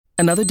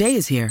Another day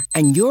is here,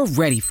 and you're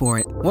ready for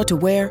it. What to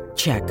wear?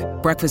 Check.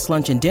 Breakfast,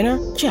 lunch, and dinner?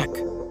 Check.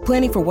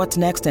 Planning for what's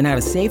next and how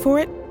to save for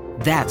it?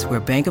 That's where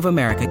Bank of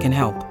America can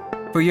help.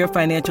 For your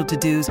financial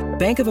to-dos,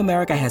 Bank of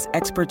America has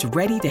experts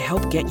ready to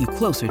help get you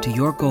closer to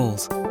your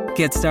goals.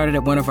 Get started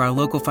at one of our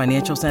local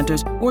financial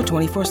centers or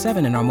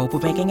 24/7 in our mobile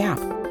banking app.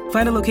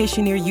 Find a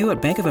location near you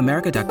at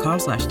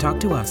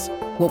bankofamerica.com/talktous.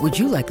 What would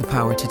you like the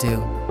power to do?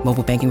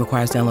 Mobile banking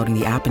requires downloading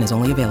the app and is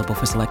only available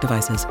for select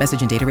devices.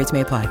 Message and data rates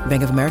may apply.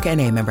 Bank of America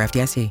N.A., member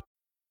FDIC.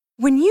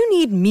 When you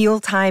need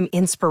mealtime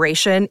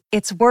inspiration,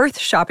 it's worth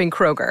shopping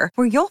Kroger,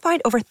 where you'll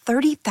find over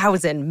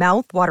 30,000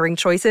 mouth-watering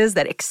choices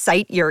that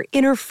excite your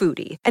inner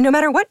foodie. And no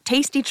matter what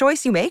tasty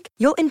choice you make,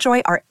 you'll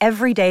enjoy our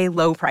everyday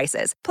low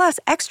prices, plus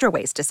extra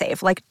ways to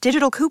save, like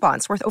digital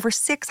coupons worth over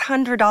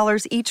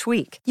 $600 each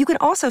week. You can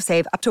also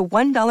save up to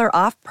 $1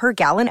 off per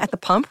gallon at the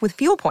pump with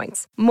fuel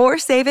points. More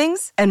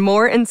savings and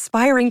more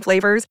inspiring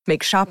flavors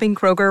make shopping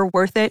Kroger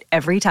worth it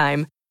every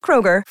time.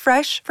 Kroger,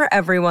 fresh for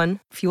everyone.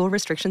 Fuel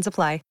restrictions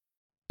apply.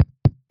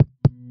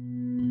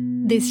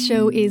 This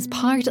show is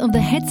part of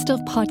the Head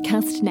Stuff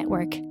Podcast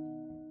Network.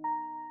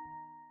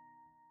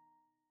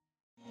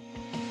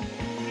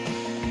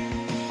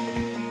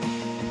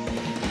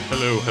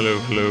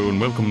 Hello, and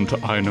welcome to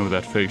I Know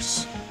That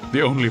Face,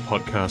 the only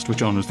podcast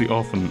which honours the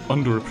often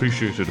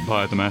underappreciated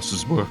by the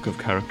masses work of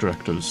character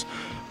actors.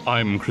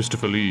 I'm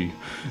Christopher Lee.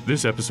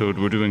 This episode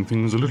we're doing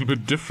things a little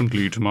bit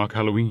differently to mark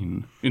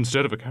Halloween.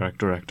 Instead of a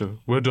character actor,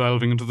 we're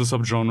delving into the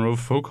subgenre of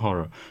folk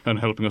horror, and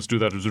helping us do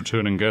that is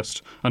returning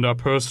guest and our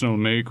personal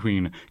May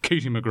Queen,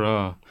 Katie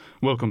McGrath.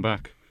 Welcome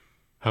back.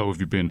 How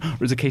have you been?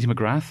 Or is it Katie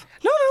McGrath?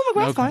 No,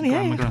 McGrath's fine,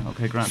 yeah. McGrath.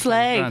 Okay, Grant.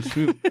 Slay. Grant.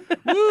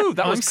 Woo,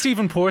 that was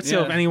Stephen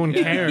Portio, if anyone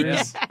cares.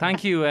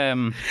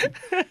 Yeah.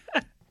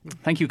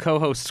 Thank you,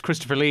 co-host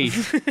Christopher Lee.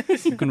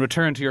 You can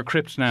return to your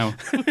crypt now.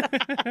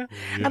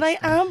 And I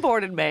am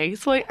born in May,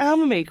 so I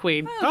am a May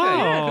Queen. Oh,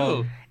 yeah,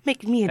 cool.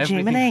 Make me a Everything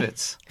Gemini.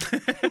 fits.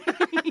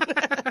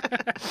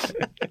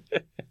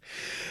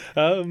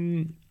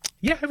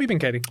 Yeah, how have you been,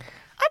 Katie?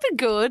 I've been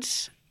good.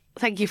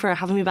 Thank you for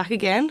having me back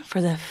again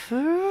for the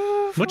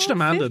Much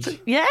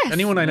demanded. Yes.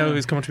 Anyone I know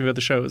who's come to me about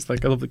the show is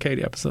like, I love the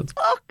Katie episodes.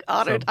 Oh,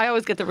 honoured. I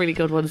always get the really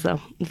good ones, though,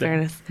 in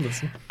fairness.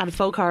 Listen. And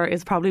folk horror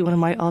is probably one of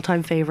my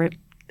all-time favourite.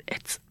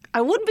 It's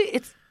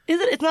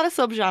not a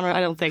subgenre, I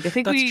don't think. I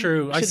think That's we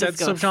true. I should said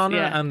discuss. subgenre,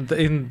 Yeah. and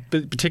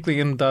particularly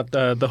in that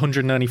the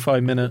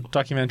 195-minute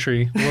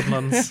documentary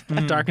Woodlands,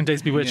 Dark and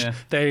Days Bewitched, Yeah.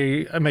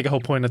 they make a whole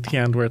point at the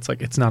end where it's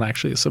like it's not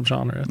actually a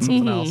subgenre; it's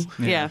something else.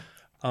 Yeah.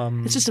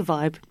 It's just a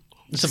vibe.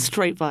 It's just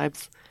straight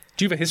vibes.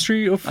 Do you have a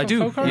history of I do.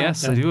 folk horror?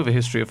 Yes, I do have a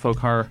history of folk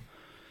horror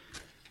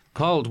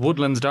called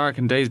Woodlands Dark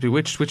and Days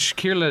Bewitched, which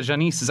Kirla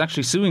Janice is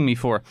actually suing me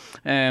for.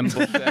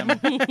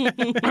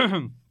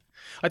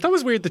 I thought it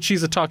was weird that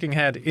she's a talking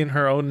head in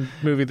her own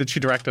movie that she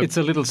directed. It's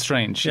a little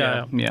strange.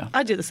 Yeah.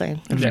 I do the same.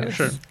 in yeah, fairness.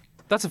 sure.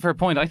 That's a fair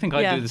point. I think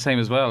I'd Yeah. do the same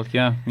as well.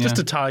 Yeah. Just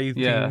to tie things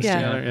Yeah.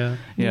 together. Yeah.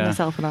 Yeah.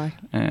 Myself and I.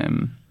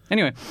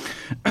 Anyway,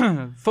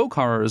 folk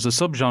horror is a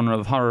subgenre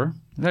of horror.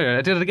 There,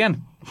 I did it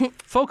again.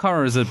 Folk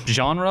horror is a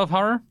genre of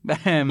horror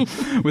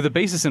with a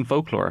basis in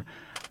folklore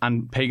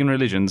and pagan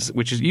religions,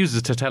 which it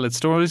uses to tell its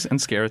stories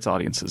and scare its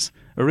audiences.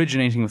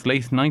 Originating with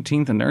late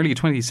 19th and early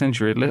 20th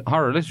century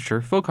horror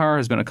literature, folk horror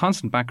has been a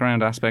constant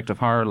background aspect of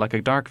horror, like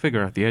a dark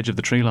figure at the edge of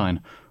the tree line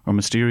or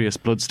mysterious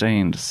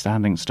blood-stained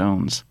standing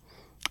stones.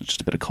 It's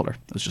just a bit of colour.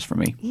 That's just for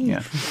me.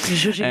 Yeah.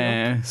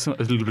 So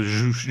a little bit of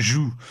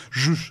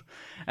zhuzh.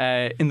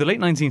 In the late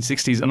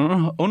 1960s, an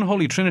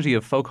unholy trinity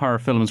of folk horror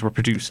films were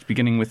produced,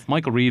 beginning with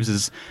Michael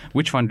Reeves's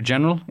Witchfinder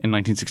General in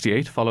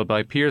 1968, followed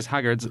by Piers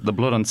Haggard's The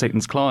Blood on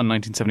Satan's Claw in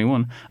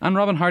 1971, and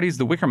Robin Hardy's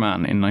The Wicker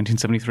Man in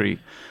 1973.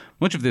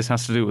 Much of this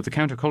has to do with the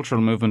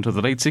countercultural movement of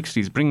the late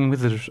 60s, bringing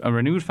with it a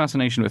renewed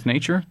fascination with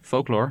nature,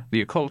 folklore,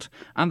 the occult,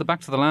 and the Back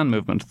to the Land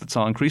movement that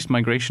saw increased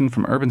migration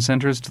from urban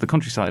centres to the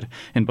countryside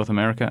in both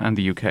America and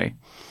the UK.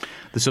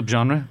 The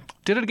subgenre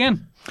did it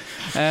again.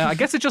 I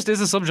guess it just is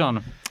a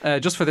subgenre,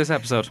 just for this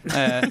episode.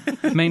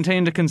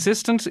 Maintained a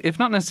consistent, if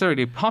not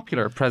necessarily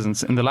popular,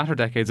 presence in the latter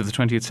decades of the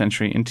 20th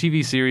century in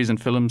TV series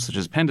and films such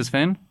as Penda's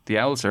Fen, The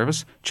Owl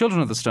Service,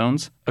 Children of the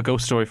Stones, A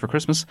Ghost Story for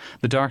Christmas,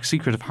 The Dark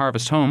Secret of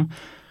Harvest Home,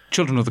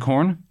 Children of the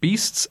Corn,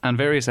 Beasts, and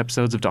various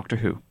episodes of Doctor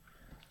Who.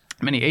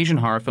 Many Asian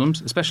horror films,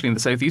 especially in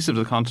the southeast of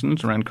the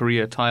continent, around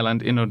Korea,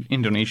 Thailand,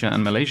 Indonesia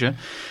and Malaysia,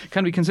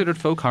 can be considered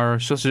folk horror,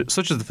 such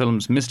as the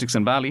films Mystics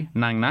in Bali,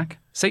 Nang Nak,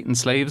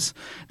 Satan's Slaves,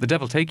 The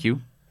Devil Take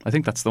You. I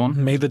think that's the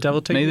one. May the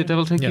Devil Take You? May the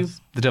Devil Take You?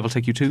 The Devil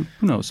Take You Too?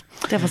 Who knows?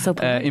 Devil's so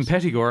polite. In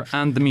Pettigore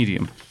and The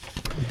Medium.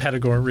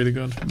 Pettigore, really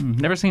good.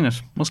 Never seen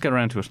it. Must get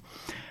around to it.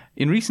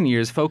 In recent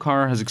years, folk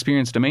horror has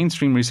experienced a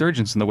mainstream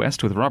resurgence in the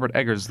West, with Robert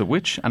Eggers' The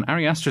Witch and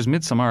Ari Aster's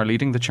Midsommar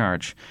leading the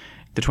charge.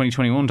 The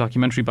 2021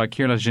 documentary by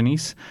Kiera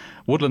Janice,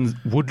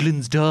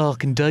 Woodlands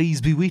Dark and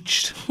Dies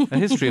Bewitched, A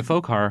History of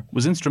Folk Horror,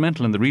 was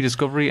instrumental in the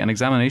rediscovery and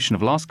examination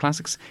of lost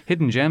classics,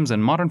 hidden gems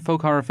and modern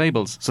folk horror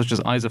fables such as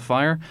Eyes of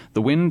Fire,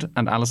 The Wind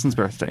and Alison's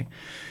Birthday.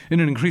 In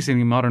an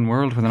increasingly modern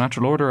world where the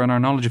natural order and our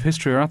knowledge of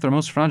history are at their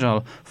most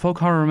fragile, folk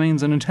horror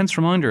remains an intense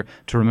reminder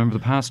to remember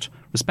the past,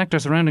 respect our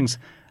surroundings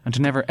and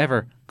to never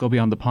ever go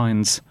beyond the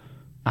pines.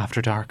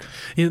 After dark.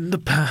 In the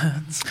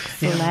pines,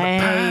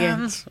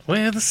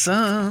 where the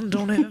sun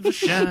don't ever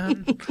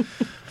shine.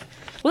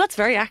 Well, that's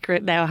very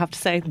accurate now, I have to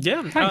say.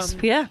 Yeah. Thanks.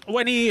 Yeah.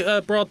 Any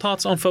broad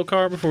thoughts on folk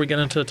horror before we get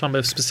into talking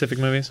about specific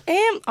movies?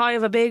 I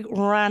have a big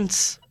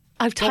rant.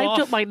 I've typed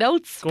up my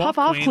notes. Pop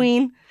off,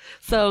 Queen.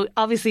 So,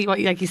 obviously,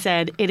 like you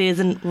said, it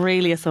isn't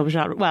really a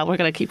subgenre. Well, we're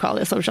going to keep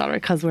calling it a subgenre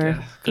because we're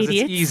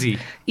idiots. It's easy.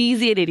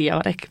 Easy and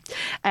idiotic.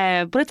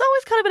 But it's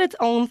always kind of been its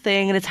own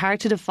thing, and it's hard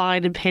to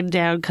define and pin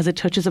down because it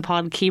touches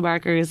upon key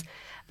markers.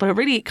 But it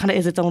really kind of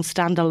is its own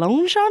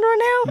standalone genre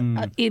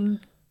now.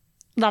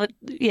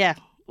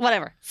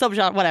 Whatever.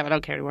 Subgenre, whatever. I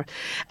don't care anymore.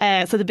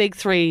 So the big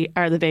three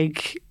are the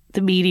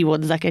meaty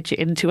ones that get you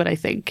into it, I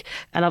think.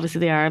 And obviously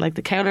they are like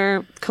the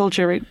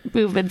counter-culture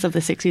movements of the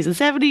 60s and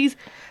 70s.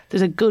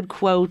 There's a good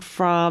quote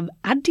from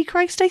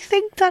Antichrist, I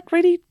think, that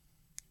really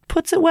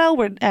puts it well,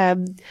 where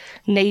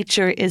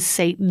nature is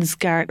Satan's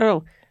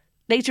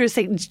nature is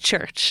Satan's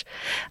church.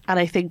 And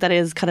I think that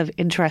is kind of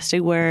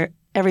interesting, where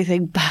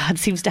everything bad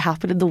seems to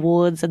happen in the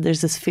woods and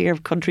there's this fear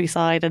of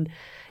countryside, and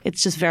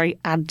it's just very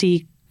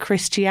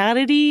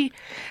anti-Christianity,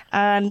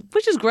 and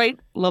which is great,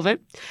 love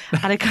it.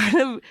 And it kind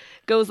of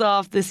goes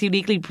off this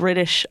uniquely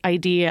British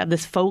idea and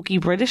this folky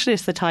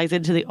Britishness that ties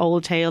into the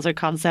old tales or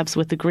concepts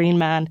with the Green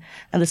Man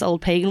and this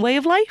old pagan way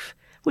of life,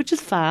 which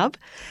is fab.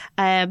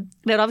 Now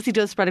it obviously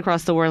does spread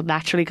across the world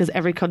naturally because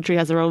every country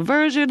has their own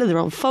version and their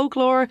own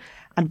folklore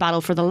and battle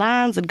for the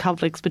lands and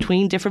conflicts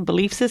between different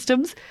belief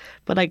systems.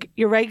 But like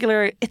your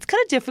regular, it's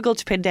kind of difficult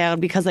to pin down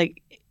because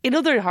like in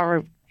other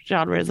horror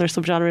genres or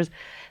subgenres,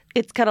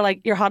 it's kind of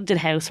like your haunted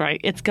house, right?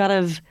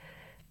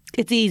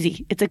 It's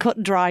easy. It's a cut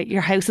and dry.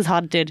 Your house is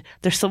haunted.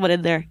 There's someone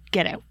in there.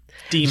 Get out.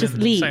 Demon, just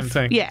leave. Same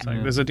thing. Yeah.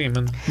 There's a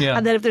demon. Yeah.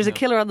 And then if there's a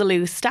killer on the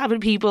loose, stabbing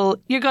people,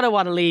 you're going to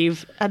want to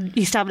leave. And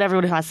he's stabbing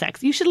everyone who has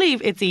sex. You should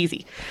leave. It's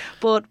easy.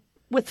 But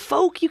with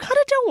folk, you kind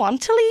of don't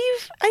want to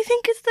leave, I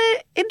think is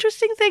the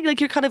interesting thing.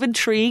 Like you're kind of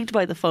intrigued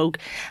by the folk.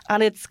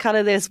 And it's kind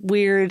of this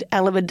weird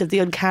element of the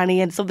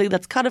uncanny and something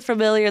that's kind of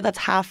familiar, that's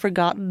half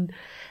forgotten,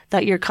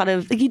 that you're kind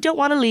of, like, you don't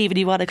want to leave and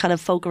you want to kind of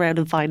folk around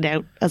and find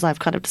out, as I've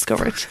kind of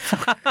discovered.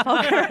 Folk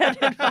around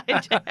and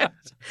find out.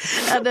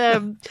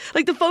 And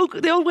like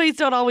the old ways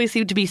don't always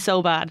seem to be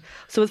so bad.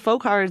 So with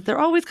folk horrors, they're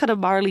always kind of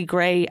morally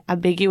grey,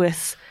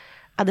 ambiguous,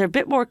 and they're a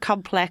bit more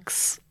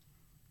complex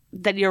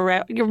than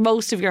your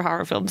most of your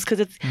horror films,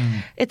 because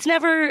it's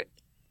never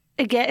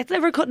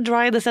cut and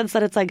dry in the sense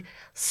that it's like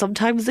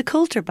sometimes the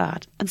cult are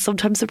bad and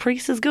sometimes the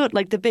priest is good.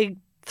 Like the big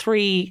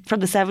three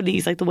from the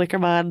 70s, like The Wicker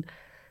Man,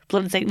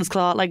 Blood and Satan's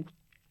Claw, like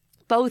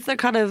both are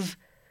kind of,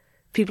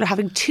 people are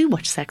having too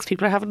much sex,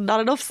 people are having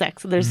not enough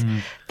sex, and there's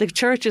the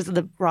church is in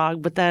the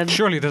wrong, but then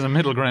surely there's a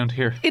middle ground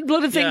here. In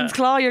Blood and Satan's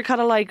Claw, you're kind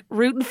of like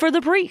rooting for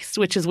the priest,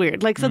 which is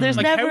weird. Like, so there's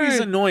like never. How he's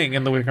annoying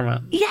in The Wicker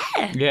Man.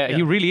 Yeah,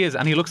 he really is,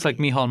 and he looks like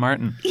Micheál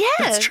Martin. Yeah,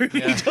 That's true. He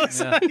does.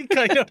 I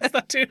noticed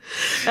that too.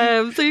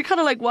 So you're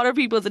kind of like, what are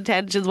people's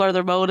intentions? What are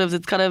their motives?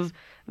 It's kind of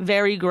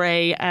very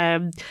grey,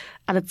 and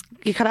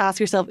you kind of ask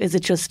yourself, is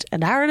it just a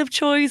narrative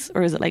choice,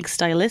 or is it like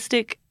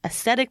stylistic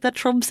aesthetic that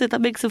trumps it,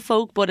 that makes it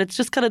folk? But it's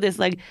just kind of this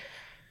like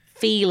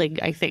feeling,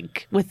 I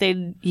think,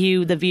 within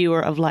you, the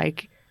viewer, of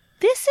like,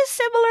 this is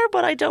similar,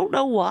 but I don't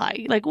know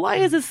why. Like, why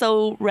is it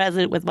so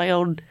resonant with my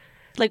own,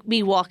 like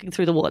me walking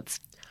through the woods?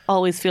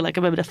 Always feel like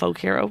I'm a bit of folk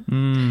hero.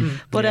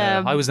 But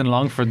I was in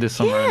Longford this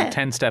summer, and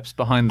 10 steps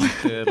behind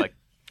the like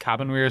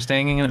cabin we were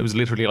staying in, it was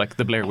literally like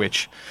the Blair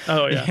Witch.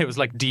 Oh yeah. It was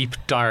like deep,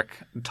 dark,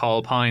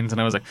 tall pines,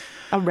 and I was like,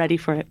 I'm ready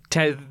for it.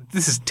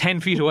 This is 10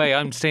 feet away.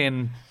 I'm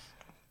staying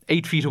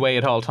 8 feet away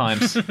at all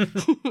times.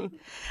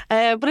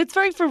 But it's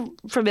very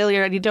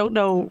familiar, and you don't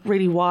know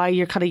really why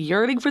you're kind of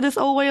yearning for this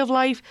old way of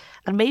life.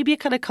 And maybe it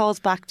kind of calls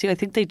back to, I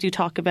think they do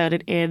talk about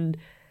it in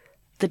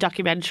the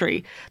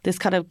documentary, this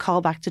kind of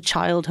callback to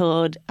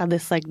childhood and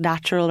this like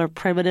natural or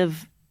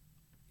primitive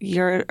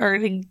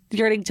yearning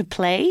to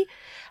play.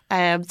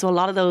 So a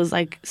lot of those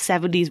like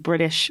 70s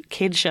British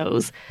kid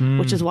shows,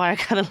 which is why I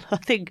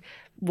think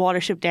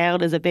Watership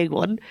Down is a big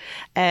one,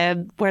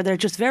 where they're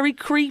just very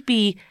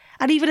creepy.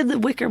 And even in The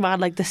Wicker Man,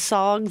 like the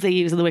songs they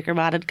use in The Wicker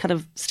Man, and kind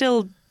of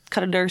still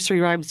kind of nursery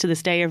rhymes to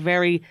this day, are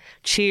very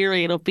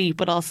cheery and upbeat,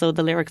 but also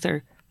the lyrics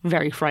are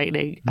very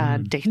frightening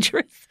and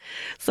dangerous.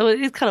 So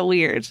it is kind of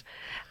weird.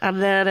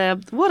 And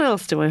then what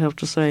else do I have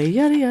to say?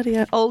 Yada, yada,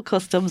 yada. Old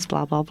customs,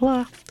 blah, blah,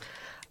 blah.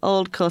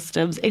 Old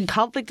customs. In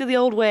conflict in the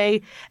old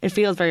way, it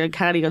feels very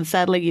uncanny,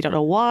 unsettling. You don't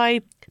know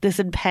why. This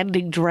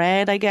impending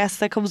dread, I guess,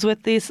 that comes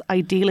with this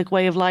idyllic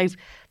way of life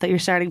that you're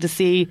starting to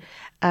see.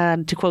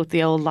 And to quote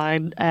the old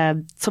line,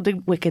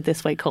 something wicked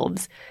this way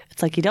comes.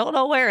 It's like you don't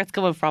know where it's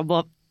coming from,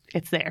 but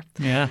it's there.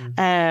 Yeah.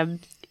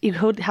 you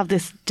could have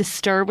this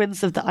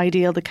disturbance of the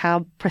ideal, the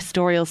calm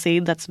pastoral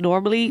scene that's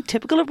normally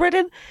typical of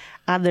Britain,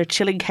 and their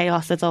chilling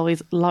chaos that's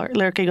always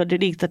lurking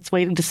underneath, that's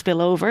waiting to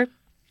spill over.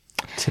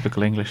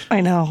 Typical English.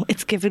 I know,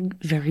 it's given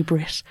very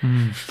Brit.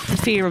 The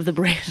fear of the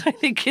Brit, I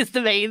think, is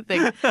the main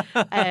thing.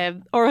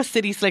 Or us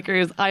city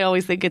slickers, I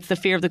always think it's the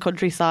fear of the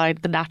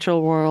countryside, the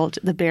natural world,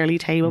 the barely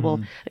tameable.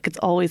 Like, it's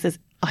always this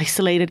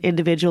isolated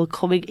individual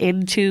coming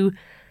into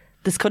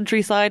this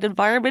countryside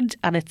environment,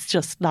 and it's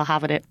just not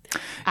having it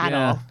at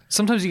all.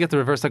 Sometimes you get the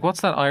reverse. Like,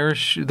 what's that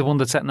Irish, the one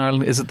that's set in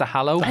Ireland? Is it the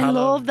Hallow? I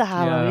love the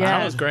Hallow, yeah.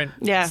 Hallow's great.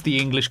 Yeah. It's the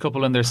English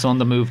couple and their son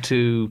that moved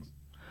to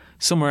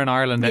somewhere in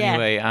Ireland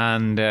anyway,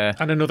 and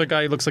another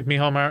guy who looks like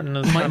Micheál Martin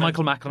is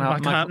Michael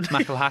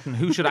McElhatton,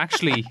 who should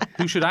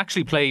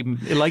actually play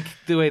like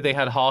the way they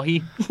had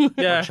Hawhy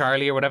or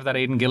Charlie or whatever that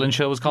Aidan Gillen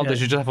show was called. They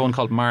should just have one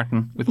called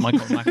Martin with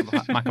Michael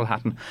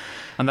McElhatton,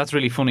 and that's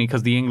really funny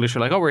because the English are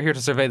like, oh, we're here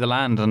to survey the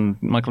land, and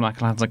Michael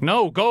McElhatton's like,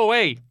 no, go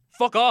away,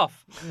 fuck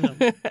off.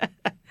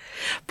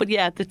 But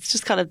yeah, it's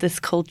just kind of this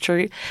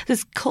culture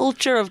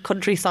of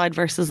countryside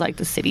versus like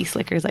the city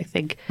slickers, I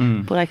think.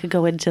 But I could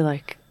go into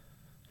like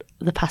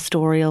the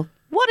pastoral.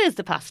 What is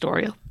the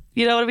pastoral?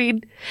 You know what I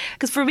mean?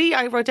 Because for me,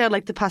 I wrote down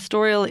like the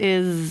pastoral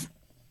is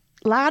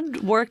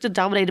land worked and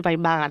dominated by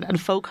man, and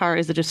folk horror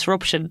is a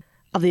disruption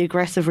of the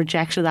aggressive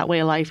rejection of that way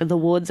of life, and the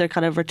woods are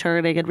kind of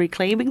returning and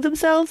reclaiming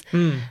themselves.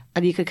 And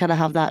you could kind of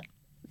have that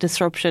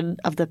disruption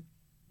of the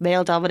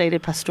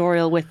male-dominated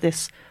pastoral with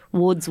this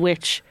woods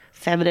witch,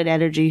 feminine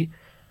energy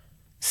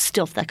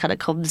stuff that kind of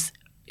comes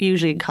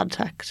usually in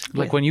contact.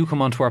 Like when you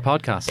come onto our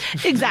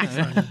podcast.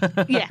 Exactly.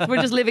 Yeah,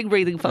 we're just living,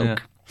 breathing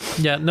folk.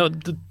 Yeah, no,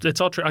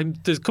 it's all true.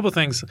 There's a couple of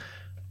things.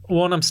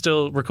 One, I'm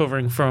still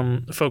recovering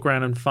from folk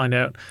around and find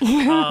out.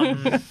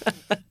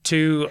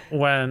 Two,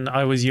 when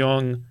I was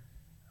young,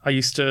 I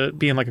used to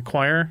be in like a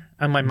choir,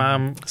 and my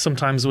mom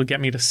sometimes would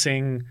get me to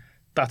sing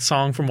that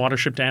song from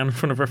Watership Down in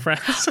front of her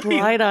friends.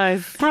 Bright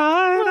eyes.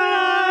 Bright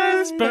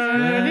eyes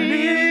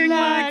burning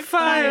like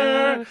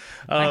fire.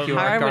 Thank you,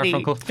 Art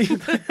Garfunkel.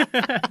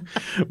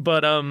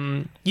 But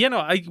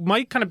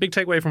my kind of big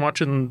takeaway from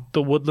watching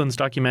the Woodlands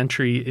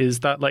documentary is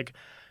that, like,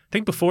 I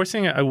think before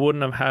seeing it, I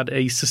wouldn't have had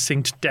a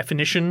succinct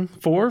definition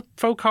for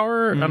folk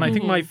horror, and I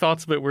think my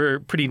thoughts of it were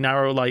pretty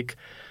narrow. Like,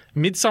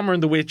 Midsummer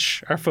and the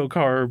Witch are folk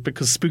horror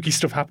because spooky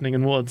stuff happening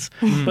in woods.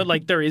 But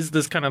like, there is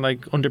this kind of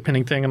like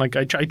underpinning thing, and like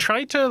I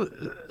tried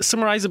to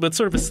summarize it, but it's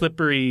sort of a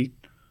slippery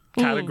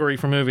category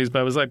for movies. But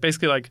I was like,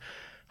 basically like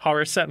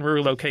horror set in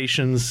rural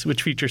locations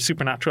which feature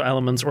supernatural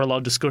elements or a lot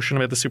of discussion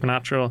about the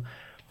supernatural,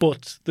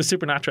 but the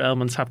supernatural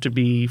elements have to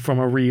be from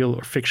a real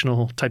or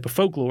fictional type of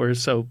folklore.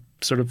 So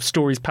sort of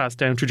stories passed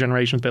down through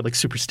generations about like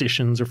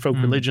superstitions or folk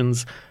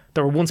religions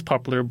that were once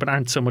popular but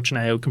aren't so much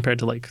now compared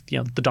to like, you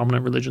know, the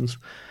dominant religions.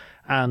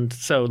 And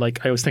so,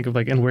 like, I always think of,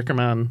 like, in Wicker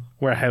Man,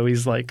 where how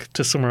he's, like,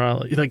 to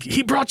summarize, like,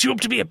 he brought you up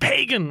to be a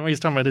pagan, where he's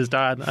talking about his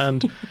dad,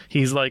 and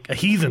he's, like, a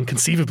heathen,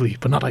 conceivably,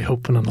 but not, I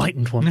hope, an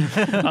enlightened one.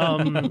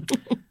 And,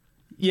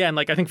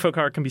 like, I think folk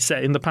horror can be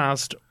set in the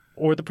past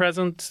or the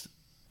present,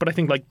 but I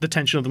think, like, the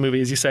tension of the movie,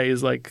 as you say,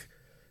 is, like,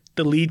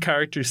 the lead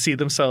characters see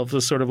themselves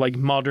as sort of, like,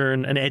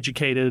 modern and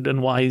educated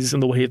and wise in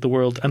the way of the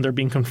world, and they're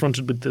being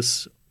confronted with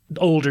this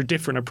older,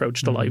 different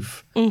approach to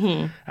life.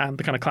 And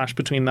the kind of clash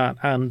between that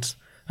and...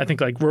 I think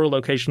like rural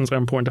locations are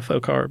important to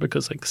folk horror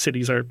because like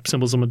cities are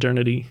symbols of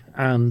modernity.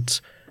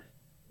 And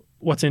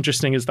what's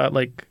interesting is that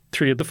like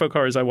 3 of the folk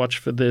horrors I watched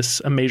for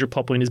this, a major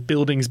plot point is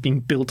buildings being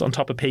built on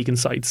top of pagan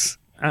sites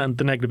and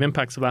the negative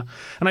impacts of that.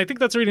 And I think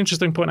that's a really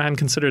interesting point I hadn't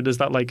considered, is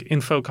that like in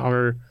folk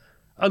horror,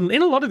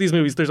 in a lot of these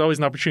movies, there's always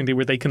an opportunity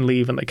where they can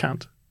leave and they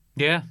can't.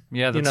 Yeah,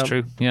 that's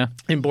true. Yeah,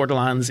 in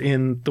Borderlands,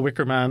 in The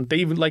Wicker Man, they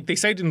even like they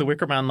said in The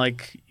Wicker Man,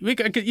 like you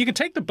could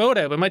take the boat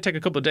out, but it might take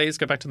a couple of days to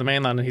get back to the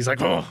mainland. And he's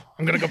like, oh,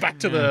 I'm going to go back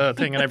to the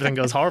thing, and everything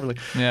goes horribly.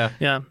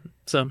 Yeah.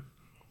 So,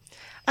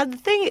 and the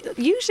thing,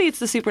 usually it's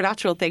the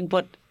supernatural thing,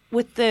 but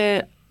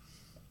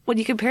when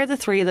you compare the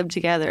 3 of them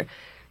together,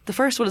 the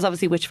first one is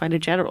obviously Witchfinder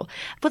General,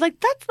 but like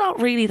that's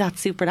not really that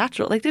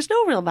supernatural. Like there's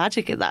no real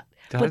magic in that.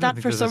 But that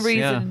for some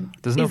reason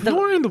there's is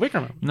nor in The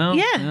Wicker Man. No.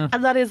 Yeah,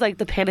 and that is like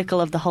the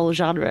pinnacle of the whole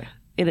genre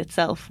in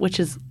itself, which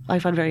is I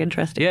find very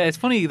interesting. Yeah, it's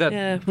funny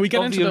that we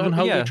get into the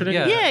unholy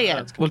tradition.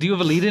 Yeah. Well, do you have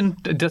a lead in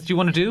that you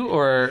want to do,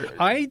 or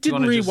I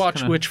didn't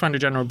rewatch Witchfinder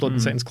General Blood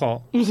and Satan's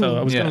Claw, so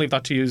I was going to leave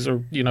that to you,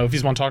 or you know, if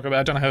you want to talk about,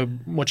 I don't know how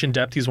much in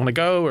depth you want to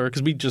go, or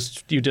because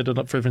you did it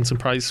up for Vincent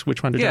Price,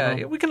 Witchfinder General.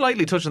 Yeah, we can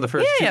lightly touch on the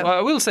first. Yeah.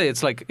 I will say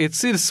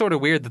it's sort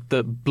of weird that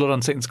the Blood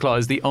on Satan's Claw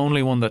is the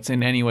only one that's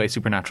in any way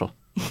supernatural.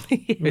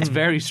 It's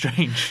very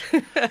strange.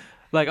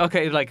 Like,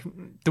 okay, like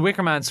The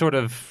Wicker Man sort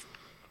of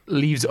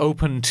leaves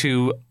open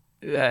to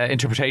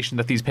interpretation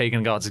that these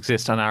pagan gods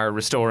exist and are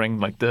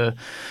restoring like the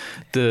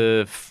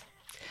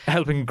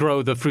helping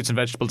grow the fruits and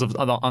vegetables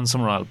on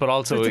Summer Isle, but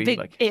also it's a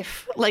big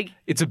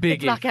it's a big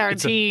it's not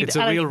guaranteed. It's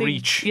a real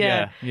reach.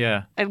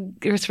 Yeah. And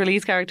Christopher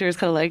Lee's character is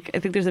kind of like, I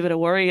think there's a bit of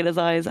worry in his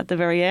eyes at the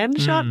very end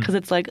shot because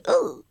it's like,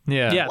 oh,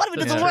 what if it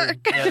doesn't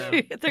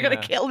work? They're going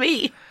to kill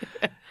me.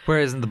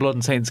 Whereas in the Blood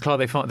and Satan's Claw,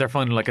 they're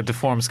finding like a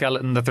deformed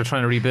skeleton that they're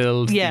trying to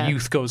rebuild. Yeah. The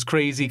youth goes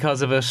crazy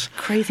because of it.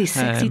 Crazy,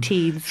 sexy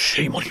teens.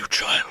 Shame on you,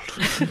 child.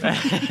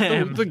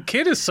 The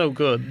kid is so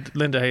good,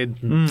 Linda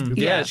Hayden.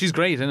 Yeah, she's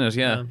great in it.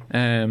 Yeah.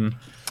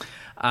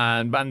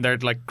 And they're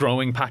like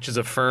growing patches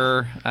of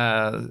fur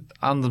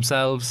on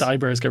themselves. The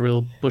eyebrows get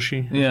real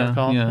bushy. Yeah.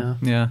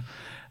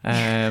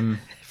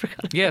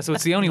 So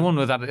it's the only one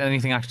without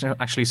anything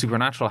actually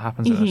supernatural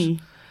happens in it.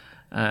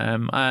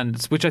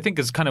 And which I think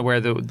is kind of where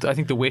I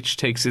think the Witch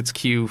takes its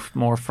cue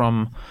more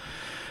from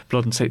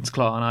Blood and Satan's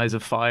Claw and Eyes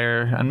of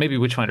Fire, and maybe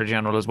Witchfinder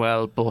General as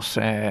well. But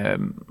I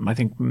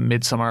think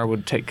Midsommar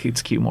would take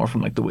its cue more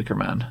from like The Wicker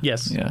Man.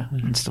 Yes. Yeah,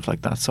 and stuff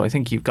like that. So I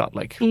think you've got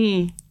like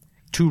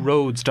two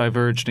roads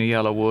diverged in a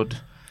yellow wood,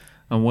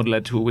 and one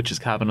led to a witch's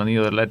cabin, and the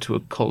other led to a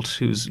cult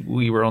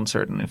we were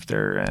uncertain if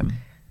their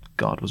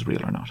god was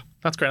real or not.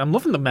 That's great. I'm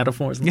loving the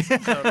metaphors.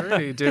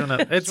 Really doing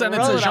it. It's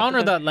a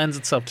genre that lends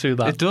itself to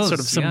that sort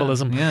of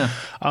symbolism. Yeah.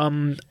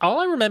 All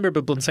I remember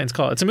about Blood and Saints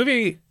Claw, it's a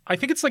movie, I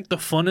think it's like the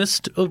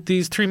funnest of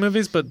these three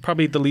movies, but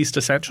probably the least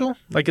essential.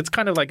 Like it's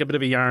kind of like a bit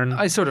of a yarn.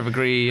 I sort of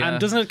agree. Yeah. And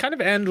doesn't it kind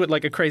of end with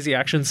like a crazy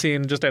action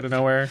scene just out of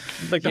nowhere?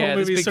 Like the whole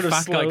movie this is big sort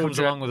of fat guy comes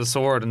along with a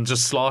sword and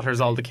just slaughters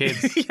all the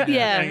kids.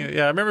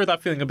 Yeah, I remember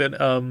that feeling a bit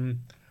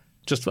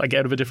just like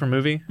out of a different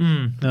movie.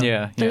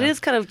 Yeah. It is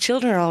kind of,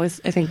 children are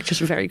always, I think,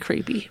 just very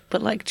creepy.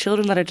 But like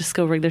children that are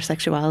discovering their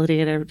sexuality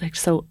and are like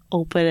so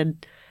open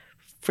and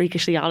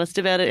freakishly honest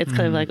about it, it's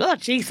kind of like, oh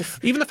Jesus,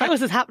 Even the fact how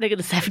was this happening in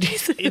the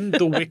 70s? in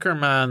The Wicker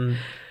Man,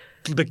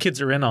 the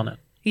kids are in on it.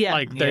 Yeah.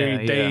 Like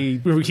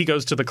he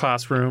goes to the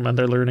classroom and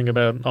they're learning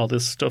about all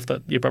this stuff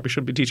that you probably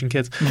shouldn't be teaching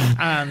kids.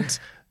 And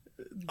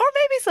Or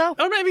maybe so.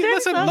 or maybe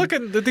listen, so.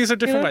 look, these are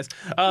different ways.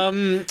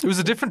 It was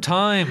a different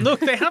time. Look,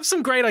 they have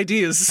some great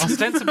ideas.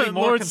 Ostensibly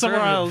more Lord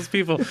conservative. Summerall's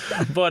people,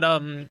 but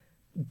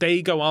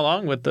they go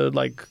along with the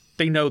like.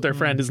 They know their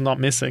friend is not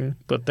missing,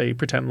 but they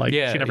pretend like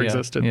she never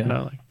existed. Yeah. You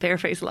know, like,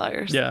 Barefaced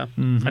liars. yeah.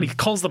 And he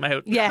calls them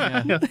out.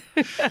 Yeah.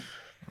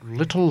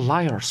 Little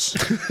liars.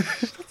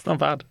 It's not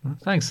bad.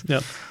 Thanks.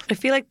 Yeah. I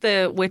feel like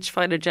the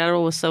Witchfinder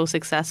General was so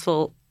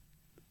successful.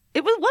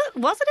 It was,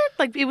 wasn't it?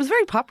 Like, it was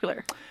very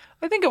popular.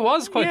 I think it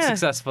was quite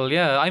successful,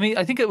 yeah. I mean,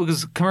 I think it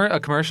was a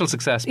commercial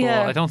success, but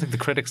I don't think the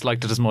critics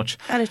liked it as much.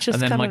 And it's just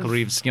then kind Michael of-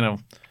 Reeves,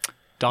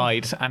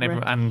 died, and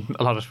and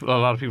a lot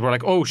of people were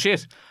like, "Oh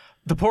shit,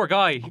 the poor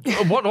guy!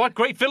 What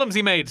great films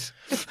he made!"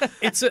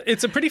 It's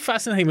a pretty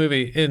fascinating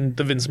movie in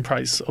the Vincent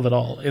Price of it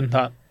all, in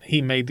that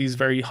he made these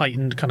very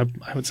heightened kind of,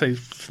 I would say,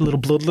 little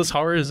bloodless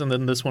horrors, and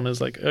then this one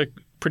is like a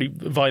pretty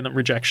violent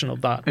rejection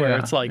of that, where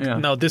it's like,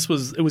 no, it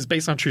was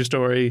based on a true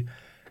story,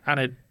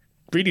 and it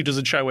really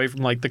doesn't shy away from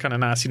like the kind of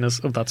nastiness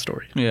of that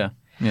story. Yeah.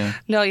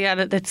 No, yeah,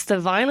 it's the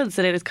violence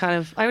in it is kind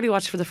of... I only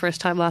watched it for the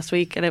first time last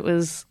week, and it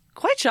was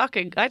quite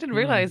shocking. I didn't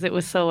realise it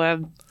was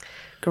so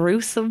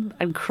gruesome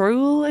and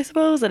cruel, I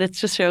suppose, and it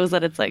just shows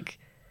that it's like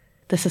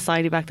the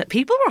society back then.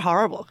 People were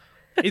horrible.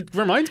 It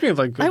reminds me of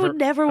like I would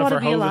never want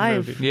to be Verhoeven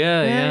alive. movie.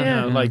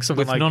 Yeah. Like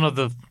something with like none of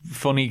the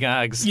funny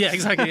gags. Yeah,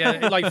 exactly.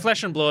 Yeah, like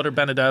Flesh and Blood or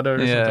Benedetta or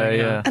something.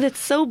 Yeah. And it's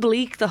so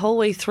bleak the whole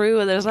way through,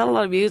 and there's not a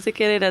lot of music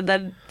in it, and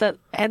then that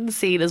end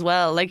scene as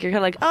well. Like, you're kind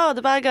of like, oh,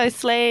 the bad guy's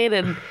slain,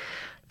 and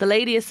the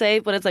lady is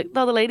saved, but it's like,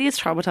 no, the lady is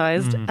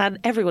traumatized, and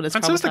everyone is traumatized.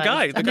 And so is the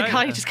guy. And the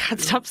guy just can't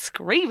stop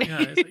screaming.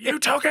 Yeah, it's like, you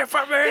took it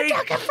from me. You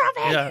took it from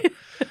me. Yeah.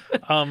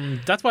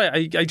 That's why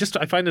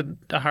I find it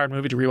a hard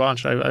movie to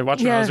rewatch. I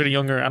watched it when I was really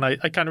younger, and I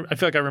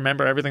feel like I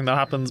remember everything that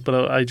happens,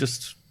 but I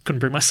just couldn't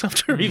bring myself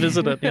to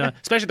revisit it. Yeah,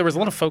 especially there was a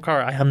lot of folk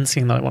horror I hadn't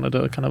seen that I wanted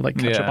to kind of like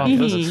catch up on.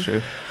 That's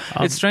true.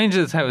 It's strange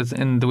as how it's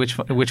in the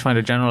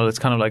Witchfinder General. It's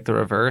kind of like the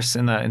reverse,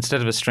 in that instead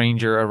of a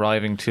stranger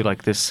arriving to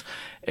like this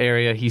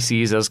area he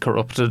sees as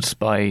corrupted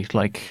by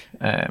like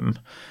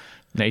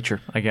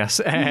nature, I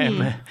guess.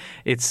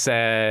 It's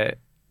the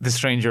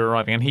stranger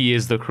arriving, and he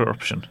is the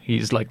corruption.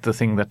 He's like the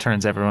thing that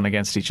turns everyone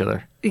against each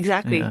other.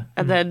 Exactly. Yeah.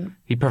 And then...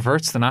 He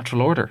perverts the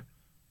natural order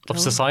of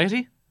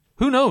society.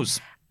 Who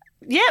knows?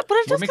 Yeah, but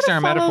it We're just mixing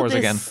kind our of metaphors this,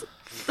 again.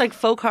 Like,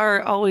 folk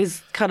horror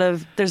always kind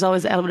of... There's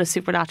always an element of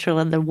supernatural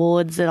in the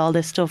woods and all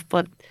this stuff,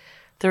 but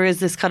there is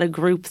this kind of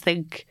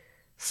groupthink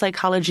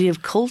psychology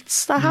of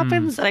cults that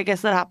happens, and I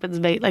guess that happens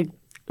like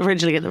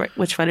originally in the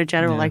Witchfinder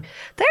General. Like,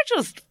 they're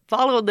just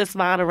following this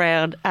man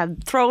around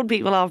and throwing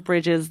people off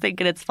bridges,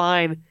 thinking it's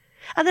fine.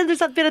 And then there's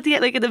that bit at the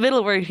end, like in the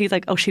middle, where he's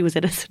like, "Oh, she was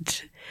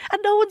innocent,"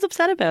 and no one's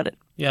upset about it.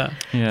 Yeah.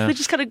 So they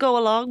just kind of go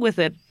along with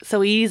it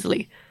so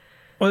easily.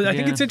 Well, I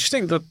think it's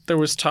interesting that there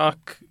was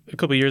talk a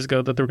couple of years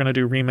ago that they were going to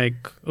do a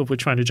remake of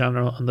Witchfinder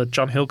General, and that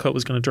John Hillcoat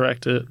was going to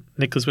direct it,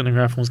 Nicholas Winding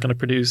Refn was going to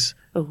produce.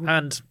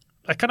 And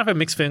I kind of have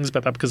mixed feelings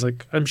about that, because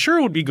like I'm sure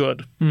it would be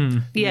good.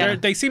 Yeah.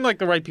 They seem like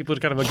the right people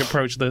to kind of like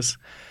approach this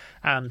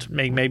and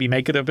maybe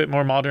make it a bit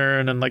more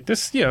modern, and like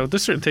this,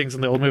 there's certain things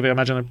in the old movie I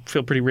imagine I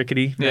feel pretty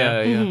rickety.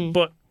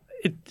 But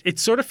it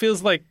sort of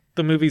feels like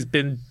the movie's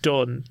been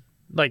done.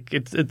 Like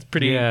it's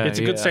pretty it's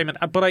a good statement.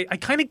 But I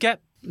kind of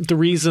get the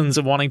reasons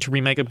of wanting to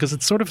remake it, because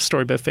it's sort of a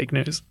story about fake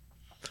news.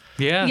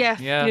 Yeah,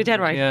 you're dead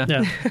right.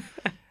 Yeah.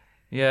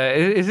 Yeah,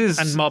 it is.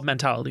 and mob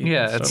mentality.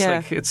 Yeah, it's Yeah.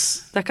 like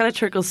it's. That kind of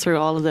trickles through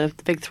all of the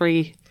big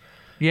three.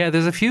 Yeah,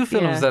 there's a few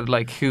films Yeah. that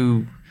like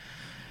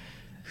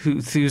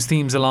whose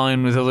themes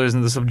align with others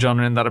in the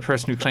subgenre, and that a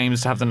person who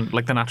claims to have the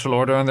natural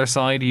order on their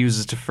side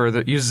uses it to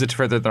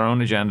further their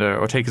own agenda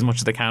or take as much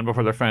as they can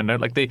before they're found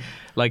out.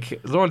 Like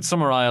Lord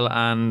Summerisle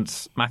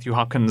and Matthew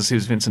Hopkins,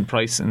 who's Vincent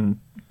Price in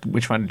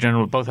Witchfinder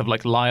General, both have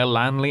like Lyle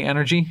Lanley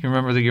energy. You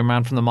remember your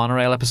man from the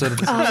monorail episode of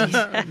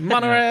the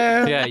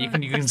Monorail. Yeah, you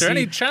can Is there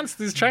see. any chance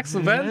these tracks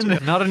will bend?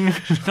 Not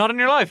in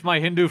your life, my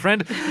Hindu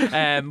friend.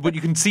 But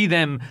you can see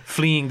them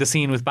fleeing the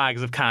scene with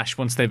bags of cash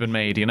once they've been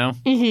made. You know,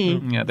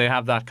 yeah, they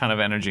have that kind of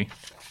energy.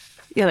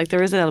 Yeah, like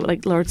there is an element,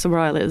 like Lord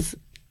Summerisle is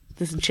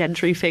this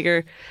gentry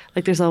figure.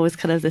 Like there's always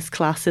kind of this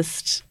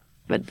classist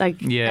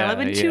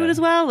element to it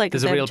as well. Like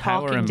There's a them real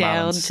power talking down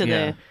imbalance, to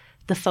yeah.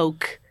 the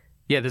folk.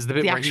 Yeah, there's the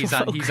bit The where actual he's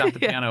at folk. the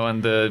Yeah. piano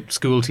and the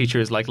school teacher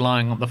is like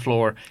lying on the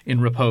floor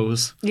in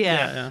repose.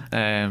 Yeah.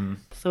 Yeah.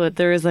 So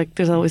there's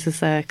always this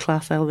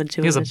class element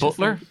to it. He has a It's just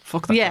butler. like-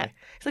 Fuck that yeah. guy.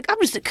 He's like, I'm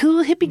just a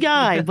cool hippie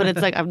guy. But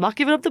it's like, I'm not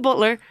giving up the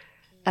butler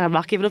and I'm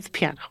not giving up the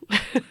piano.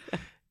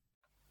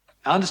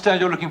 I understand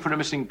you're looking for a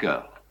missing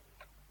girl.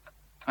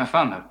 I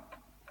found her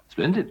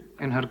Splendid.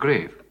 in her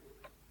grave.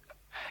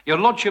 Your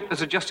lordship,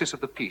 as a justice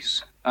of the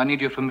peace, I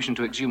need your permission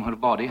to exhume her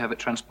body, have it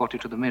transported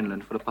to the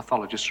mainland for a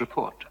pathologist's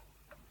report.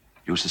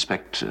 You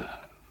suspect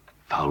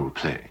foul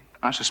play.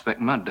 I suspect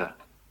murder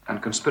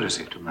and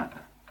conspiracy to murder.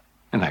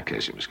 In that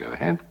case, you must go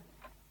ahead.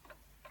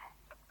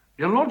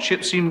 Your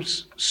lordship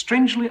seems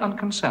strangely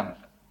unconcerned.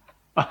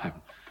 I'm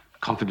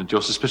confident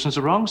your suspicions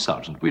are wrong,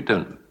 Sergeant. We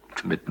don't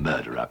commit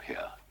murder up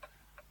here.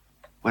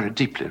 We're a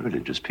deeply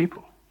religious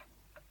people.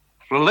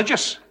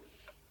 Religious,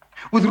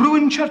 with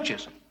ruined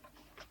churches,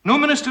 no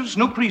ministers,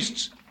 no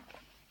priests,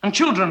 and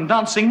children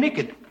dancing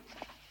naked.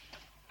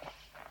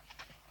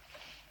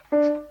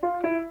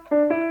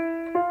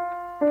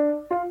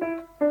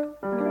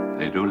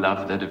 They do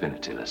love their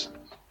divinity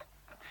lessons.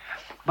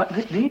 But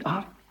they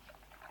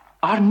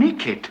are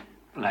naked.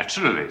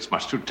 Naturally, it's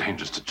much too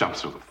dangerous to jump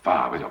through the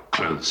fire with your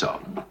clothes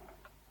on.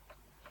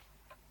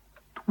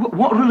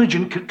 What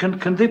religion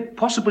can they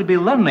possibly be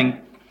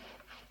learning?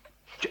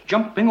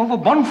 Jumping over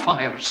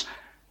bonfires.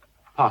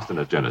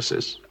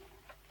 Parthenogenesis.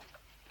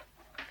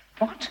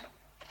 What?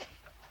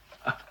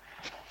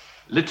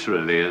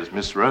 Literally, as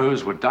Miss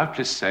Rose would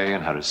doubtless say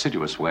in her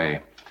assiduous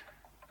way,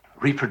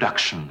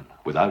 reproduction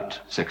without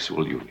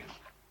sexual union.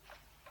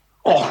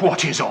 Oh,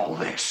 what is all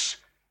this?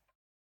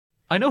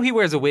 I know he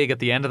wears a wig at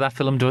the end of that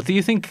film. Do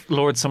you think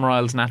Lord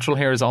Summerisle's natural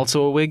hair is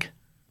also a wig?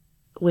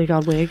 Wig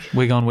on wig.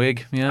 Wig on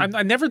wig, yeah.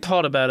 I never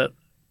thought about it,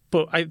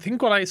 but I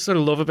think what I sort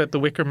of love about The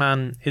Wicker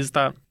Man is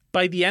that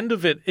by the end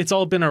of it, it's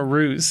all been a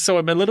ruse. So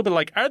I'm a little bit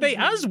like, are they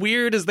as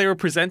weird as they were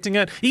presenting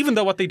it? Even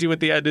though what they do at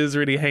the end is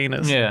really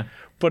heinous. Yeah.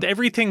 But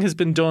everything has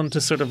been done to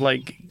sort of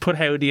like put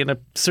Howdy in a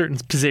certain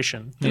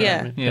position. You know what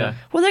I mean? Yeah.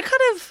 Well, they're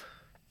kind of,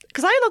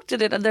 because I looked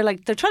at it and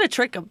they're trying to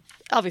trick him,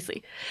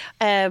 obviously,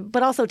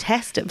 but also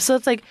test him. So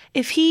it's like,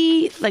 if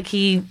he slept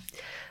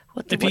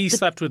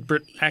with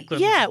Britt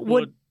Eklund, yeah,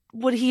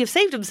 would he have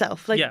saved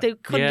himself? Like Yeah. they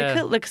couldn't have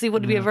killed, because he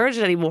wouldn't be a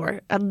virgin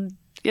anymore. And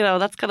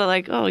that's kind of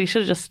like, oh, you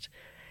should have just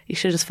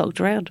folked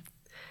around.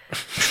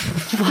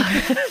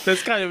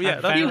 That's kind of,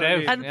 And found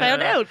out. And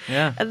found out.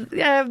 Yeah.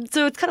 And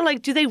so it's kind of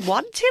like, do they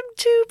want him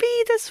to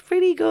be this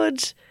really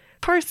good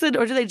person,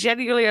 or do they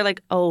genuinely are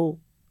like, oh,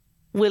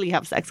 will he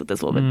have sex with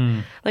this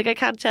woman? Like, I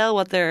can't tell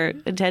what their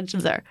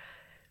intentions are.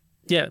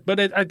 Yeah, but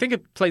I think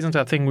it plays into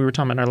that thing we were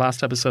talking about in our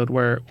last episode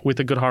where with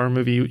a good horror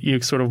movie,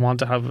 you sort of want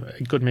to have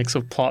a good mix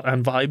of plot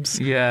and vibes.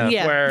 Yeah.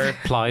 Yeah. Where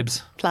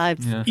Plibes.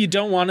 Plibes. Yeah. you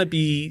don't want to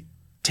be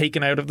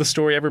taken out of the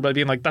story, everybody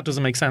being like, that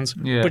doesn't make sense.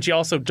 Yeah. But you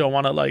also don't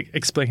want to like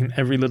explain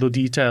every little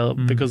detail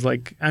because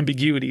like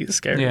ambiguity is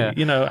scary, Yeah.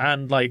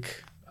 and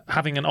like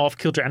having an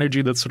off-kilter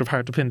energy that's sort of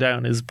hard to pin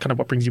down is kind of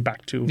what brings you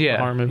back to a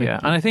horror movie. Yeah,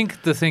 and I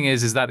think the thing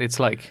is that it's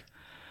like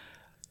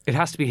it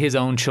has to be his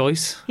own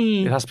choice.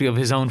 It has to be of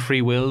his own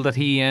free will that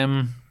he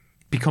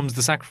becomes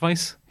the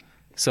sacrifice.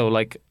 So,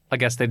 like, I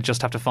guess they'd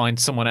just have to find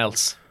someone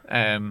else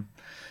in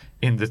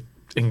the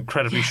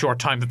incredibly short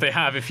time that they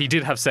have if he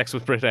did have sex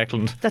with Britt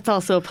Eklund. That's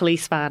also a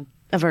policeman,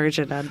 a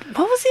virgin, and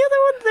what was the other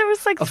one? There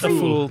was like three.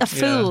 fool. A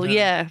fool,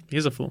 yeah.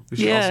 He's a fool. Which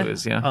Yeah. also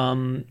is, yeah.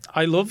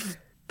 I love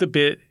the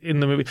bit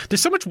in the movie.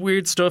 There's so much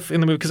weird stuff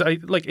in the movie because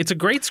it's a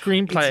great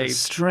screenplay. It's a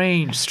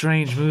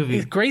strange movie.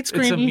 It's great It's a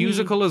screen-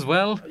 musical as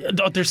well.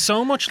 There's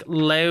so much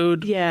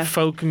loud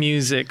folk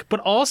music,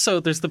 but also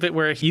there's the bit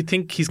where you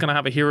think he's going to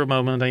have a hero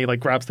moment and he like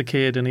grabs the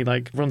kid and he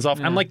like runs off.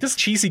 And like this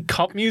cheesy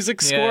cop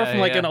music score from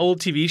like an old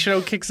TV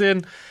show kicks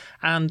in.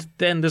 And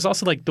then there's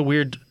also like the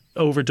weird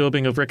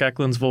overdubbing of Rick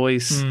Eklund's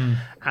voice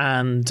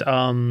and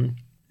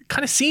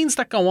kind of scenes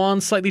that go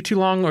on slightly too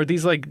long, or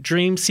these like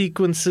dream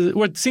sequences,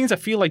 or scenes that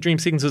feel like dream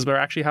sequences but are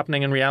actually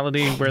happening in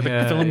reality where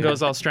the film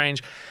goes all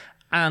strange.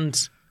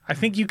 And I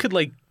think you could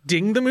like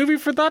ding the movie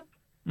for that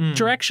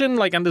direction,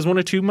 like, and there's one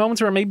or two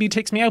moments where maybe it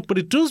takes me out, but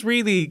it does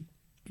really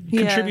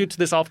contribute to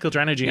this off-kilter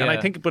energy. And I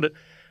Yeah. think,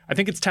 I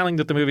think it's telling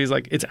that the movie is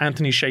like it's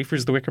Anthony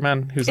Schaefer's The Wicker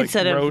Man who's like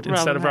Instead of wrote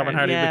instead of Robin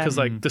Hardy yeah. because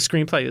like the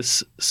screenplay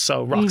is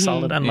so rock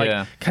solid and like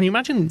Yeah. can you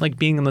imagine like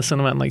being in the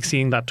cinema and like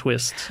seeing that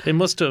twist?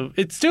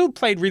 It still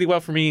played really well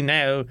for me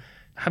now.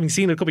 Having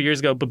seen it a couple of years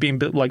ago, but being a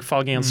bit like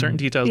foggy on certain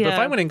details. But if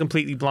Yeah. I went in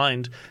completely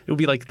blind, it would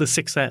be like The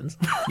Sixth Sense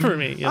for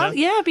me. You know?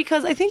 Yeah,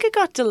 because I think it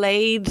got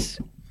delayed.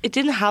 It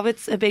didn't have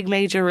a big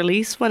major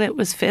release when it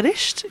was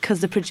finished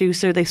because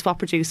they swapped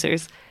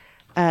producers.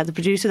 The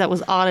producer that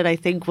was on it, I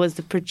think, was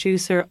the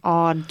producer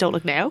on Don't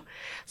Look Now.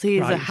 So he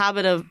has a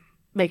habit of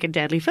making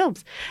deadly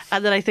films.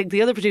 And then I think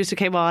the other producer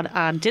came on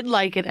and didn't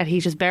like it and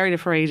he just buried it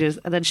for ages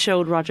and then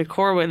showed Roger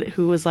Corman,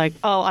 who was like,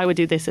 oh, I would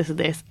do this, this and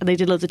this. And they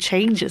did loads of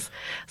changes.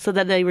 So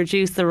then they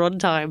reduced the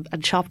runtime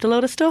and chopped a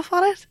load of stuff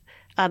on it.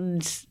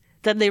 And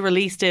then they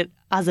released it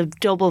as a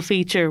double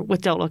feature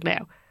with Don't Look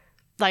Now.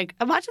 Like,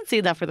 imagine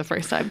seeing that for the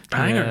first time.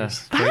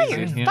 Bangers.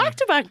 Bangers. Yeah.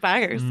 Back-to-back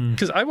bangers.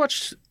 Because I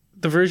watched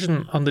the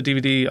version on the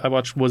DVD I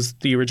watched was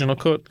the original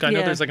cut. I know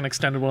Yeah. there's like an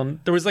extended one.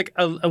 There was like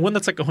a one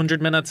that's like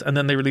 100 minutes and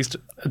then they released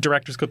a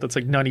director's cut that's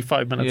like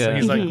 95 minutes. Yeah. And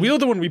he's like, the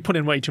other one we put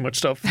in way too much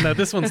stuff. No,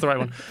 this one's the right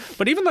one.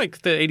 But even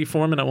like the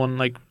 84-minute one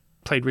like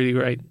played really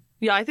great.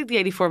 Yeah, I think the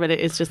 84-minute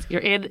is just,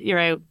 you're in, you're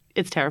out.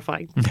 It's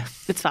terrifying.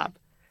 It's fab.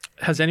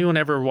 Has anyone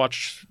ever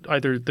watched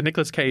either the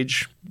Nicolas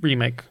Cage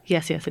remake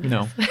Yes, it is.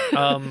 No.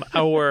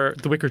 or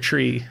The Wicker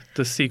Tree,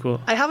 the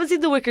sequel? I haven't seen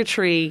The Wicker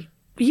Tree.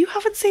 You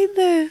haven't seen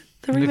the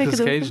remake Nicolas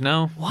of The Cage, Wicker?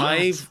 no. What?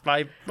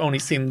 I've only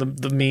seen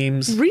the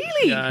memes.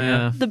 Really?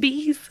 Yeah. The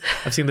bees.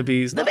 I've seen the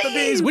bees. Not the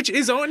bees, which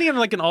is only in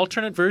like an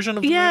alternate version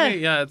of the Yeah. movie.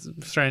 Yeah, it's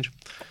strange.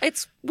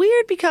 It's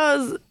weird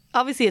because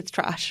obviously it's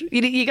trash.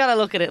 You got to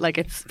look at it like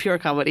it's pure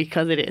comedy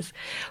because it is.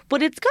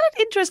 But it's got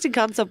an interesting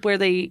concept where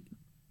they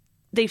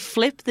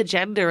flip the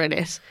gender in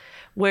it,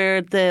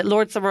 where the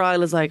Lord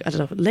Summerisle is like, I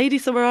don't know, Lady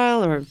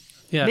Summerisle or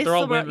Yeah, Miss they're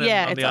all Summerisle. women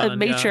Yeah, on it's the a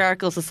island, yeah.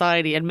 matriarchal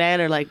society and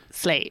men are like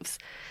slaves.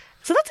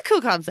 So that's a cool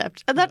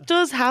concept. And that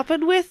does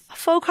happen with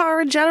folk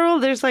horror in general.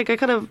 There's like, I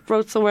kind of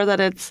wrote somewhere that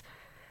it's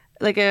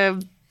like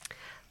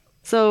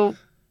so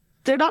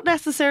they're not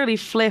necessarily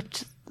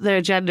flipped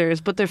their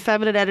genders, but their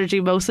feminine energy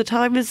most of the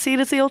time is seen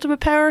as the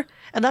ultimate power.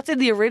 And that's in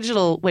the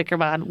original Wicker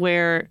Man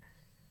where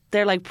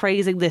they're like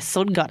praising this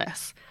sun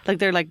goddess. Like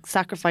they're like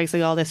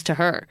sacrificing all this to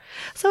her.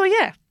 So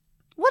yeah,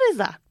 what is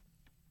that?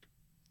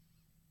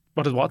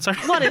 What is what, sorry?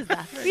 What is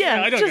that?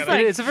 Yeah, I don't just get it.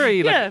 like, It's a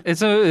very like yeah, it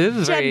is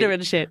a gender very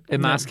and shit.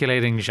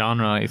 emasculating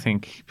genre, I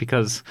think,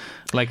 because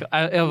like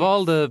of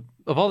all the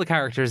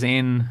characters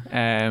in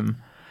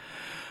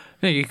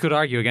you could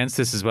argue against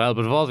this as well,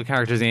 but of all the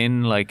characters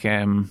in like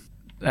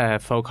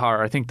folk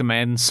horror, I think the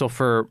men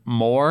suffer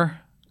more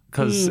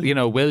because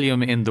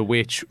William in The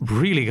Witch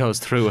really goes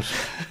through it.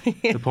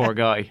 The poor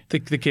guy. The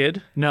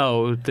kid?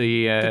 No,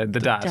 the dad.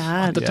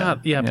 dad. The dad.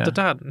 Yeah, but the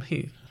dad,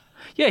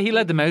 he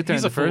led them out there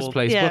He's in the a first fool.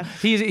 place. Yeah. But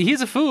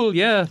he's a fool,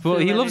 yeah.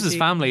 But he loves his energy.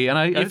 family, and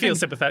I you feel think,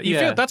 sympathetic.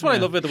 yeah, That's what I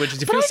yeah. love about The Witch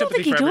is you But feel I don't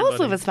think sympathy he for does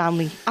everybody. love his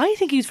family. I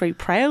think he's very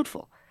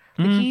proudful.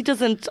 Like he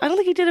doesn't. I don't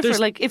think he did it for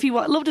like. If he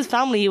loved his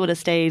family, he would have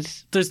stayed.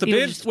 There's the he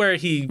would've bit just where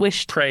he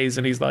wished. prays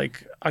and he's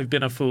like, I've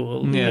been a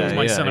fool. Yeah, It was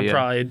my yeah, sin of yeah.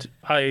 pride.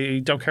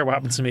 I don't care what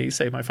happens to me,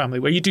 save my family.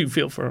 Where you do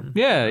feel for him.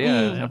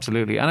 Yeah,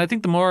 absolutely. And I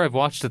think the more I've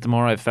watched it, the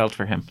more I've felt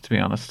for him, to be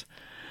honest.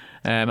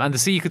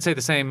 And you could say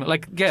the same.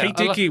 Like, yeah, Kate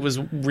Dickey was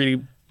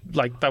really,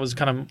 like, that was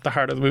kind of the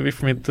heart of the movie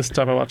for me this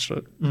time I watched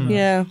it.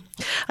 Yeah,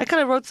 I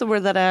kind of wrote somewhere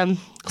that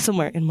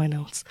somewhere in my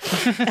notes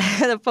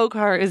that folk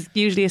horror is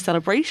usually a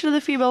celebration of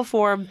the female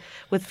form,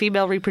 with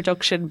female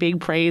reproduction being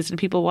praised and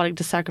people wanting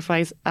to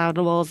sacrifice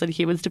animals and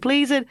humans to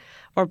please it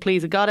or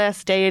please a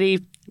goddess, deity,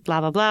 blah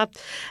blah blah.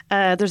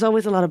 There's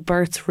always a lot of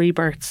births,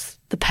 rebirths,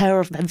 the power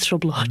of menstrual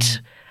blood,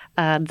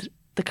 and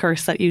the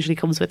curse that usually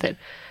comes with it.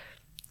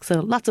 So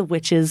lots of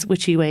witches,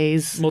 witchy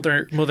ways.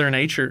 Mother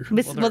Nature.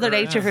 Mother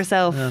Nature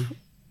herself,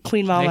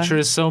 Queen Mama. nature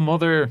is so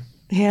mother.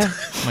 Yeah.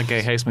 My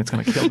gay housemate's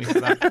going to kill me for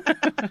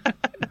that.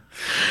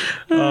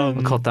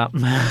 I'll cut that.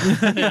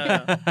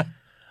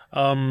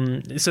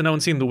 So no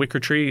one's seen The Wicker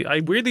Tree. I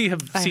weirdly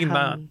have seen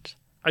that.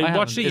 I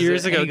watched it Is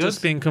years it ago any good?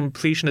 just being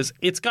completionist.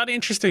 It's got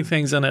interesting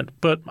things in it,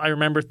 but I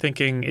remember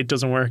thinking it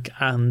doesn't work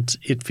and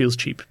it feels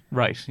cheap.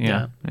 Right,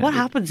 yeah. What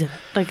happens in it?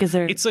 Like, is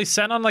there? It's like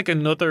set on like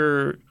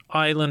another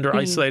island or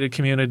isolated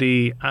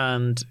community,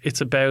 and it's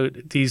about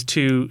these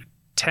two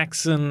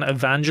Texan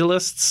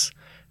evangelists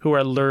who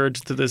are lured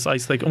to this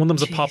isolated. One of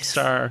them's a pop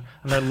star,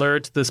 and they're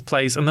lured to this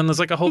place. And then there's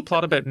like a whole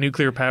plot about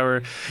nuclear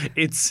power.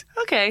 It's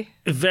Okay.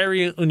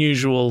 very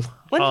unusual.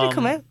 When did it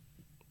come out?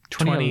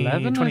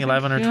 2011,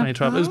 2011 or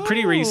 2012. It was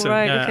pretty recent.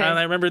 right, yeah. okay. And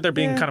I remember there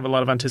being kind of a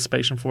lot of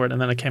anticipation for it,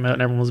 and then it came out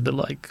and everyone was a bit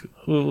like,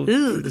 "Ooh,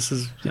 this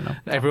is, not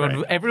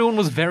great." Everyone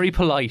was very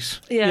polite.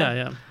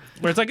 Yeah.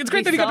 Where it's like, it's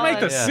great that you got to make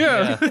this.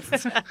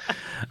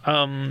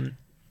 Yeah.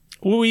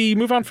 Will we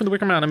move on from The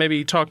Wicker Man and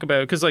maybe talk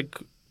about, because like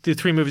the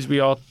three movies we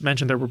all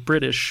mentioned there were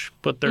British,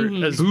 but there,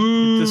 as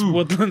this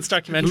Woodlands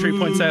documentary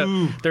points out,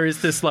 there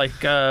is this like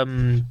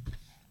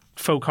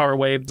folk horror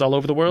waves all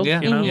over the world.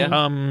 Yeah. You know?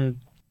 Yeah.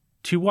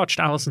 who watched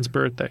Alison's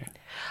birthday?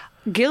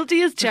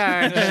 Guilty as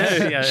charged.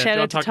 Shout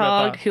out to talk about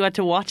Tog, that. who had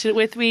to watch it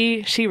with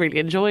me. She really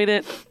enjoyed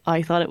it.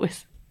 I thought it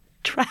was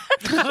trash.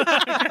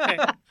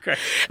 Great.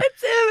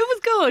 It was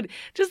good.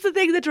 Just the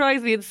thing that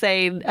drives me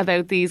insane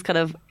about these kind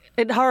of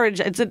in horror,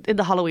 it's in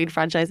the Halloween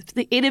franchise,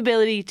 the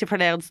inability to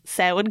pronounce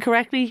Samhain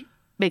correctly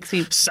makes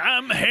me.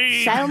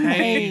 Samhain.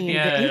 Samhain.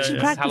 Yeah, The ancient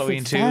it's practice Halloween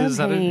of too, is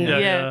that it?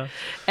 Samhain.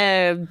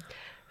 Yeah.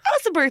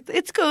 Alison Birth,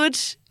 it's good.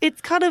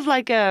 It's kind of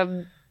like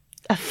a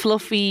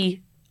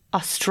fluffy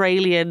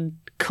Australian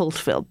cult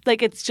film.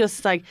 Like, it's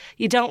just like,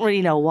 you don't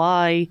really know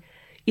why.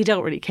 You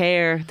don't really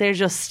care. They're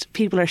just,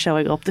 people are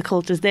showing up. The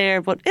cult is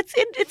there, but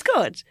it's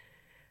good.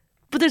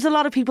 But there's a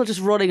lot of people just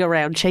running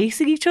around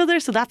chasing each other,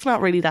 so that's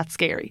not really that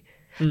scary.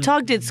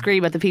 Tog did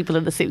scream at the people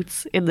in the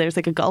suits. There's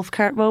like a golf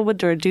cart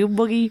moment or a doom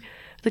buggy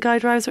the guy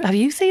drives. Have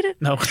you seen it?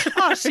 No.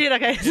 Oh shit!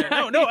 Okay.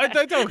 No, I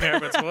don't care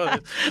if it's spoilers.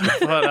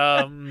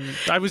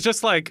 But I was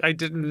just like,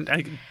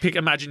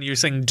 imagine you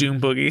saying Doom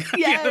Boogie.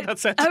 Yeah,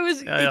 that's it.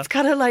 It's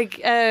kind of like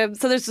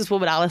so. There's this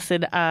woman,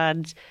 Alison,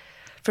 and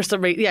for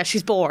some reason,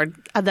 she's born,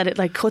 and then it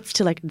like cuts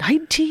to like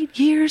 19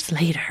 years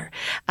later,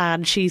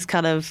 and she's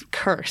kind of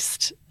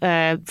cursed.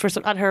 And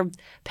her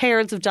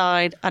parents have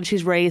died, and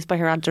she's raised by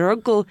her aunt and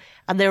uncle,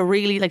 and they're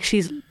really like,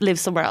 she's lives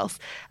somewhere else,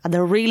 and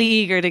they're really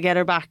eager to get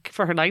her back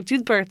for her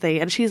 19th birthday.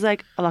 And she's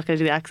like, I'm not going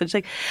to do the accent. She's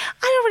like,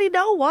 I don't really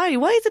know why.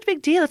 Why is it a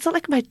big deal? It's not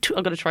like I'm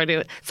going to try to do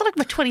it. It's not like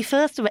my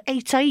 21st or my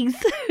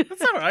 18th.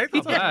 That's all right.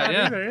 That's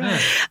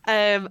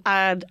Yeah.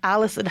 And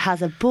Alison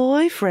has a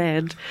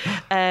boyfriend,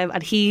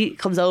 and he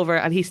comes over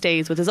and he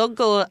stays with his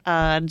uncle,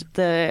 and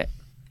the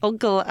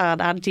uncle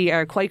and auntie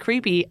are quite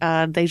creepy,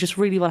 and they just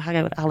really want to hang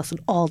out with Alison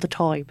all the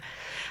time.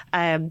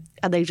 And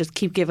they just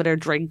keep giving her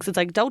drinks. It's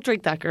like, don't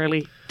drink that,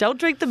 girly. Don't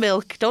drink the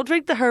milk. Don't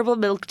drink the herbal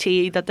milk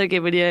tea that they're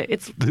giving you.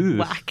 It's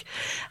whack.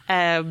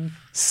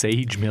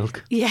 Sage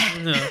milk. Yeah.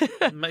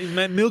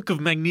 Milk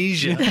of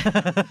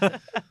magnesia.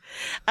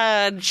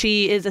 And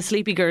she is a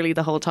sleepy girly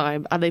the whole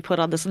time, and they put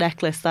on this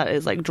necklace that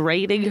is like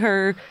draining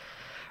her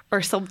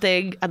or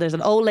something, and there's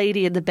an old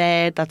lady in the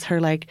bed that's her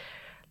like,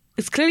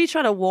 it's clearly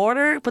trying to warn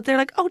her, but they're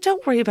like, oh,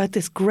 don't worry about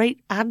this great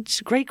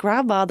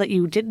grandma that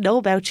you didn't know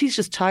about. She's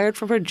just tired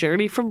from her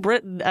journey from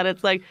Britain. And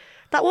it's like,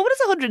 that woman is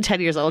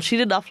 110 years old. She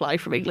did not fly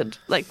from England.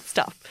 Like,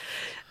 stop.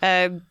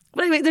 But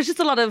anyway, there's just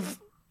a lot of,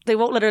 they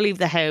won't let her leave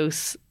the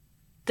house.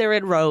 They're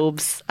in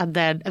robes, and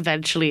then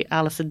eventually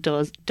Alison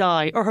does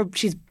die, or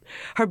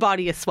her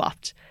body is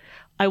swapped.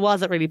 I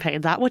wasn't really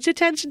paying that much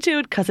attention to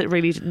it because it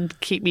really didn't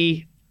keep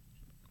me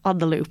on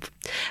the loop.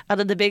 And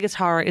then the biggest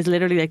horror is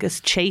literally like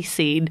this chase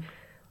scene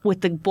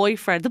with the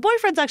boyfriend. The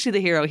boyfriend's actually the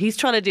hero. He's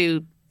trying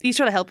to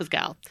help his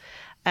gal.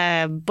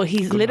 But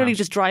he's literally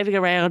just driving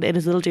around in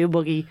his little doom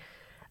buggy,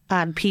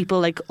 and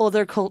people like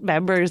other cult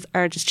members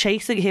are just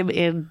chasing him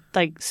in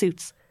like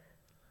suits.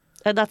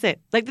 And that's it.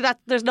 Like that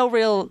there's no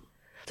real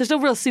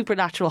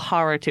supernatural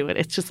horror to it.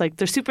 It's just like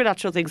there's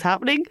supernatural things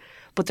happening,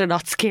 but they're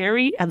not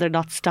scary and they're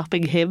not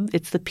stopping him.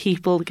 It's the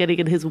people getting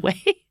in his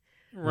way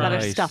that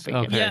are stopping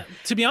him. Yeah,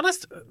 to be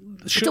honest,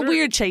 It's a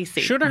weird chase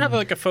scene. Should have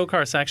like a folk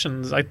horror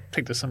sections. I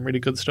think there's some really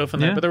good stuff in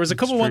there, but there was a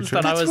couple ones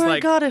that That's I was where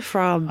like, I got it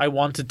from. I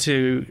wanted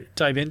to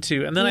dive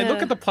into, and then I look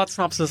Yeah. at the plot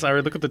synopsis, I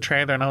look at the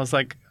trailer, and I was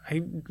like,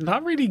 I'm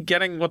not really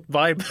getting what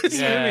vibe this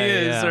movie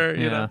is, or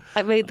you know,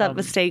 I made that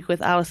mistake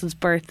with Alison's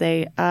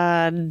birthday,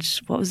 and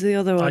what was the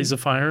other one? Eyes of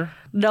Fire.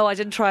 No, I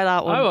didn't try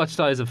that one. I watched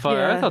Eyes of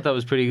Fire. Yeah. I thought that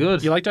was pretty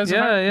good. You liked Eyes of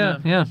Fire?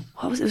 Yeah.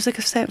 What was it? It was like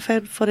a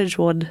found footage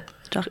one.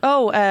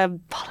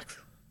 Bollocks.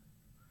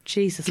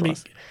 Jesus.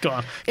 Go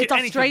on. It's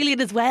Anything. Australian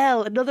as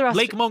well. Another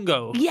Lake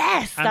Mungo.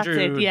 Yes, that's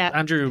Andrew, it. Yeah.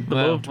 Andrew,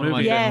 Well, beloved one of my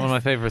movie. Yeah. one of my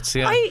favorites.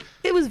 Yeah.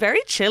 It was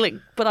very chilling,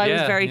 but I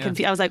was Yeah, very yeah.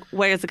 confused. I was like,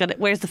 where's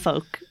the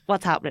folk?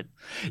 What's happening?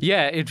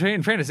 Yeah,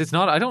 in fairness, it's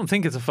not. I don't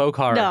think it's a folk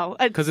horror. No,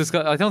 because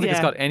I don't think it's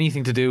yeah. got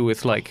anything to do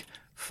with like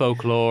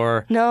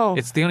folklore. No.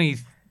 It's the only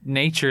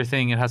nature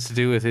thing it has to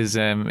do with is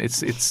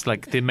it's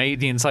like the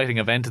inciting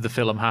event of the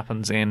film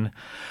happens in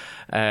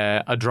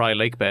a dry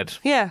lake bed.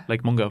 Yeah.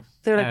 Lake Mungo.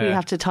 They're like, we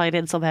have to tie it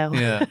in somehow.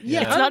 Yeah,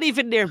 It's not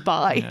even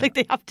nearby. Like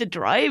they have to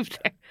drive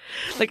there.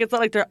 Like it's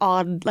not like they're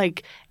on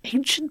like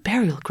ancient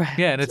burial grounds.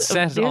 Yeah, and it's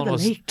near set the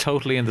almost lake.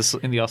 totally in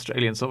the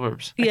Australian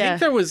suburbs. I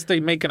think they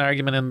make an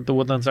argument in the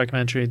Woodlands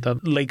documentary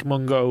that Lake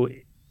Mungo,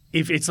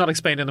 if it's not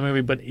explained in the movie,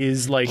 but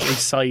is like a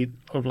site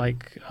of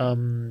like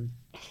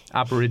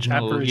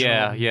Aboriginal.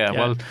 Yeah.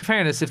 Well,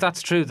 fairness, if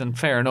that's true, then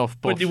fair enough.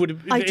 But you would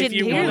have, I if didn't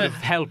you hear would that. have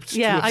have helped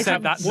Yeah, to I have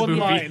said thought that in the one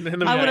movie. line in the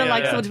movie. I would have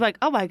liked yeah. someone to be like,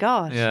 oh my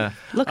God, Yeah.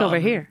 look over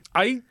here.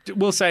 I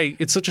will say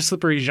it's such a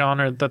slippery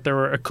genre that there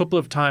were a couple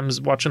of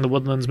times watching the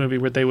Woodlands movie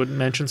where they would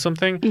mention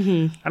something,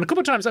 and a couple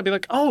of times I'd be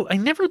like, "Oh, I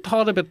never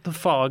thought about the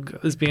fog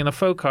as being a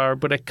folk horror,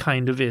 but it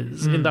kind of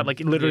is." In that,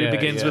 like, it literally Yeah,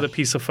 begins yeah. with a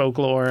piece of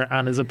folklore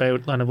and is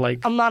about kind of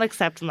like, I'm not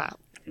accepting that.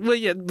 well,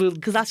 yeah,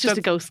 Because that's just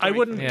a ghost story. I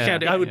wouldn't Yeah,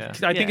 count it.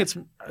 I think Yeah. it's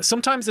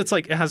sometimes it's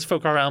like it has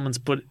folk horror elements,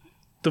 but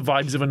the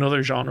vibes of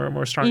another genre are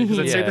more strong. Because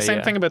I'd say Yeah, the same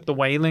yeah. thing about The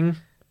Wailing.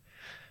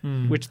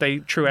 which they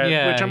threw out.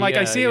 Yeah, which I'm like,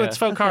 I see how it's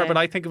folk horror, Okay. but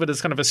I think of it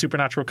as kind of a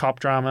supernatural cop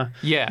drama.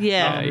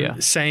 Yeah.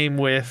 Same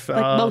with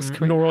most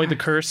Korean Noroi the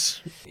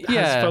Curse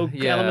has folk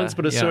elements,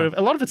 but it's sort of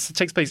a lot of it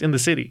takes place in the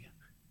city.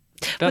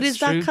 But is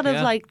that kind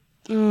of like,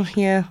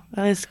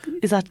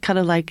 is that kind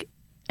of like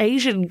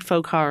Asian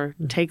folk horror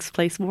takes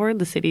place more in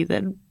the city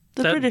than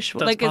the British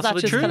one? That's Like, is that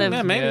possibly just true. kind of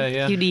Yeah,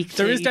 maybe. unique to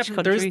There is each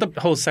definitely there is country?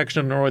 the whole section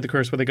of Noroi the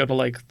Curse where they go to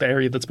like the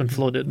area that's been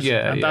flooded.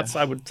 Yeah, and yeah. that's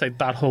I would say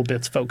that whole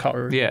bit's folk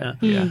horror. Yeah.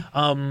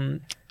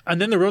 And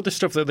then there were other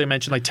stuff that they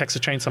mentioned, like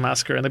Texas Chainsaw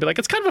Massacre, and they'd be like,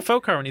 it's kind of a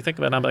folk horror when you think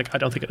of it. And I'm like, I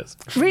don't think it is.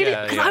 Really?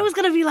 Yeah, 'Cause yeah. I was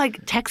going to be like,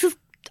 Texas,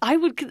 I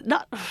would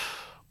not...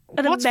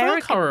 An What's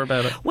American, folk horror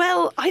about it?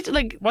 Well, I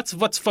like. What's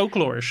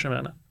folklorish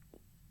about it?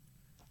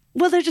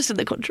 Well, they're just in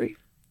the country.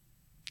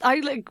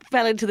 I like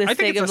fell into this I think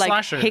thing it's of a like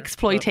slasher,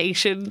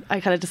 exploitation. I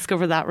kind of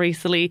discovered that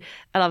recently,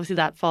 and obviously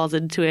that falls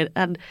into it.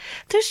 And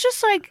there's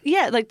just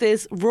like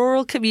this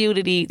rural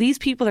community. These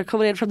people are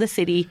coming in from the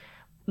city,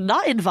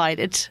 not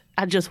invited,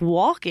 and just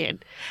walk in,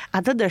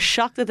 and then they're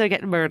shocked that they're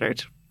getting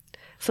murdered.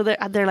 So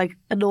they're like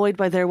annoyed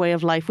by their way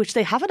of life, which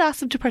they haven't asked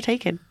them to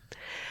partake in.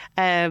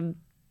 And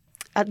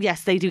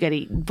yes, they do get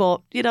eaten,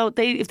 but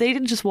if they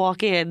didn't just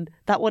walk in,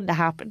 that wouldn't have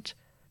happened.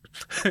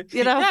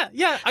 Yeah.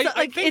 So,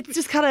 I think, it's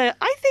just kind of.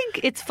 I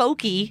think it's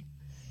folky.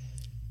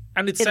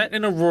 and it's set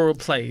in a rural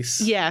place.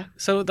 Yeah.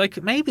 So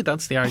like maybe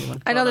that's the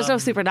argument. I know But, there's no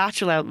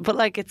supernatural element, but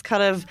like it's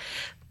kind of.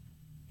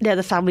 Yeah,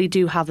 the family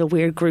do have the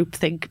weird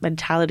groupthink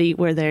mentality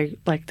where they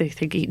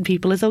think eating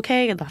people is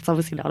okay, and that's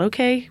obviously not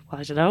okay. Well,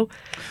 I don't know.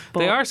 But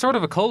They are sort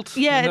of a cult.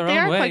 Yeah, in their they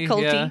own are way. quite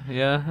culty.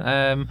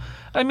 Yeah.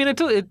 I mean,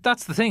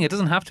 that's the thing. It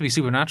doesn't have to be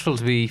supernatural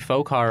to be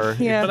folk horror.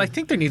 Yeah. But I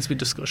think there needs to be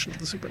discussion of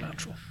the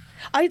supernatural.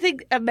 I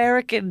think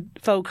American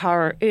folk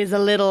horror is a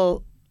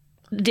little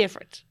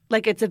different.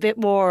 Like it's a bit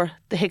more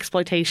the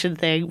exploitation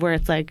thing, where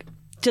it's like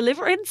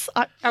Deliverance.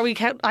 Are we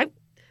count?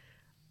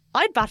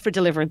 I'd bat for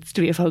Deliverance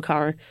to be a folk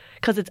horror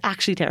because it's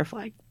actually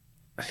terrifying.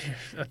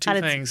 Two And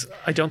it's- things.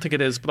 I don't think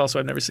it is, but also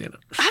I've never seen it.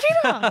 Have you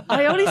not?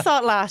 I only saw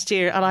it last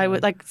year, and I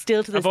would like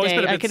still to this I've always day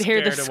been a I bit can hear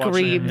the scared of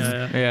watching it.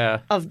 screams Yeah.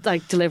 of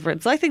like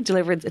Deliverance. I think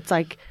Deliverance, it's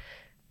like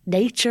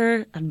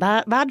nature and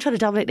man trying to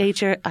dominate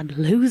nature and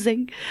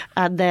losing,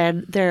 and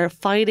then they're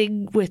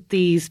fighting with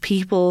these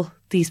people,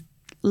 these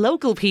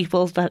local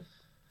people that.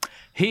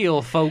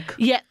 Heel folk.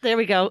 Yeah, there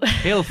we go.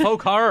 Heel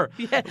folk horror.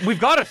 We've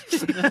got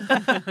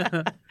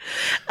it.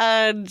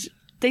 And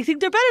they think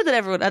they're better than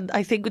everyone. And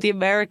I think with the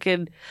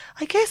American,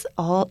 I guess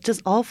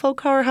does all folk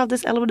horror have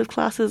this element of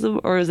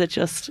classism, or is it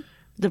just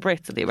the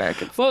Brits and the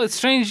Americans? Well, it's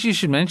strange you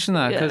should mention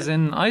that because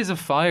in Eyes of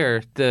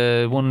Fire,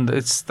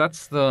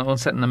 that's the one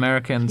set in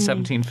America in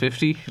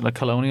 1750, like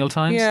colonial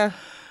times. Yeah.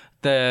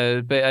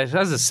 But it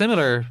has a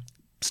similar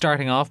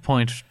starting off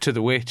point to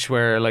The Witch,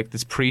 where like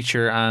this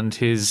preacher and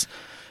his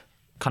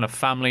kind of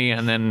family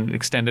and then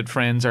extended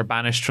friends are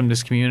banished from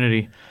this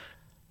community.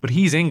 But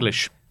he's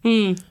English.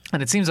 And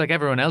it seems like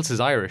everyone else is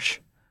Irish.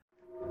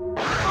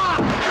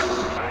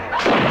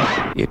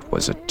 It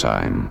was a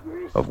time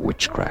of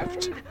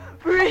witchcraft,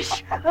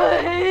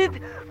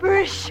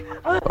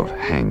 of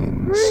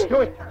hangings,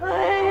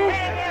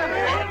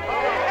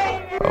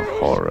 of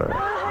horror,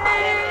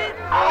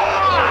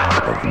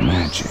 of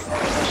magic.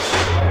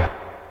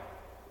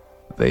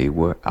 They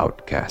were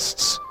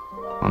outcasts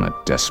on a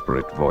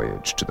desperate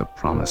voyage to the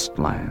promised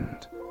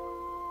land.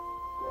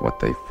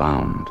 What they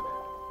found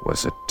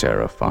was a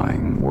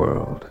terrifying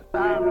world.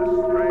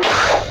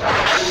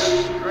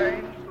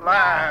 Strange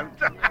land.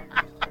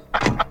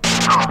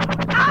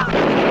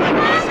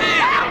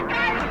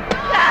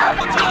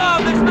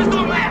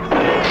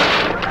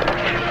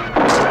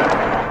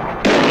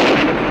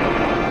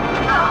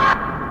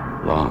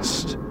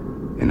 Lost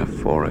in a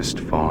forest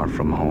far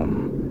from home,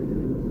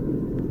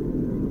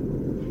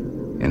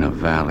 in a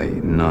valley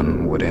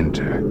none would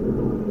enter.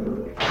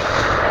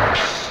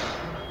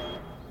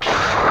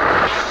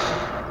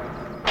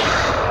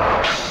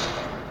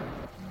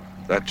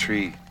 That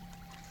tree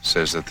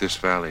says that this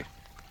valley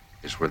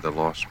is where the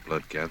lost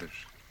blood gathers.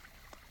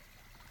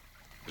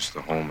 It's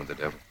the home of the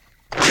devil.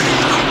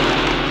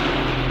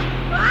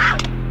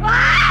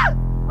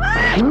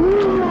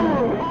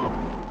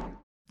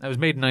 It was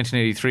made in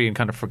 1983 and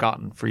kind of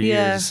forgotten for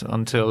years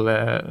until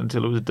it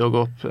was dug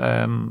up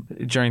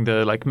during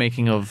the like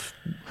making of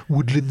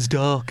Woodlands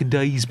Dark and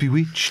Eyes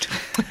Bewitched,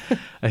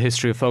 a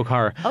history of folk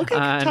horror. Okay,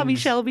 Tommy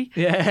Shelby.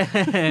 Yeah,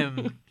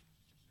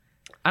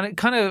 and it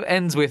kind of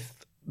ends with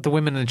the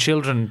women and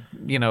children,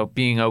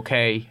 being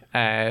okay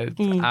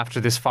after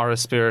this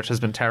forest spirit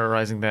has been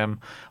terrorizing them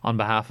on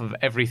behalf of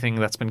everything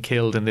that's been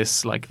killed in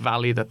this like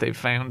valley that they've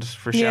found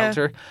for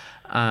shelter.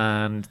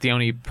 And the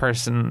only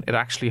person it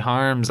actually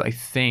harms, I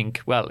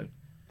think, well,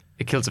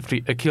 it kills a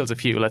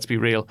few. Let's be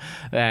real.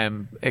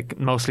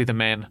 Mostly the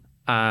men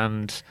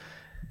and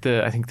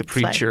I think the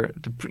preacher.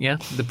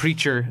 The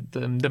preacher,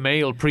 the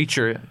male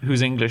preacher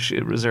who's English,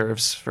 it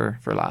reserves for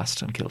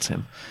last and kills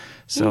him.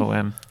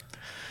 So.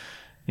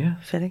 Yeah,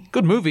 fitting.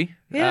 Good movie.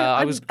 Yeah,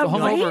 I was I'm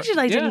hungover. raging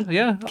I didn't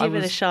give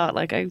it a shot.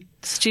 Like I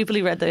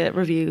stupidly read the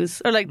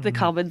reviews or like the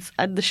comments,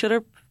 and the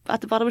Shudder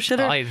at the bottom of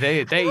shitter. Aye,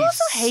 they They're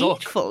also suck.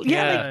 hateful.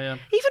 Yeah.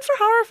 Even for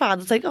horror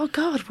fans, it's like, oh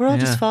God, we're all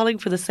just falling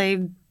for the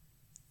same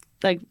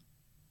like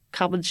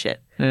common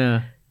shit.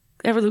 Yeah.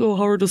 Everything,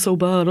 horror does so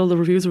bad, all the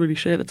reviews are really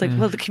shit. It's like,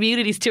 well, the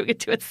community's doing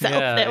it to itself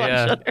now on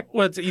Shudder.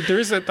 Well, there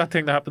is that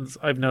thing that happens,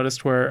 I've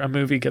noticed, where a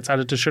movie gets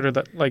added to Shudder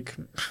that, like,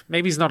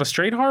 maybe it's not a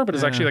straight horror, but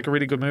it's actually like a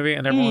really good movie,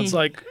 and everyone's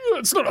like,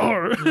 it's not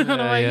horror. And I'm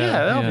like,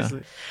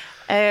 obviously.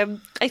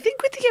 I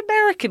think with the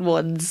American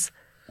ones,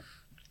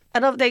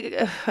 and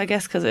I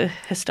guess because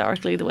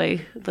historically the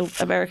way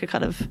America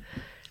kind of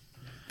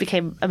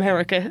became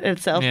America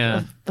itself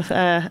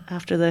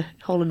after the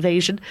whole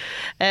invasion.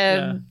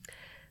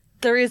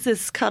 There is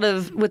this kind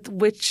of, with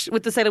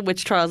the Salem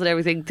witch trials and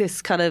everything,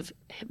 this kind of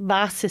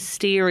mass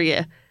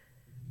hysteria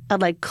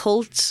and like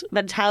cult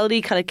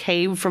mentality kind of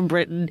came from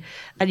Britain,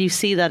 and you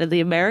see that in the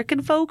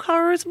American folk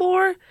horrors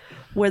more,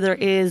 where there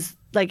is,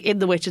 like, in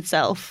The Witch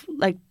itself,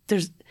 like,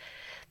 there's,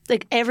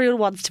 like, everyone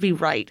wants to be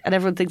right, and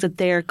everyone thinks that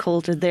their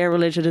cult or their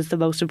religion is the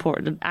most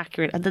important and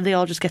accurate, and then they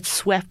all just get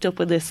swept up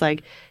in this,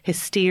 like,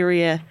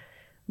 hysteria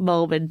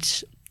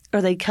moment,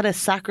 or they kind of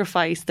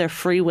sacrifice their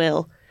free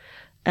will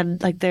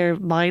and like their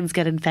minds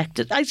get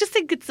infected. I just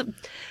think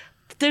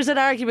there's an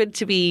argument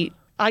to be,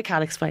 I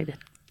can't explain it,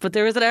 but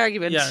there is an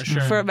argument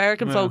for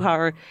American folk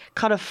horror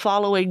kind of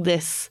following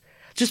this,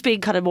 just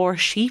being kind of more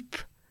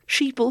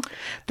sheeple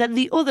than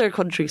the other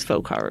countries'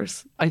 folk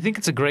horrors. I think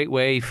it's a great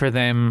way for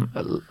them,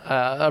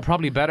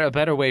 probably a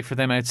better way for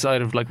them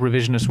outside of like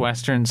revisionist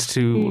westerns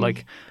to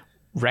like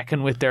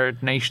reckon with their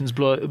nation's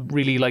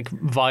really like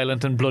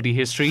violent and bloody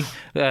history.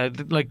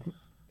 Like,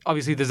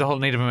 obviously there's a whole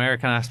Native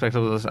American aspect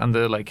of this and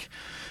the like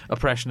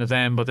oppression of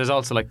them, but there's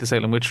also like the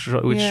Salem witch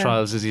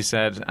trials, as you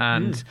said,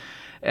 and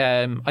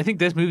I think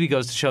this movie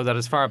goes to show that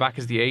as far back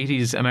as the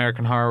 80s,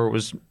 American horror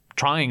was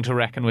trying to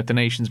reckon with the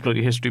nation's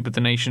bloody history, but the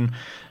nation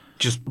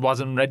just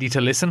wasn't ready to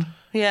listen.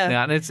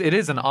 And it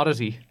is an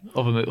oddity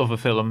of a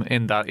film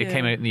in that it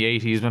came out in the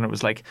 80s when it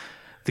was like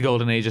the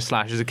golden age of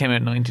slashers. It came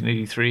out in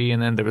 1983,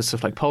 and then there was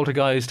stuff like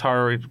Poltergeist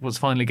horror. It was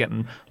finally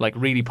getting like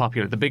really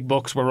popular. The big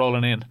bucks were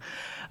rolling in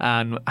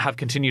and have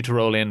continued to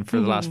roll in for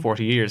the last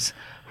 40 years,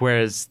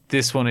 whereas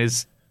this one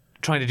is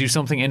trying to do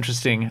something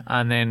interesting,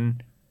 and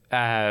then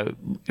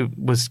it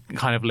was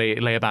kind of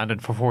lay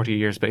abandoned for 40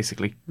 years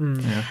basically.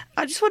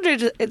 I just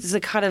wondered, does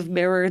it kind of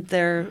mirrored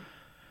the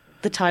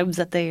times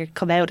that they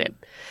come out in,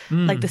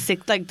 like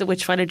the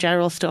Witchfinder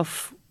General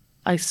stuff.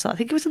 I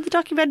think it was in the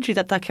documentary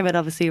that came out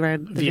obviously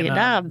around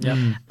Vietnam.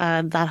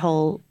 And that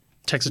whole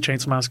Texas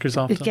Chainsaw Massacre's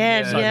often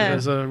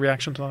as a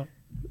reaction to that.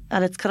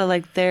 And it's kind of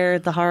like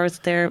the horrors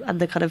there and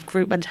the kind of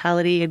group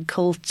mentality and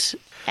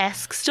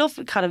cult-esque stuff.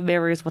 It kind of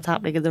mirrors what's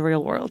happening in the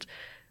real world,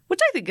 which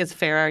I think is a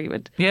fair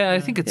argument. Yeah,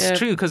 I think it's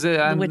true because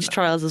the witch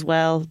trials as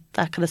well,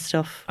 that kind of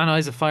stuff. And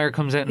Eyes of Fire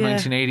comes out in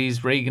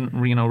 1980s, Reagan,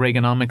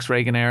 Reaganomics,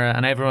 Reagan era,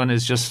 and everyone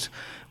is just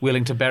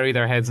willing to bury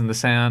their heads in the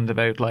sand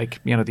about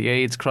like the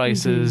AIDS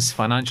crisis,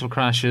 financial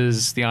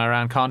crashes, the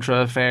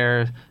Iran-Contra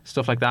affair,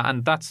 stuff like that.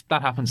 And that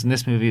happens in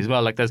this movie as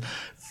well. Like there's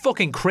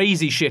fucking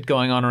crazy shit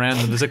going on around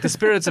them. There's like the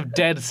spirits of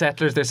dead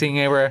settlers they're seeing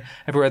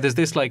everywhere. There's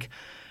this like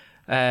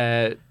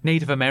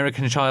Native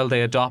American child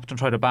they adopt and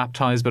try to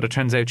baptize, but it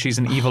turns out she's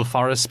an evil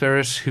forest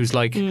spirit who's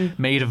like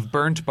made of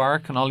burnt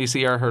bark, and all you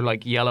see are her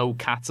like yellow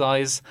cat's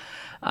eyes,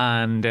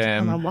 and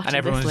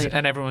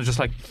everyone's just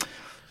like,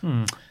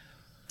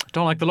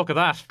 don't like the look of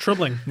that.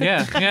 Troubling.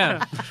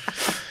 Yeah.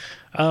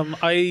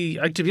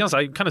 I to be honest,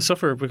 I kind of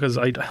suffer because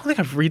I don't think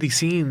I've really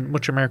seen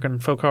much American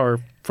folk horror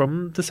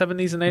from the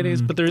 70s and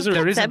 80s, but there isn't.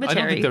 I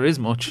don't think there is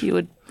much.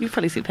 You've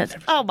probably seen Pet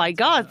Sematary. Oh my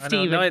God,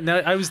 Stephen!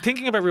 I was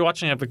thinking about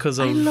rewatching it because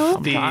of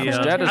the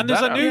and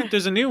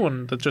there's a new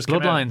one that just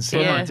Bloodlines.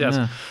 came out.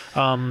 Yes.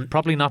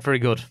 Probably not very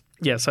good.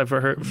 Yes, I've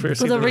heard. Well,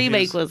 the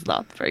remake was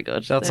not very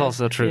good. That's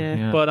also true.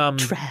 Yeah.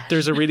 But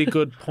there's a really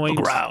good point.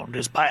 The ground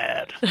is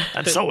bad,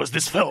 and so is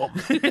this film.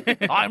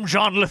 I'm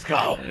John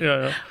Lithgow.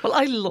 Yeah. Well,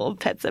 I love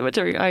Pet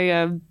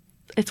Sematary.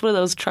 It's one of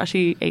those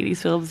trashy 80s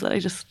films that I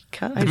just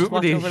can't. I just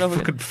watch over and over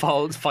again.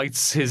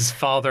 Fights his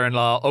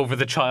father-in-law over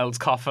the child's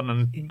coffin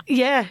and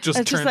just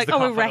turns just like, the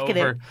coffin we're wrecking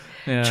over. it.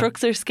 Yeah.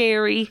 Trucks are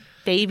scary.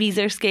 Babies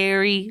are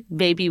scary.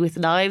 Baby with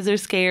knives are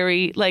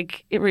scary.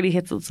 Like, it really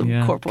hits on some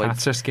core points.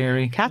 Cats are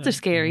scary. Cats are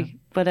scary.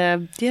 But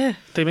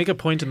they make a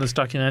point in this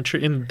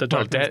documentary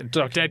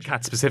dead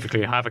cat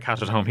specifically. I have a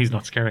cat at home. He's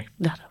not scary.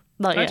 No,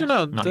 not yet. I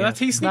don't know.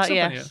 He sneaks up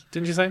on you.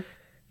 Didn't you say?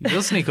 He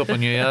does sneak up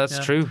on you. Yeah,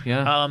 that's true.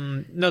 Yeah.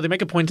 No, they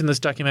make a point in this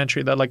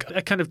documentary that like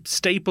a kind of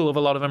staple of a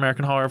lot of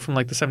American horror from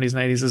like the 70s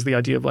and 80s is the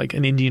idea of like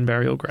an Indian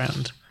burial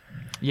ground.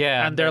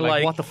 Yeah, and they're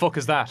like, what the fuck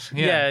is that?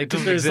 Yeah,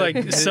 because there's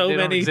like so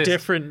many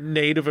different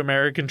Native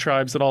American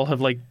tribes that all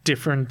have like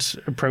different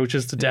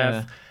approaches to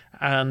death,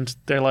 and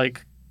they're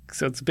like.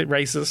 So it's a bit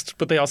racist,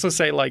 but they also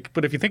say like,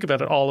 but if you think about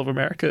it, all of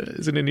America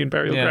is an Indian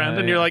burial ground,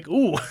 and you're like,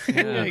 ooh,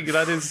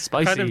 that is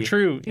spicy. Kind of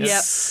true.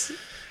 Yes.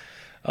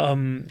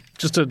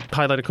 Just to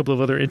highlight a couple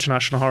of other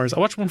international horrors, I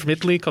watched one from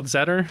Italy called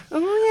Zetter,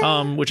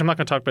 which I'm not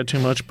going to talk about too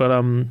much,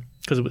 but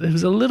because it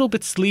was a little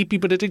bit sleepy,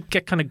 but it did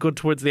get kind of good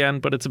towards the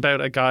end. But it's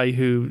about a guy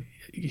who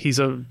he's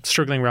a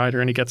struggling writer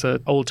and he gets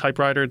an old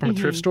typewriter from a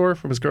thrift store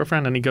from his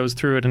girlfriend, and he goes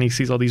through it and he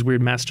sees all these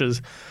weird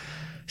messages.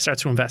 He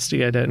starts to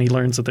investigate it and he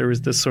learns that there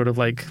is this sort of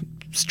like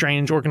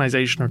strange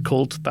organization or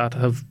cult that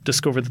have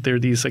discovered that there are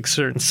these like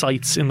certain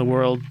sites in the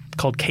world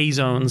called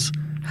K-zones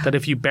that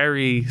if you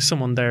bury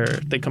someone there,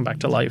 they come back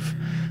to life.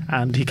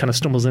 And he kind of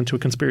stumbles into a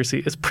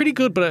conspiracy. It's pretty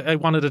good, but I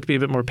wanted it to be a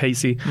bit more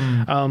pacey.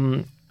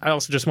 I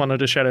also just wanted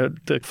to shout out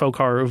the folk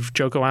horror of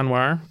Joko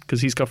Anwar,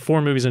 because he's got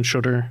 4 movies in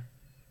Shudder,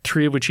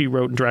 3 of which he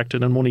wrote and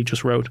directed and 1 he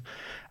just wrote.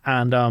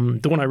 And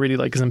the one I really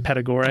like is in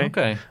Pedagore,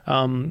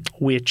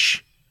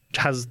 which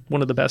has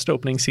one of the best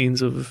opening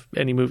scenes of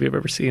any movie I've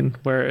ever seen,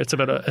 where it's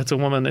about a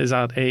woman is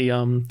at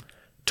a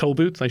toll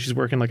booth, like she's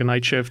working like a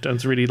night shift and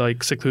it's really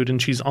like secluded,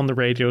 and she's on the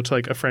radio to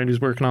like a friend who's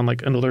working on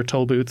like another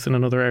toll booth in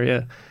another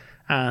area,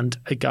 and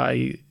a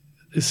guy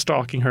is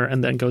stalking her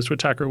and then goes to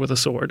attack her with a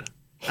sword.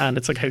 And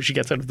it's like how she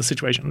gets out of the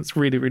situation. It's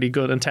really, really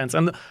good and tense,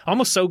 and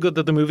almost so good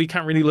that the movie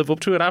can't really live up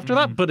to it after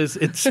that, but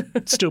it's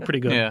still pretty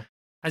good. Yeah.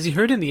 As you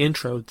heard in the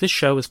intro, this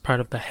show is part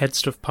of the Head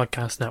Stuff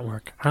Podcast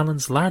Network,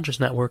 Ireland's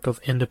largest network of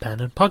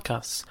independent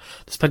podcasts.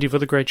 There's plenty of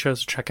other great shows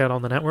to check out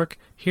on the network.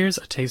 Here's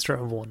a taster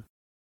of one.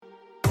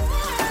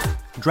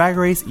 Drag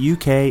Race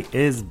UK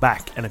is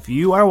back, and if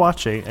you are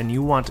watching and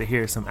you want to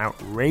hear some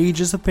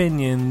outrageous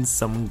opinions,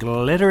 some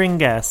glittering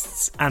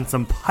guests, and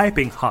some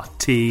piping hot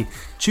tea,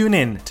 tune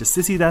in to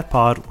Sissy That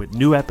Pod with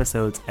new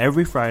episodes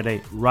every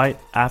Friday right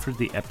after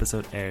the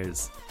episode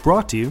airs.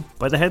 Brought to you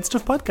by the Head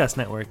Stuff Podcast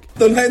Network.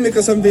 Don't hate me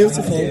because I'm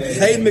beautiful,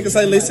 hate me because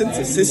I listen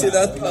to Sissy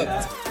That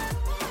Pod.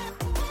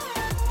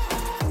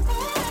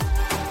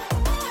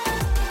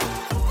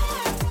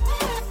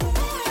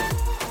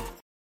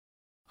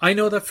 I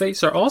Know That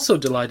Face are also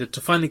delighted to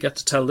finally get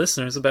to tell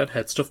listeners about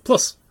Headstuff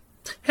Plus.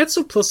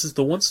 Headstuff Plus is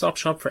the one-stop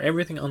shop for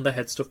everything on the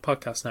Headstuff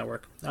Podcast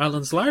Network,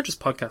 Ireland's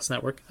largest podcast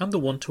network and the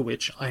one to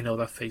which I Know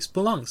That Face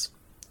belongs.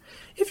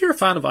 If you're a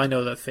fan of I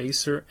Know That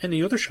Face or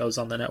any other shows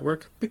on the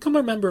network, become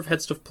a member of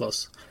Headstuff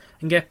Plus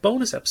and get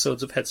bonus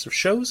episodes of Headstuff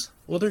shows,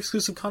 other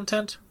exclusive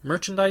content,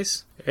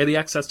 merchandise, early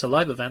access to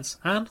live events,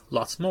 and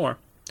lots more.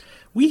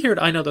 We here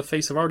at I Know That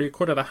Face have already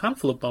recorded a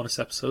handful of bonus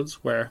episodes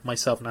where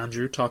myself and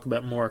Andrew talk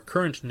about more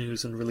current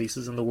news and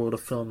releases in the world of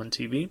film and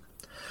TV.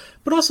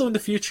 But also in the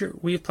future,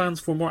 we have plans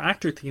for more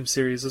actor-themed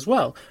series as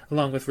well,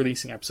 along with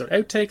releasing episode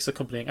outtakes,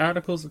 accompanying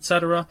articles,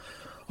 etc.,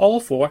 all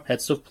for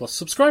Headstuff Plus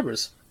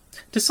subscribers.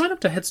 To sign up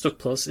to Headstuff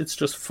Plus, it's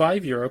just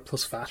 €5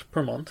 plus VAT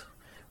per month.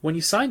 When you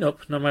sign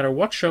up, no matter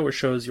what show or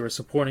shows you are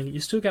supporting, you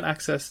still get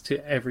access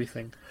to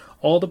everything,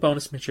 all the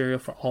bonus material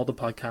for all the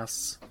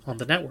podcasts on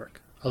the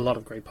network. A lot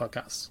of great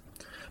podcasts.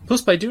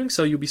 Plus, by doing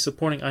so, you'll be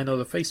supporting I Know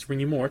The Face to bring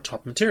you more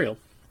top material.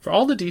 For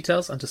all the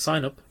details and to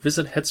sign up,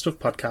 visit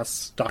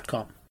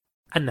headstuffpodcasts.com.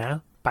 And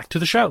now, back to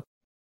the show.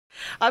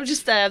 I'm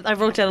just, I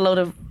wrote down a load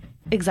of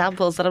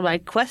examples that I'm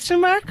like,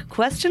 question mark?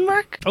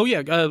 Oh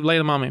yeah, lay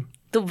them on me.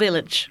 The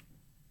Village.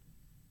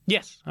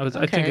 Yes, I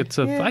think it's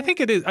a. Yeah. I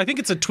think it is. I think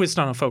it's a twist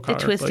on a folk horror.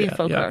 A twisty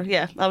folk horror,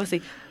 yeah,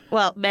 obviously.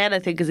 Well, Men, I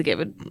think, is a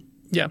given.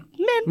 Yeah.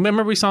 Men.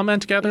 Remember we saw Men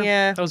together?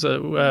 Yeah. That was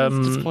a...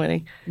 It's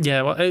disappointing.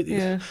 Yeah, well,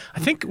 I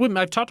think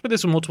I've talked about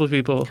this with multiple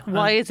people.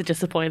 Why is it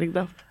disappointing,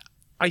 though?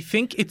 I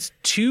think it's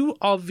too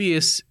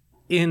obvious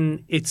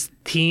in its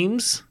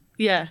themes.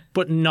 Yeah.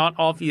 But not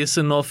obvious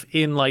enough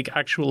in, like,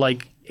 actual,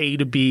 like, A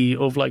to B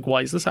of, like,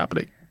 why is this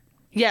happening?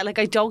 Yeah, like,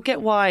 I don't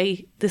get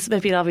why... This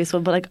might be an obvious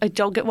one, but, like, I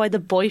don't get why the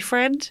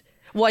boyfriend's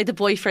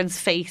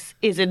face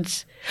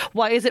isn't...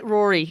 Why is it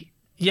Rory?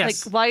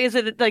 Yes. Like,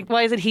 why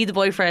isn't he the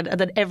boyfriend and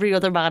then every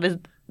other man is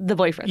the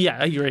boyfriend? Yeah,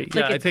 I agree.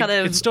 Like, I think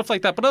it's stuff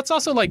like that. But it's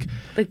also like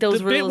those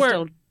the rules bit where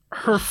don't...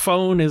 her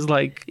phone is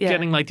like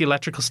getting like the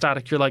electrical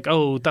static. You're like,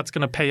 oh, that's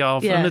going to pay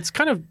off. Yeah. And it's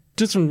kind of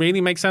doesn't really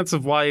make sense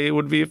of why it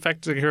would be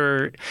affecting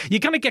her.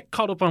 You kind of get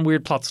caught up on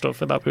weird plot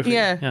stuff in that movie.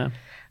 Yeah.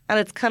 And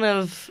it's kind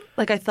of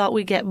like I thought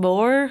we'd get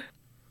more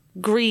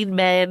green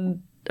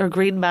men or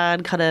green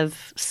man kind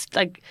of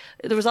like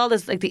there was all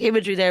this like the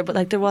imagery there, but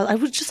like I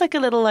was just like a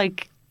little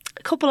like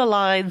a couple of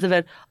lines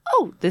about,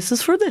 oh, this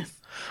is for this.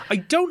 I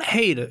don't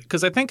hate it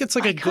because I think it's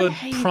like a good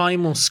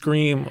primal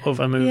scream of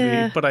a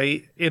movie, but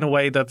in a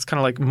way that's kind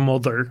of like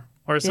Mother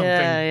or something.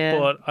 Yeah.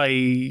 But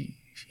I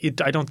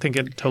don't think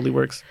it totally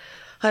works.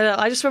 I know.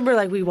 I just remember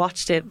like we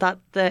watched it. That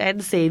the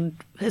end scene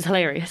is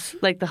hilarious.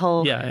 Like the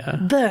whole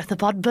birth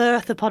upon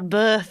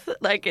birth.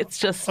 Like it's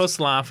just us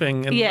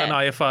laughing and an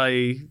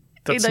IFI.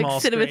 That in small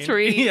like Cinema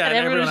screen. 3 and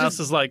everyone else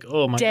is like,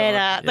 oh my dead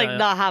god, at,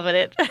 not having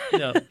it.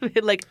 Yeah.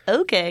 Like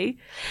okay,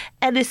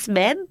 and it's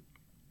Men.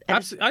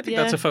 Absolutely, I think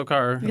that's a folk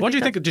horror. What do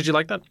you think? Did you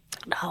like that?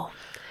 No,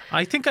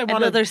 I think I wanted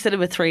another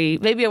Cinema 3.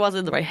 Maybe I wasn't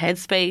in the right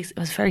headspace. It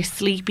was very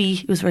sleepy.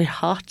 It was very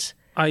hot.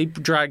 I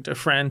dragged a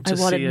friend to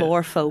see it. I wanted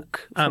more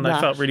folk. And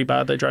I felt really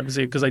bad that I dragged to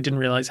see it because I didn't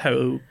realise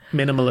how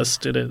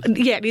minimalist it is.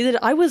 Yeah, neither.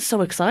 I was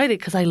so excited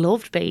because I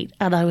loved Bait,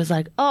 and I was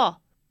like, oh.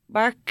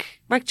 Mark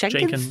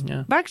Jenkins.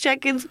 Mark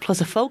Jenkins plus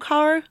a folk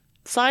horror.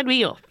 Sign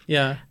me up.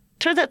 Yeah.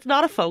 Turns out it's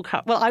not a folk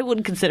horror. Well, I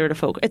wouldn't consider it a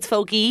folk. It's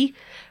folky,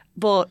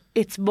 but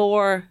it's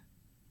more.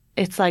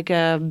 It's like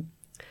an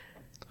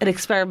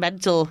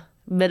experimental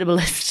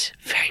minimalist,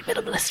 very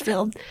minimalist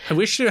film. I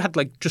wish it had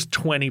like just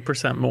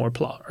 20% more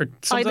plot or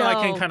something I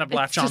can kind of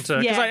latch onto.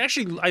 Because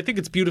I think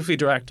it's beautifully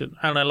directed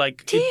and I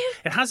like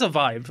it has a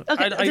vibe.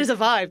 Okay, there's a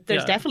vibe.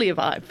 There's definitely a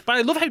vibe. But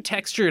I love how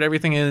textured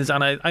everything is,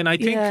 and I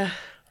think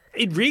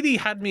it really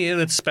had me in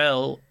its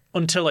spell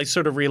until I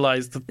sort of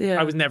realised that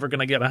I was never going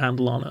to get a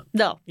handle on it.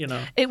 No,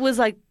 it was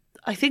like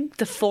I think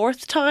the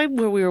fourth time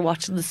where we were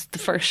watching the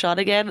first shot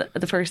again,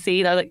 the first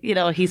scene. I was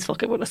like, he's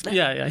fucking with us now.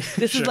 Yeah.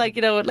 This is like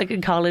like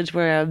in college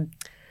where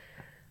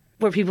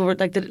people were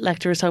like the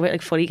lecturer was talking about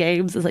like funny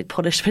games as like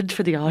punishment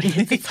for the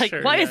audience. It's like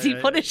why is he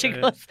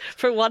punishing us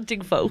for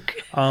wanting folk?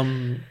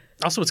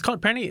 Also, it's called,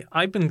 apparently,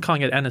 I've been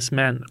calling it Ennis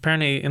Men.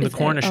 Apparently, in the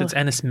Cornish, it's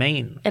Ennis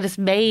Main. Ennis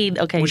Main,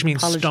 okay. Which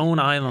means Stone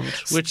Island,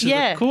 which is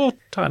a cool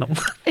title.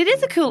 It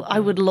is a cool, I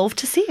would love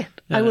to see it.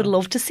 Yeah. I would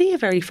love to see a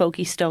very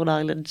folky Stone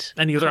Island.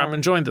 And I'm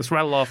enjoying this.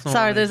 Rattle off.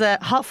 Sorry, there's a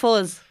Hot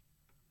Fuzz.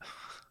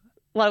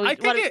 I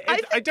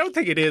don't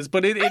think it is,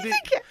 but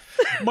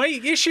my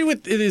issue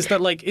with it is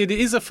that like it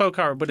is a folk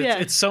horror, but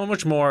it's so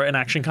much more an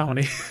action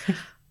comedy.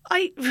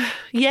 It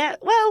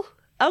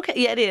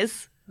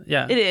is.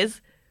 Yeah. It is.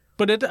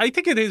 But I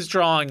think it is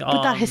drawing on...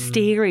 But that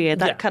hysteria,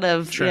 that kind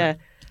of,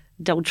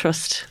 don't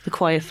trust the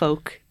quiet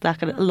folk, that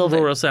kind of, love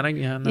rural it. setting,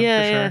 for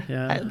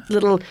sure.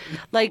 Little,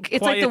 like, it's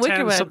quiet like the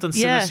Wicker Man. Something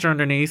sinister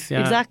underneath,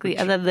 Exactly,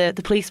 and then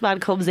the policeman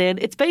comes in.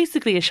 It's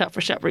basically a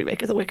shot-for-shot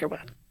remake of the Wicker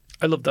Man.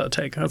 I love that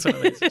take. That's an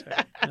amazing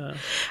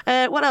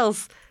take. What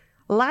else?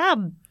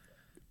 Lamb.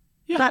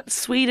 Yeah. That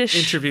Swedish...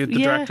 Interviewed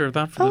the director of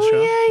that for the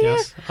show.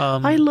 Yes.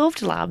 I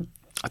loved Lamb.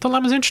 I thought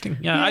Lamb was interesting.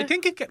 Yeah. I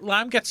think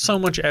Lamb gets so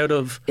much out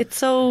of... It's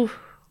so...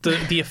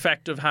 The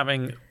effect of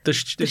having the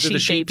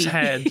sheep's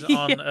head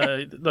on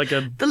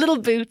the little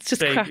boots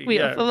just crack me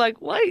up. I'm like,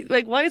 why?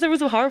 Like, why is everyone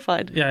so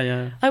horrified?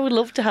 Yeah. I would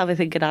love to have, I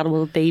think, an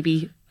animal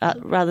baby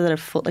rather than a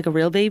foot, like a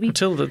real baby.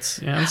 Until that's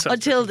Is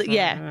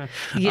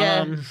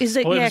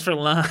it for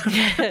Lamb?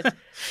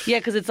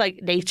 Because it's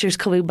like nature's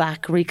coming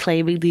back,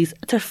 reclaiming these.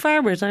 They're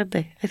farmers, aren't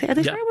they? Are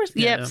they farmers?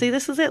 Yeah. See,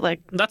 this is it.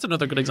 Like that's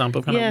another good example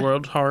of kind of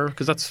world horror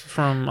because that's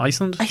from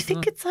Iceland. I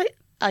think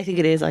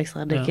it is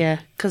Icelandic. Yeah,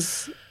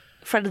 because.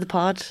 Friend of the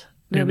pod.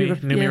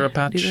 Numira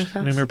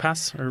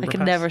Pass. I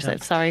can never say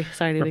it. Sorry,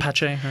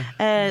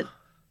 Rapace.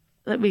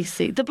 Let me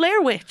see. The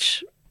Blair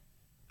Witch.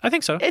 I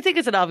think so. I think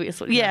it's an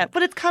obvious one. Yeah,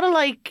 but it's kind of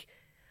like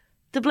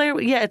the Blair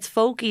Witch. Yeah, it's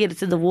folky and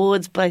it's in the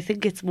woods, but I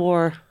think it's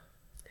more...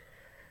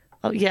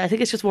 I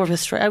think it's just more of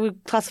a... I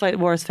would classify it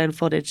more as found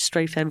footage,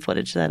 straight found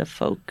footage than a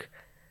folk.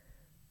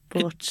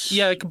 But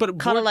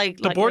kind of like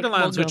the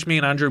Borderlands, which me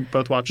and Andrew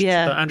both watched.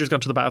 Andrew's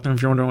gone to the bathroom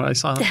if you're wondering what I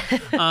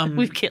saw.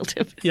 We've killed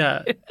him.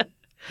 Yeah.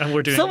 And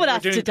we're doing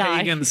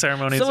pagan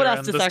ceremonies. Someone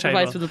has to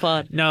sacrifice for the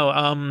pod.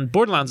 No,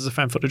 Borderlands is a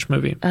found footage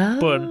movie.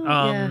 And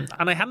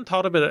I hadn't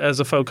thought of it as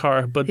a folk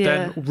horror, but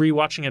then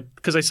rewatching it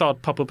because I saw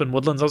it pop up in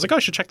Woodlands, I was like, I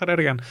should check that out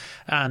again.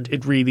 And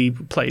it really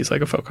plays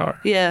like a folk horror.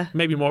 Yeah,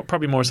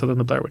 probably more so than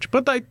the Blair Witch.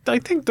 But I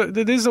think that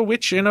there is a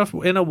witch in a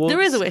woods.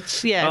 There is a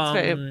witch. Yeah,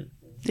 it's very.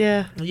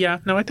 Yeah.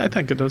 No, I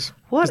think it does.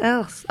 What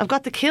else? I've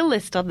got the kill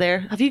list on there.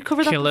 Have you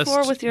covered that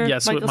before with your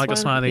Michael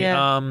Smiley?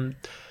 Yeah.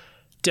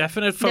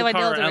 Definite folk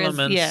horror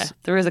elements.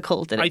 There is a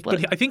cult in it.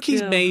 But I think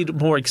he's made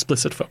more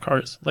explicit folk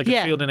horrors, like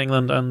A Field in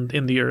England and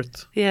In the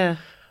Earth. Yeah.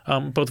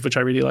 Both of which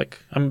I really like.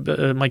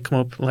 Might come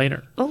up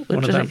later. Oh,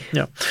 one of them.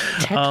 Yeah.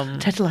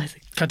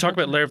 Tantalizing. Can I talk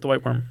about Lair of the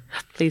White Worm?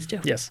 Please do.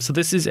 Yes. So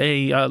this is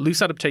a loose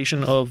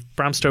adaptation of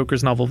Bram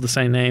Stoker's novel of the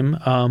same name.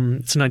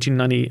 It's a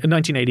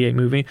 1988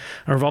 movie. It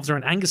revolves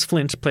around Angus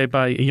Flint, played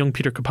by a young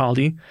Peter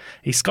Capaldi,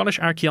 a Scottish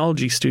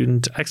archaeology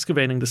student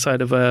excavating the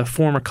site of a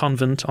former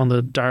convent on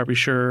the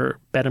Derbyshire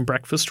bed and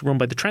breakfast run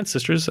by the Trent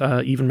sisters,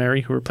 Eve and Mary,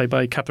 who were played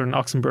by Catherine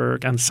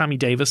Oxenberg and Sammy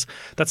Davis.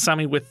 That's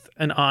Sammy with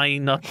an I,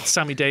 not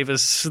Sammy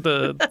Davis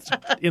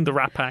in the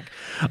Rat Pack.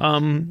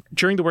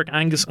 During the work,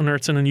 Angus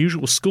unearths an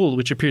unusual skull,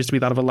 which appears to be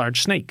that of a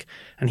large snake,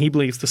 and he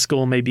believes the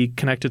skull may be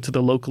connected to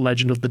the local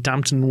legend of the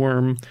Dampton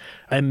Worm,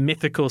 a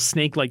mythical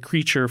snake-like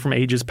creature from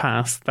ages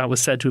past that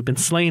was said to have been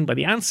slain by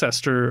the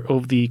ancestor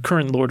of the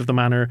current lord of the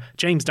manor,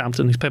 James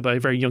Dampton, who's played by a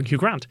very young Hugh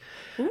Grant.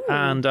 Ooh.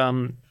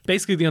 And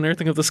basically the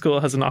unearthing of the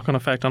skull has a knock-on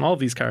effect on all of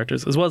these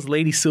characters, as well as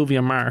Lady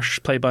Sylvia Marsh,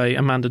 played by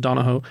Amanda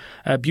Donohoe,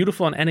 a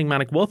beautiful and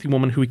enigmatic wealthy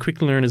woman who we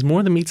quickly learn is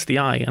more than meets the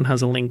eye and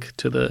has a link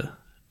to the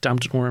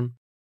Dampton Worm.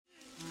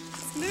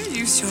 No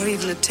use you're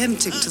even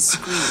attempting to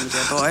scream,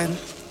 dear boy.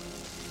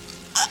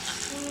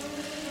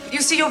 You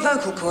see, your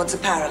vocal cords are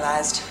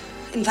paralyzed.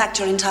 In fact,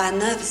 your entire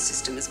nervous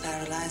system is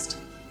paralyzed.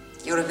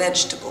 You're a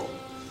vegetable.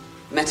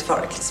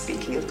 Metaphorically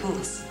speaking, of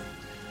course.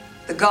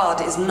 The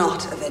god is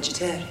not a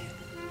vegetarian.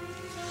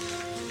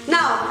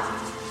 Now,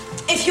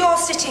 if you're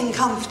sitting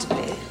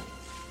comfortably,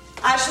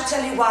 I shall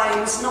tell you why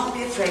you must not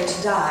be afraid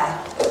to die.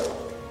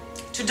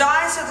 To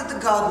die so that the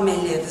god may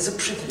live is a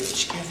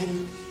privilege,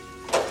 Kevin.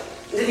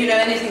 And if you know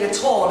anything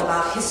at all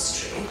about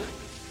history,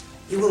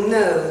 you will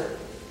know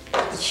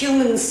that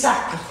human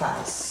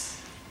sacrifice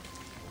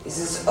is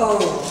as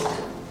old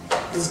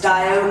as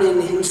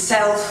Dionin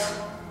himself,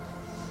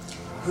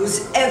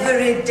 whose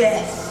every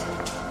death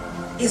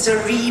is a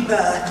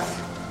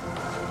rebirth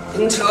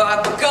into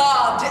a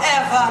god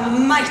ever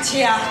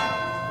mightier.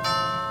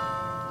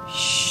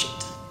 Shit.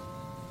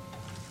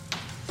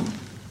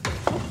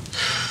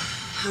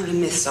 How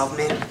remiss of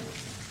me.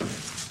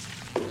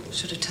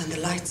 Should have turned the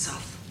lights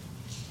off.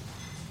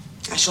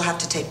 I shall have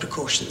to take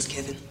precautions,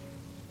 Kevin.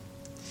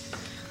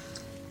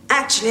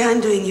 Actually, I'm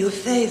doing you a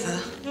favor.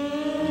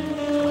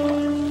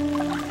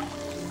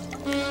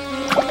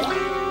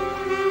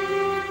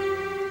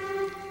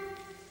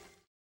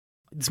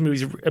 This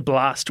movie's a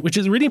blast, which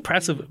is really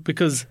impressive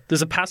because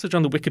there's a passage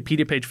on the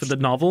Wikipedia page for the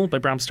novel by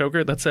Bram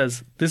Stoker that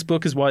says, this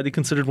book is widely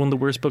considered one of the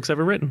worst books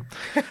ever written.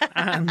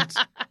 And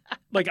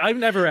like, I've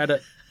never read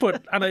it,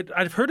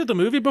 I've heard of the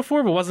movie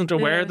before, but wasn't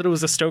aware that it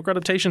was a Stoker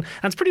adaptation.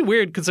 And it's pretty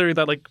weird considering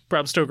that like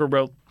Bram Stoker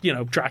wrote,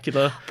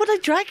 Dracula. But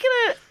like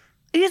Dracula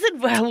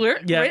isn't well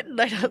written.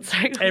 I don't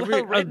say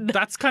well written.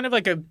 That's kind of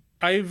like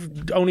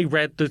I've only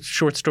read the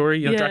short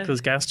story, Dracula's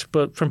Guest,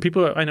 but from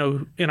people I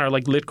know in our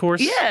like lit course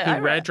who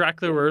read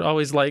Dracula were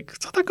always like,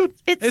 it's not that good.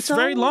 It's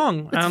very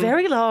long. It's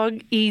very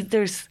long.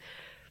 There's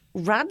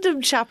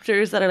random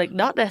chapters that are like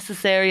not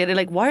necessary, and they're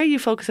like, why are you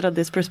focusing on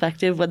this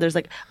perspective when there's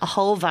like a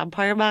whole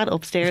vampire man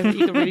upstairs that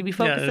you can really be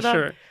focusing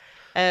on?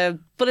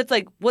 But it's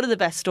like one of the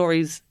best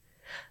stories,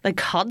 like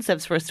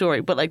concepts for a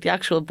story, but like the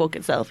actual book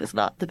itself is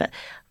not the best.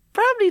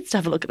 Bram needs to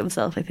have a look at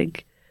himself, I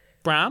think.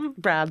 Bram?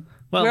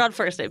 Well, we're on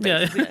first name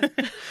basis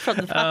from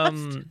the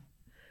past.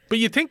 But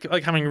you think,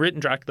 like, having written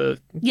Dracula...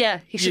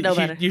 Yeah, he should know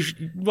better. This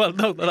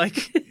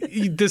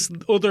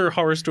other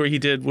horror story he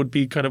did would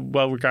be kind of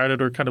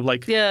well-regarded or kind of,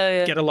 like,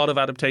 get a lot of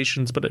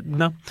adaptations, but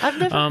no. I've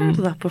never heard of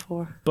that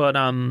before. But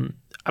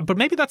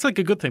maybe that's, like,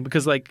 a good thing,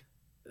 because, like,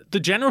 the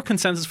general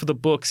consensus for the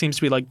book seems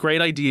to be, like,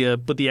 great idea,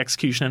 but the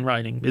execution and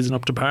writing isn't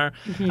up to par.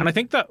 Mm-hmm. And I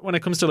think that when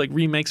it comes to, like,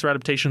 remakes or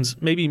adaptations,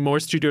 maybe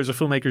more studios or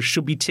filmmakers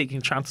should be taking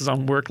chances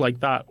on work like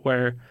that,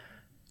 where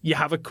you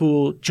have a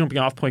cool jumping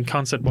off point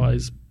concept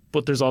wise,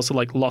 but there's also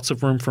like lots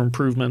of room for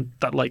improvement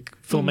that like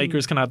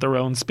filmmakers can add their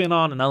own spin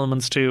on and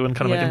elements to and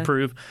kind of like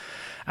improve.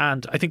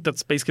 And I think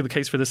that's basically the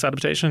case for this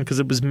adaptation because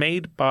it was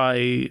made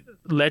by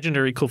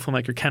legendary cult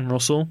filmmaker Ken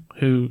Russell,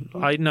 who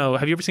I know.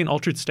 Have you ever seen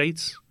Altered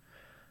States?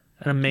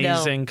 An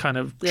amazing kind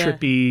of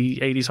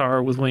trippy 80s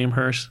horror with William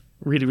Hurt.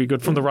 Really, really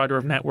good. From the writer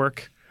of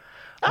Network.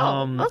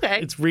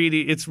 Okay.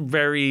 It's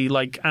very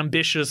like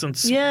ambitious and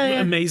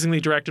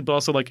amazingly directed, but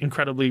also like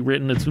incredibly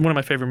written. It's one of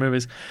my favorite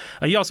movies.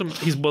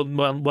 He's well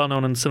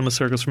known in cinema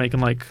circles for making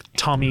like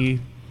Tommy.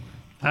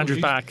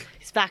 Andrew's back.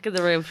 He's back in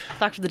the room,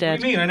 back from the dead.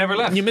 What do you mean? I never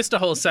left. You missed a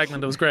whole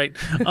segment. It was great.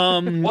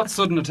 What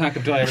sudden attack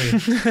of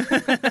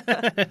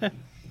diarrhea?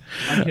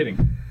 I'm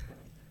kidding.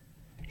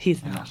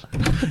 He's not.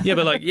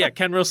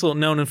 Ken Russell,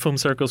 known in film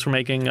circles for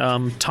making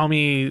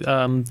Tommy,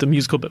 the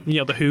musical,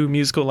 the Who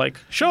musical, like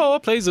Shaw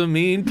plays a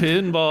mean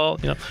pinball.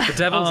 The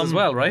Devils as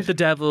well, right? The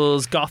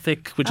Devils,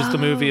 Gothic, which is the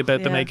movie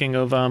about the making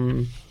of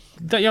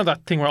that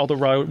thing where all the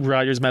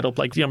writers met up,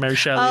 like Mary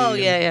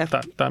Shelley.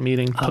 That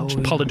meeting,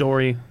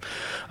 Polidori.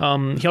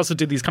 He also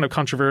did these kind of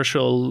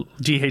controversial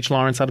D.H.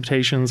 Lawrence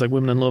adaptations, like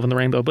Women in Love and the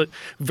Rainbow, but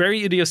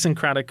very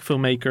idiosyncratic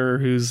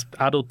filmmaker whose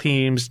adult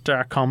themes,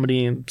 dark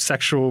comedy, and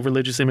sexual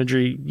religious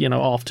imagery,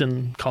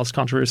 often caused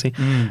controversy.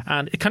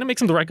 And it kind of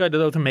makes him the right guy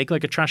to make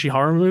like a trashy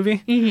horror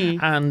movie.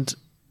 Mm-hmm. And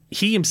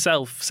he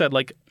himself said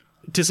like,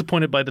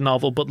 disappointed by the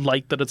novel, but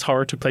liked that its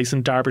horror took place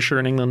in Derbyshire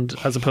in England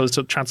as opposed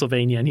to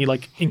Transylvania, and he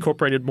like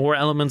incorporated more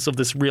elements of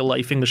this real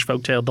life English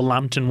folktale, the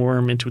Lambton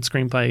Worm, into its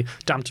screenplay.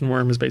 Dampton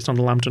Worm is based on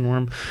the Lambton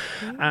Worm.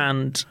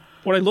 And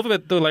what I love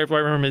about The Light of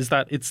White Worm is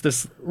that it's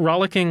this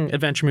rollicking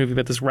adventure movie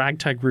about this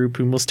ragtag group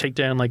who must take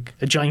down like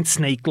a giant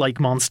snake-like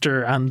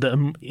monster and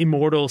the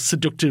immortal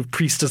seductive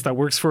priestess that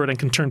works for it and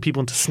can turn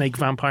people into snake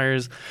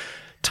vampires.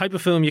 Type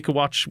of film you could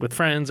watch with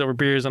friends over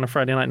beers on a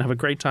Friday night and have a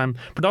great time,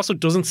 but also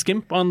doesn't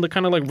skimp on the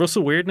kind of like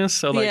Russell weirdness.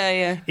 So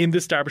like in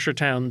this Derbyshire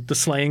town, the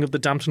slaying of the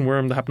Dampton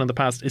Worm that happened in the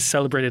past is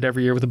celebrated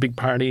every year with a big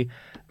party.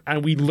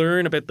 And we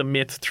learn about the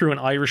myth through an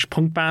Irish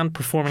punk band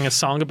performing a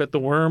song about the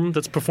worm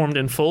that's performed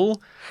in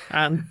full.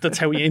 And that's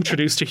how we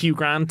introduce to Hugh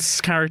Grant's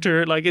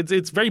character. Like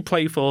it's very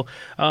playful.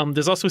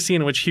 There's also a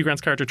scene in which Hugh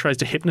Grant's character tries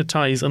to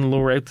hypnotize and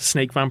lure out the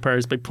snake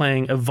vampires by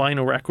playing a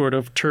vinyl record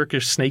of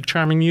Turkish snake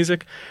charming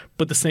music.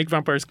 But the snake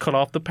vampires cut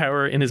off the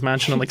power in his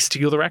mansion and like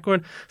steal the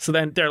record. So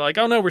then they're like,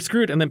 oh no, we're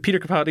screwed. And then Peter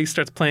Capaldi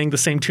starts playing the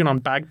same tune on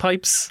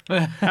bagpipes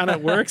and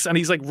it works. And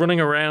he's like running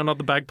around on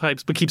the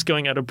bagpipes but keeps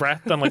going out of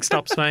breath and like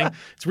stops playing.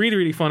 It's really,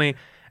 really funny.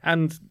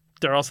 And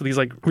there are also these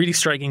like really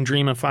striking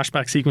dream and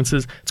flashback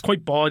sequences. It's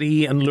quite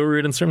bawdy and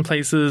lurid in certain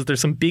places.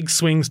 There's some big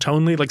swings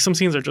tonally. Like some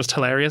scenes are just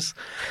hilarious.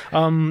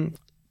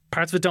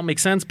 Parts of it don't make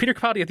sense. Peter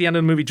Capaldi at the end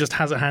of the movie just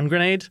has a hand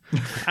grenade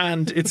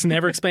and it's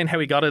never explained how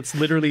he got it. It's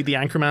literally the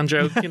Anchorman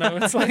joke.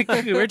 It's like,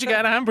 where'd you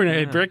get a hand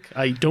grenade, Brick?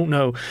 I don't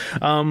know.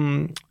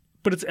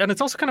 But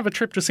it's also kind of a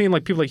trip to seeing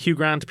like people like Hugh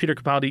Grant, Peter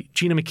Capaldi,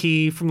 Gina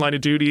McKee from Line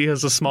of Duty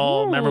has a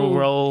small memorable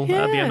role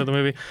at the end of the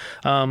movie.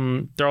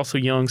 They're also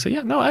young, so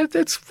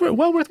it's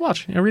well worth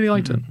watching. I really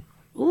liked it.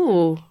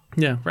 Ooh,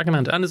 Yeah,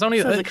 recommend it. And it's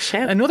only Sounds like a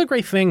shout. another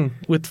great thing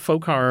with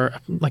folk horror,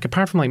 like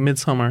apart from like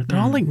Midsummer, they're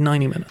all like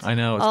 90 minutes. I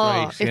know,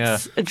 it's great.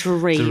 It's Yeah. a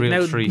dream. It's a real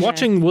Now, treat.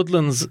 watching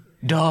Woodlands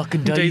Dark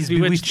and Days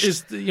Bewitched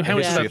is, how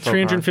much is Yeah. that?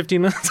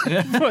 315 minutes?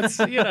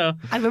 But, you know.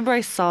 I remember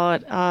I saw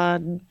it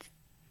on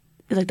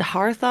like the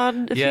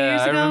Horathon a few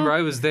years I ago. remember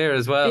I was there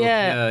as well.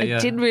 Yeah, I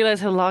didn't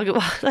realise how long it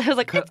was. I was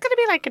like, it's going to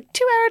be like a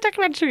 2-hour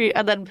documentary.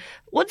 And then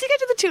once you get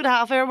to the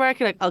 2.5-hour mark,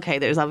 you're like, okay,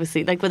 there's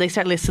obviously, like when they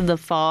start listing the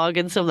fog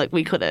and stuff, like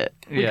we could have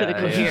come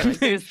here. Like,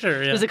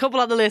 there's a couple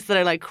on the list that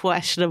are like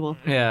questionable.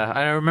 Yeah,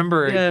 I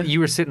remember you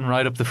were sitting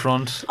right up the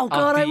front. Oh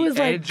God, at I the was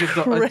like edge of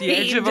at the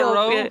edge of a craned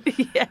row. up,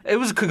 yeah. It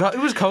was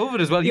COVID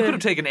as well. You could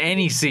have taken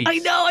any seat. I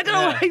know, I don't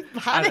know why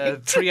I At a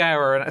panicked.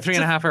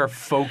 3.5-hour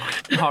folk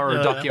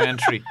horror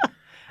documentary.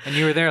 And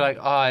you were there like,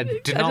 I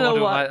did not want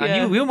to. what,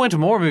 And we went to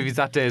more movies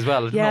that day as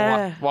well. I didn't know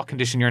Yeah. what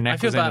condition your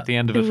neck was in at the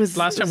end of it.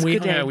 Last time we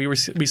hung out,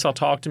 we saw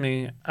Talk to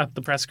Me at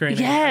the press screening.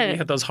 Yeah. And we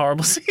had those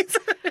horrible scenes.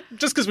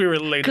 Just because we were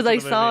late. Because I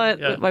saw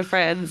it with my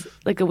friends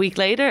like a week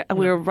later, and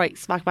we were right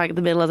smack bang in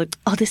the middle. I was like,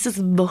 "Oh, this is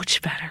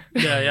much better."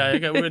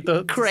 Yeah. We had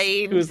the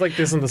Crane. It was like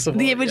this in the support.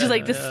 The image is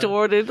like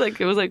distorted. Like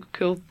it was like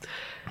cool.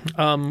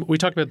 We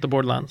talked about the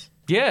Borderlands.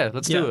 Yeah,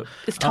 let's do it.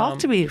 It's Talk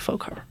to Me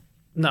folk horror.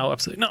 No,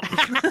 absolutely not.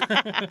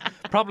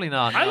 Probably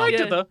not. I no. liked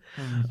it though.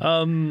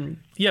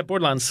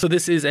 Borderlands. So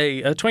this is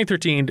a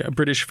 2013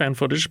 British found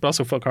footage, but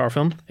also folk horror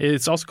film.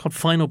 It's also called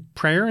Final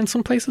Prayer in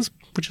some places,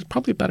 which is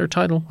probably a better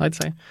title, I'd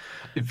say.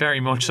 Very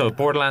much so.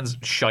 Borderlands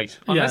shite.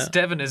 Unless Yeah.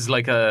 Devon is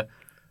like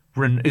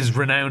is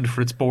renowned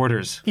for its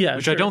borders. Yeah,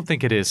 which sure. I don't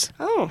think it is.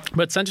 Oh.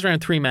 But centered around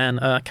three men: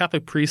 a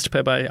Catholic priest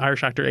played by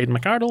Irish actor Aidan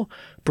McArdle,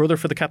 brother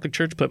for the Catholic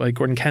Church played by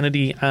Gordon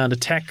Kennedy, and a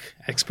tech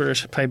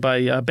expert played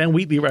by Ben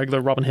Wheatley regular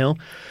Robin Hill,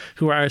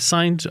 who are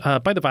assigned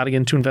by the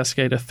Vatican to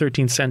investigate a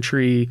 13th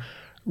century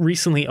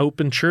recently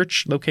opened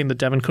church located in the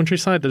Devon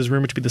countryside that is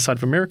rumoured to be the site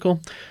of a miracle.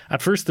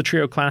 At first, the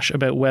trio clash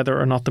about whether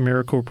or not the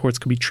miracle reports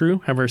could be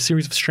true. However, a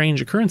series of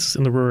strange occurrences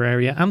in the rural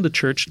area and the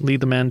church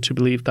lead the men to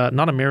believe that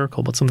not a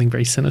miracle, but something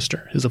very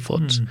sinister is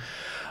afoot.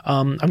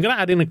 I'm going to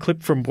add in a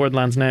clip from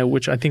Borderlands now,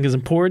 which I think is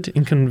important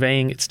in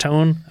conveying its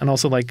tone and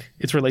also like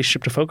its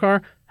relationship to folk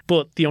horror.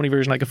 But the only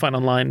version I could find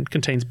online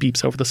contains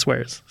beeps over the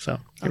swears. So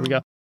here we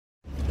go.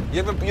 You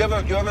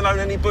ever known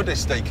any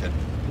Buddhists, Deacon?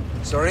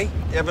 Sorry?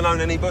 You ever known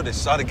any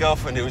Buddhists? I had a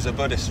girlfriend who was a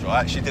Buddhist,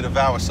 right? She did a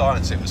vow of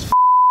silence. It was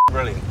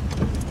brilliant.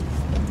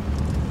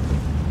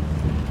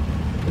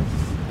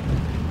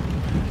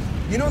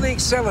 You know the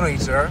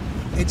accelerator?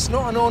 It's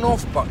not an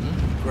on-off button,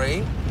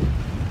 Gray.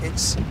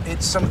 It's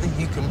something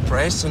you can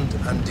press and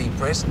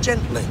depress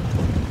gently.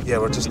 Yeah,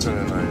 we're just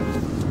turning around.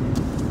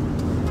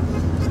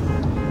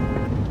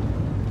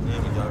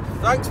 There we go.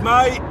 Thanks,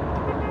 mate.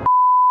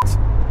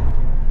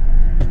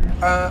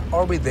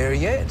 Are we there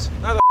yet?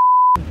 No, the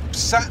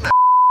sat nav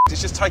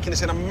is just taking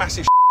us in a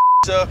massive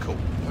circle.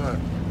 Right.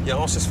 Yeah,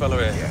 ask this fella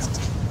here. Yeah.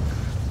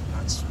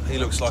 He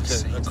looks like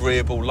an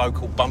agreeable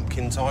local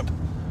bumpkin type.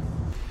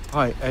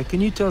 Hi, can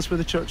you tell us where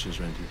the church is,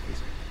 Randy,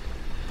 please?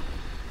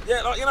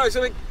 Yeah, like, you know, it's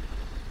a big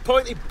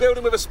pointy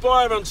building with a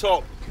spire on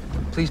top.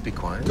 Please be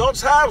quiet.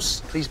 God's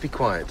house. Please be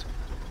quiet.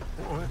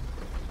 All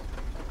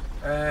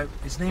right.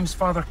 His name's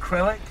Father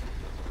Krellick.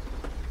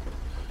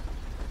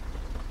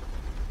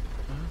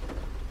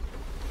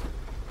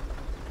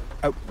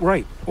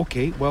 Right.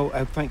 Okay. Well,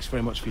 thanks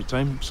very much for your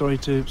time. Sorry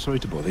to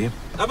bother you.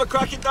 Have a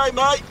cracking day,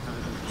 mate.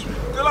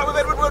 Good luck with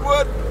Edward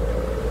Woodward.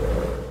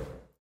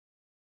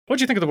 What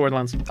do you think of the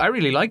Borderlands? I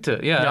really liked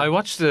it. Yeah, I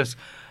watched it.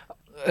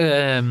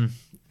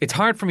 It's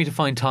hard for me to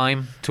find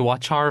time to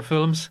watch horror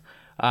films.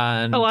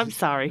 And Oh, I'm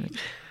sorry.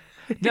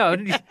 no,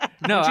 Would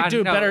you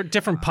do a better,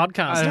 different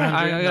podcast?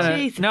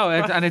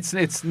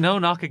 It's no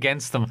knock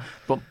against them,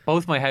 but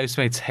both my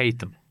housemates hate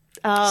them.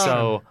 Oh.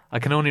 So I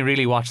can only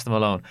really watch them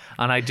alone,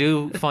 and I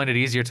do find it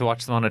easier to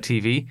watch them on a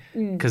TV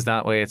because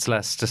that way it's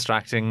less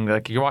distracting.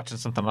 Like you're watching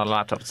something on a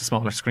laptop, it's a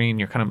smaller screen.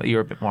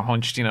 You're a bit more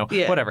hunched,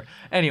 whatever.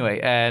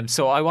 Anyway,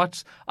 so I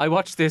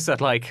watched this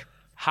at like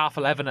from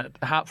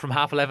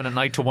 11:30 at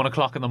night to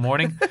 1:00 in the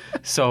morning.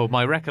 So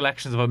my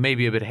recollections of it may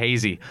be a bit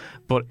hazy,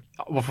 but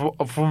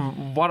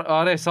from what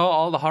I saw,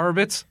 all the horror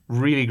bits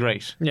really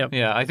great.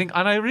 Yeah, I think,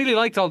 and I really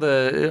liked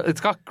it's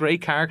got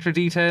great character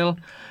detail.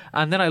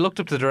 And then I looked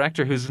up the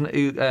director, who's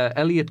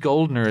Elliot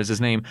Goldner is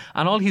his name,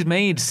 and all he's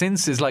made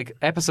since is like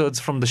episodes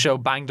from the show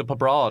Banged Up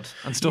Abroad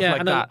and stuff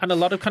like that. And a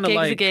lot of kind of Gig's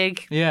like a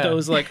gig.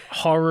 those like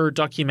horror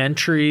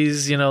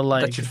documentaries,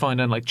 like that you'd find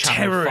on like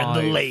Channel Terror 5.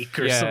 in the Lake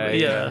or something.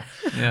 Yeah.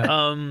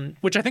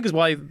 Which I think is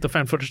why the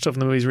found footage stuff in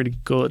the movie is really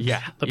good.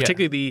 Yeah.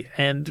 Particularly the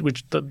end,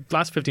 which the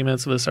last 15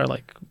 minutes of this are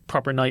like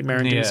proper nightmare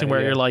inducing,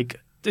 where you're like,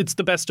 it's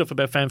the best stuff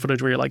about found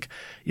footage where you're like,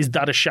 is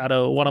that a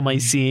shadow? What am I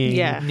seeing?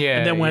 Yeah.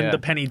 And then when the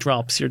penny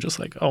drops, you're just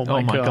like, oh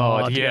my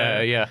God.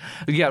 Yeah.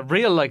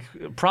 Real like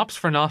props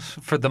for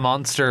the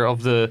monster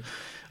of the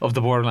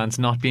Borderlands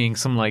not being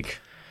some like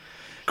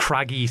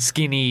craggy,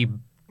 skinny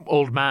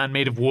old man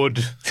made of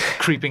wood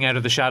creeping out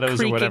of the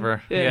shadows or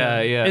whatever. Yeah.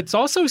 It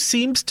also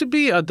seems to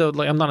be, though,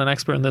 like I'm not an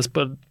expert in this,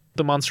 but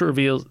the monster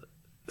reveal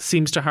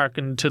seems to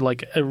harken to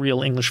like a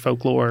real English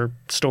folklore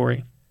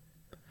story.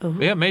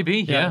 Yeah,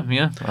 maybe. Yeah.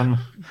 I'm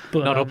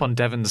not up on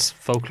Devon's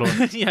folklore.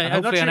 Yeah,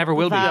 hopefully I never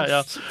will be.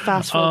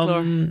 Fast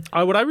folklore.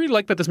 What I really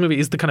like about this movie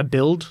is the kind of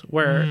build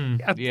where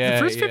the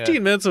first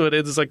 15 minutes of it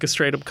is like a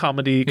straight up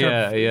comedy.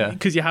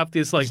 Because you have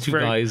these like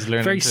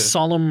very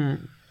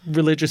solemn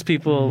religious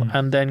people,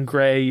 and then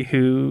Gray,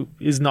 who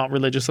is not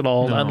religious at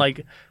all, and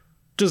like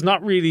does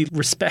not really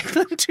respect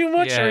them too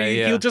much.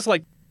 He'll just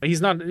like. He's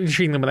not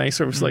treating them with any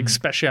sort of like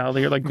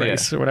speciality or like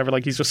grace or whatever.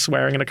 Like he's just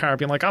swearing in a car,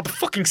 being like, "Oh, the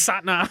fucking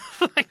sat nav."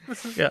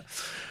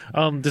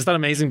 There's that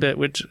amazing bit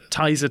which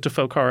ties it to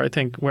folk horror, I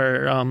think,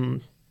 where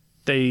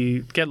they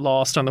get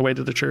lost on the way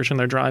to the church and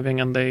they're driving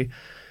and they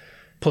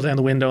pull down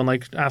the window and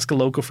like ask a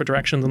local for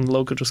directions, and the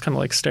local just kind of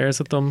like stares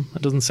at them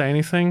and doesn't say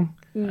anything.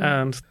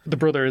 And the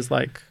brother is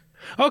like,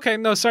 "Okay,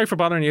 no, sorry for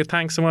bothering you.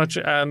 Thanks so much."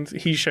 And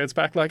he shouts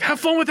back like, "Have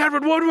fun with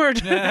Edward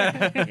Woodward."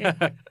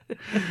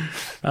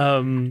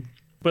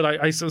 But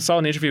I saw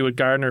an interview with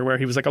Gardner where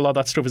he was like, a lot of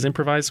that stuff was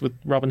improvised with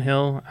Robin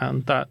Hill,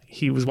 and that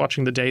he was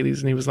watching the dailies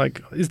and he was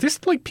like, "Is this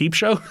like Peep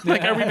Show?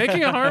 Like, are we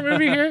making a horror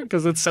movie here?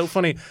 Because it's so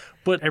funny."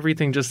 But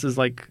everything just is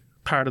like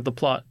part of the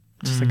plot.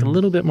 Just like a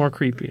little bit more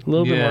creepy, a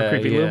little bit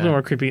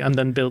more creepy, and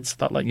then builds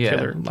that like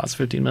killer last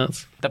 15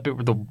 minutes. That bit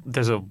where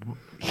there's a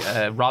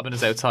Robin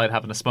is outside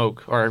having a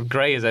smoke, or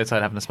Gray is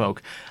outside having a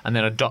smoke, and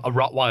then a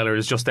Rottweiler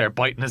is just there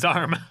biting his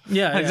arm. And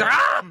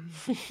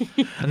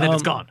then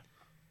it's gone.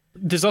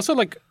 There's also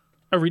like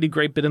a really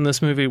great bit in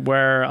this movie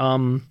where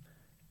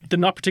the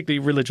not particularly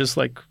religious,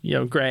 like, you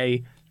know,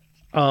 Gray,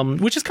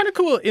 which is kind of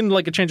cool in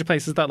like A Change of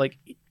Place, is that like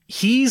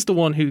he's the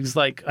one who's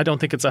like, "I don't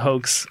think it's a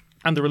hoax,"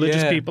 and the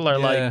religious people are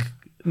like,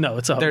 "No,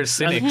 it's a hoax." They're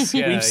cynics.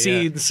 We've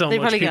seen so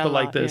much people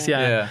like this.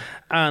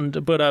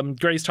 But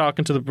Gray's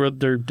talking to the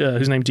brother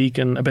who's named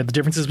Deacon about the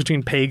differences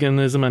between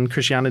paganism and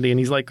Christianity, and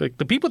he's like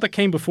the people that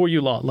came before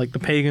you lot, like the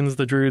pagans,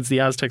 the Druids, the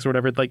Aztecs, or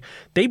whatever, like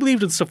they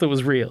believed in stuff that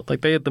was real.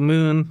 Like they had the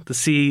moon, the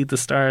sea, the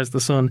stars,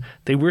 the sun.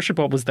 They worshipped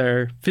what was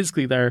there,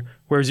 physically there,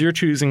 whereas you're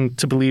choosing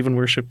to believe and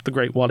worship the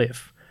great what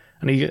if.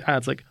 And he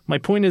adds like, "My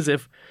point is,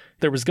 if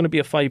there was going to be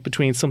a fight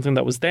between something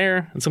that was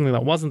there and something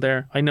that wasn't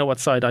there, I know what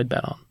side I'd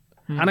bet on."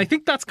 And I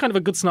think that's kind of a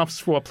good synopsis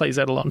for what plays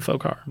out a lot in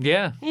folk horror.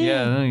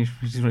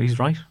 He's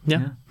right.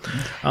 Yeah.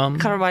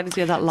 Kind of reminds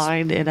me of that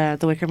line in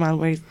The Wicker Man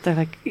where they're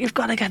like, "You've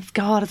gone against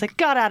God." It's like,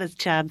 God had his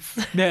chance.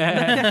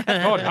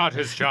 God had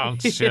his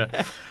chance.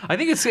 Yeah. I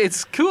think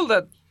it's cool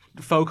that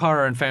folk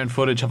horror and found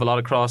footage have a lot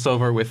of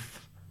crossover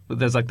with.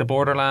 There's like the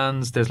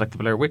Borderlands, there's like the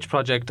Blair Witch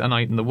Project, A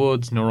Night in the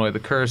Woods, Noroi the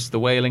Curse, The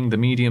Wailing, The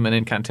Medium, and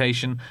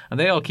Incantation, and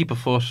they all keep a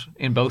foot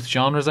in both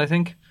genres, I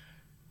think.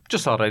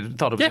 Just thought it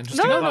was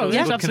interesting.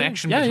 A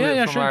connection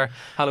from our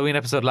Halloween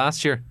episode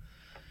last year.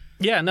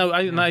 Yeah, no,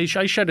 I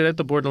shouted out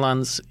the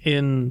Borderlands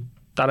in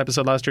that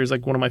episode last year as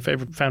like one of my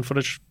favourite found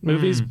footage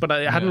movies, but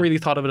I hadn't really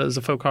thought of it as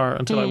a folk horror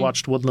until I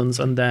watched Woodlands,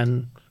 and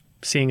then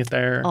seeing it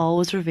there,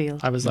 always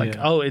revealed. I was like,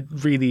 oh, it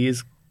really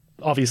is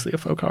obviously a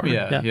folk horror.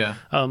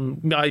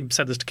 I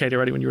said this to Katie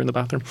already when you were in the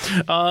bathroom.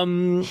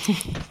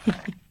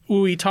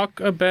 We talk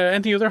about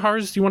any other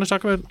horrors you want to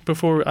talk about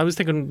before? I was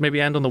thinking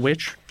maybe end on The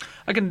Witch.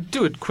 I can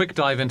do a quick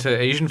dive into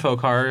Asian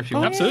folk horror if you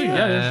want. Absolutely,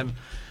 yeah.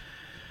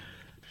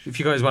 If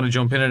you guys want to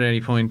jump in at any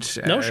point,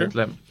 sure.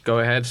 Go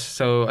ahead.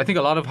 So I think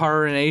a lot of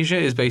horror in Asia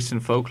is based in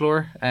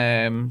folklore.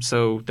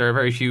 So there are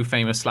very few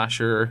famous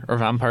slasher or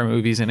vampire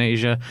movies in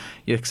Asia,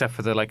 except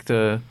for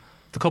the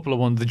couple of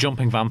ones, the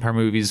jumping vampire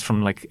movies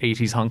from like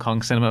 80s Hong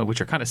Kong cinema,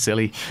 which are kind of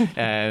silly,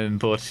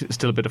 but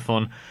still a bit of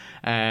fun.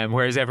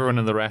 Whereas everyone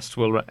in the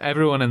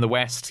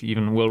West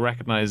even will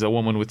recognise a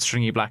woman with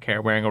stringy black hair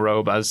wearing a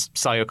robe as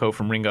Sayoko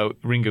from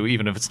Ringu,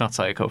 even if it's not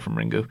Sayoko from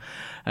Ringu.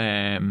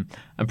 And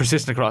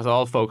persistent across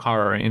all folk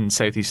horror in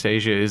Southeast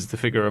Asia is the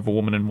figure of a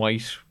woman in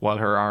white. While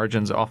her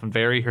origins often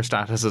vary, her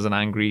status as an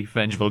angry,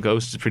 vengeful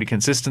ghost is pretty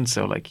consistent.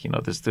 So, like, you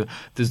know, there's the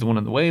one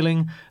in The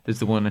Wailing, there's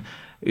the one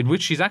in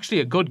which she's actually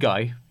a good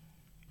guy.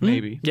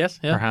 Maybe,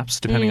 perhaps,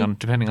 depending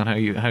on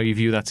how you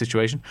view that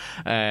situation.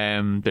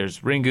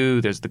 There's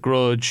Ringu, there's The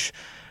Grudge,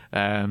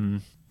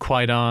 Kwaidan,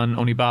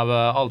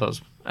 Onibaba, all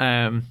those,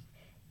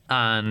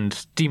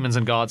 and demons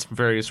and gods from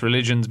various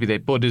religions, be they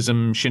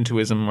Buddhism,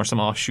 Shintoism, or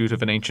some offshoot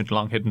of an ancient,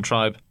 long-hidden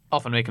tribe,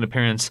 often make an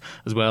appearance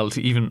as well to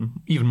even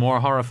more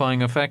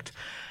horrifying effect.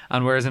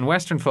 And whereas in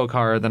Western folk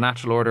horror, the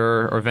natural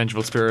order or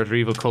vengeful spirit or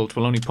evil cult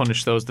will only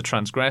punish those that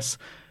transgress,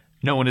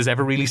 no one is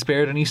ever really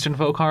spared in Eastern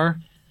folk horror.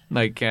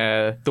 Like,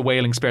 The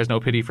Wailing spares no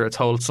pity for its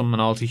wholesome and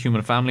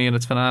all-too-human family in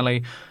its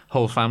finale.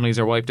 Whole families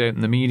are wiped out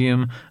in The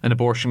Medium. An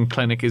abortion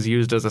clinic is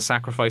used as a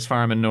sacrifice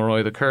farm in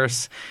Noroi the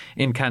Curse.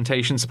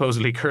 Incantation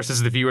supposedly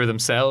curses the viewer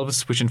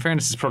themselves, which in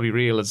fairness is probably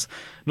real, as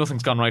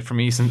nothing's gone right for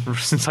me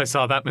since I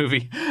saw that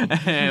movie.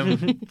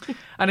 And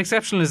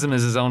exceptionalism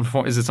is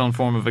its own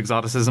form of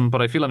exoticism,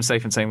 but I feel I'm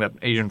safe in saying that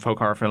Asian folk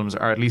horror films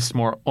are at least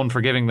more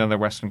unforgiving than their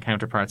Western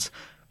counterparts,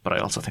 but I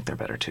also think they're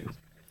better too.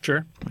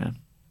 Sure. Yeah.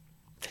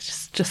 They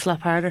just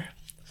slap harder.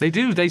 They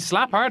do. They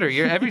slap harder.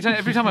 Every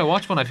time I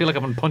watch one, I feel like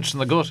I've been punched in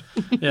the gut.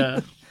 Yeah.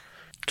 I'm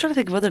trying to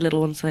think of other little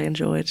ones I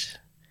enjoyed.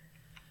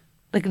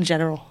 Like in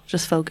general,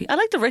 just folky. I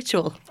like The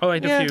Ritual. Oh, I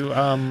had a few.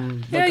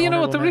 You know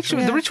what?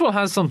 The Ritual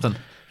has something.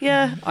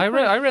 Yeah. I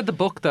read the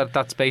book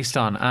that's based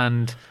on,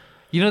 and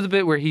you know the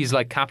bit where he's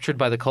like captured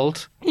by the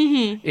cult?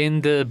 Mm-hmm.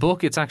 In the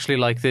book, it's actually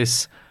like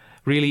this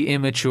really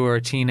immature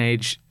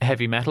teenage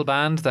heavy metal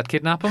band that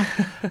kidnap him,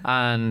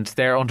 and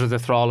they're under the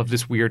thrall of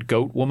this weird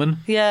goat woman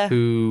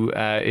who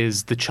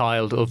is the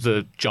child of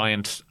the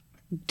giant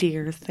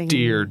deer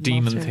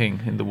demon monster thing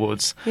in the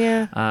woods.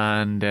 Yeah.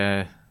 And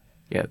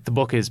the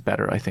book is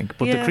better, I think.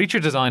 But the creature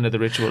design of the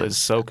ritual is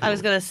so cool. I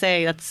was going to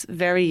say, that's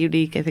very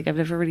unique. I think I've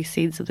never really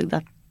seen something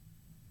that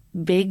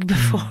big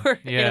before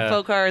in a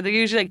folk horror. They're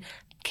usually like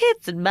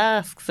kids and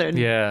masks and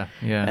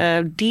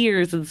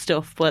deers and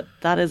stuff, but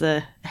that is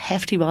a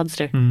hefty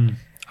monster.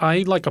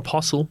 I like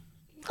Apostle.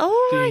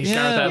 Oh,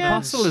 right.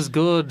 Apostle is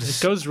good. It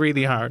goes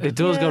really hard. It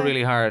does go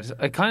really hard.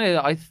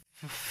 I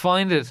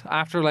find it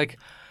after like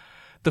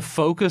the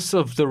focus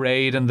of the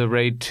Raid and the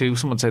Raid 2.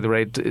 Some would say the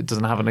Raid it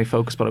doesn't have any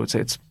focus, but I would say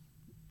it's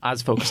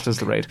as focused as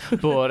the Raid.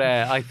 But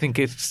I think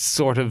it's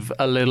sort of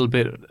a little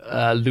bit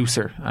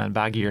looser and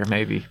baggier,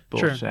 maybe.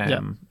 But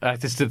I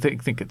just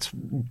think it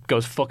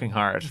goes fucking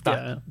hard.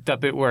 That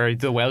bit where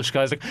the Welsh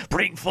guy's like,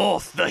 "Bring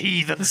forth the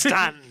heathen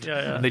stand,"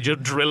 and they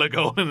just drill a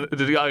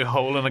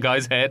hole in a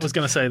guy's head. I was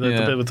going to say the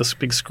bit with the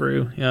big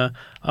screw. Yeah.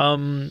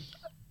 Haven't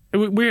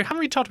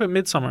we talked about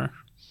Midsommar?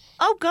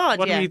 Oh God,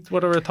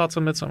 What are our thoughts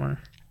on Midsommar?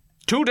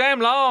 Too damn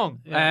long.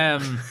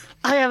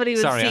 I haven't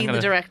even seen the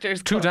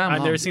director's cut.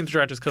 I've never seen the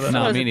director's cut.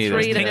 No, me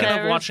neither. Thinking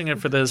of watching it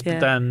for this, but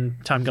then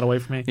time got away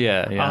from me.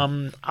 Yeah.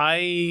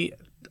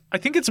 I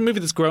think it's a movie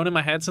that's grown in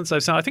my head since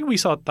I've seen it. I think we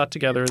saw that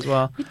together as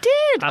well. We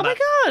did. And my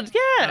God,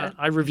 yeah.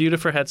 I reviewed it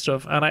for Head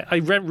Stuff, and I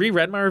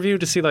reread my review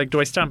to see, like, do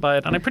I stand by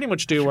it? And I pretty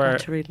much do. Where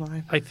to read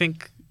mine. I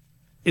think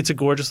it's a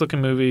gorgeous looking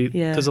movie.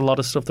 Yeah. There's a lot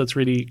of stuff that's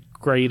really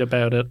great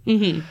about it.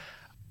 Mm-hmm.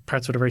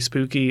 Parts of it are very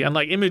spooky, and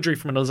like imagery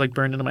from it is like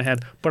burned into my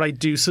head. But I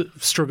do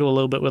struggle a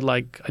little bit with,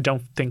 like, I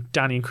don't think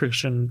Danny and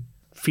Christian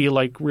feel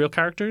like real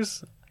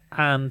characters,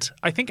 and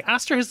I think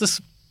Aster has this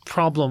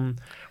problem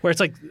where it's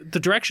like the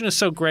direction is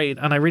so great,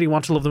 and I really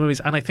want to love the movies,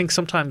 and I think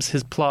sometimes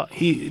his plot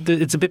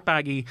it's a bit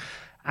baggy,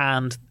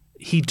 and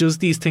he does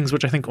these things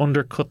which I think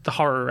undercut the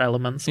horror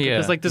elements.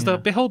 Because like there's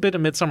the whole bit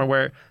of Midsommar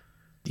where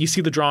you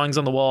see the drawings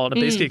on the wall and it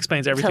basically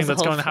explains everything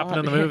that's going to happen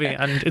in the movie.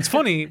 And it's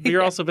funny, but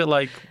you're also a bit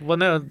like, well,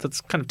 no, that's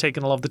kind of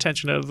taken a lot of the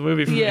tension out of the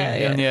movie for me.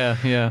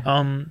 Yeah. I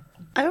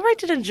remember I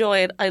did enjoy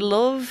it. I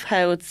love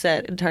how it's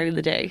set entirely in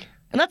the day.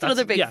 And that's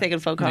another big thing in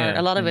folk horror.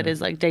 A lot of it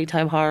is like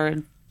daytime horror,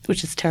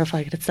 which is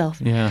terrifying in itself.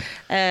 Yeah.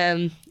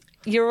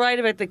 You're right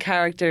about the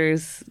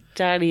characters,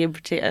 Danny in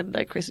particular, and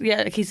like Chris.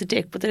 Yeah, like he's a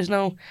dick, but there's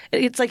no.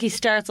 It's like he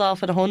starts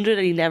off at 100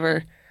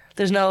 and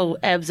there's no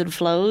ebbs and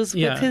flows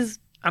with his.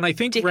 And I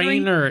think dickery.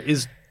 Rayner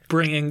is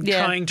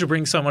trying to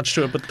bring so much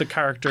to it, but the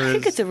character I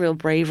think it's a real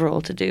brave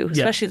role to do,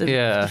 especially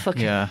the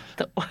fucking. Yeah.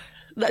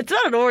 It's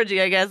not an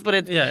orgy, I guess, but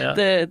it's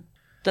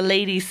the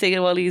lady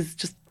singing while he's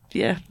just.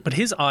 Yeah. But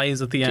his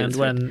eyes at the end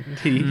when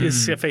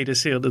his fate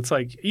is sealed, it's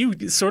like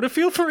you sort of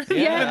feel for him.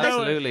 Yeah,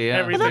 absolutely.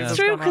 Yeah. Well, that's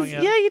true because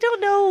you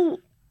don't know.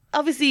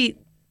 Obviously,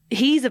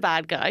 he's a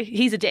bad guy.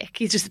 He's a dick.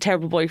 He's just a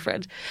terrible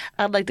boyfriend,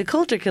 and like the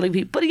cult are killing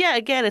people. But yeah,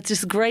 again, it's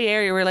this grey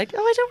area where like,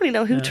 I don't really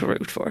know who to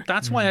root for.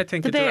 That's why I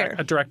think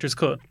a director's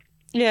cut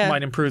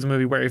might improve the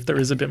movie, where if there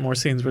is a bit more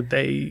scenes where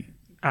they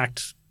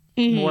act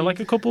more like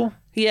a couple.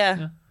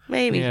 Yeah.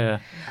 Maybe. Yeah.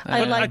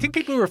 I think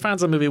people who are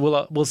fans of the movie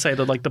will say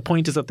that like the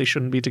point is that they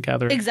shouldn't be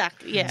together.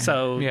 Exactly. Yeah.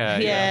 So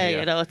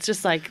you know, it's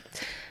just like.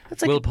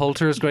 It's like Will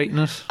Poulter is great in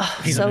it.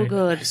 Oh, so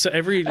good. So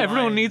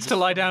everyone needs to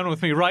lie down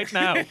with me right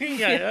now.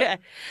 yeah.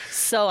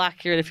 So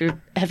accurate if you've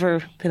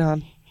ever been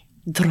on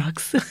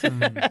drugs.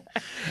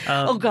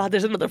 Oh God,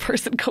 there's another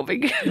person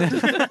coming.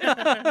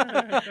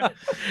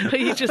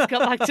 You just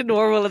got back to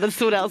normal and then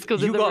someone else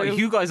comes in the room.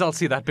 You guys all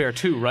see that bear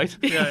too, right?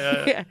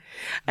 Yeah.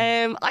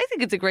 I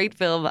think it's a great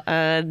film,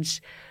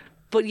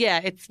 but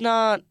yeah, it's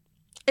not.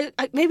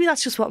 Maybe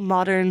that's just what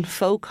modern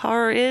folk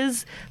horror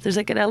is. There's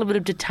like an element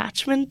of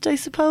detachment, I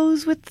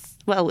suppose, in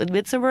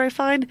Midsommar I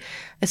find,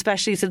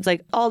 especially since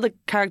like all the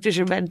characters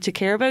you're meant to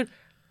care about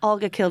all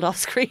get killed off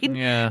screen.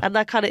 Yeah. And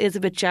that kind of is a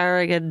bit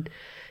jarring and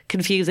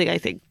confusing, I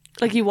think.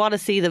 Like you want to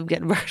see them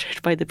get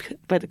murdered by the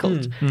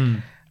cult.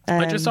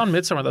 Just on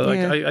Midsommar though,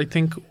 I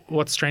think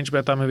what's strange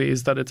about that movie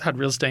is that it's had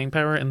real staying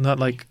power, in that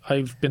like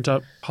I've been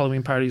to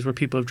Halloween parties where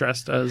people have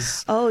dressed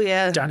as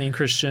Danny and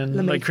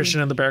Christian, like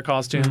Christian in the bear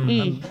costume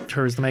and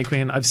her as the May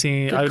Queen. I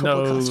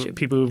know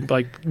people who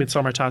like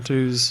Midsommar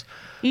tattoos.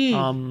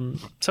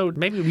 So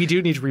maybe we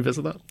do need to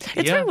revisit that.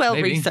 It's very well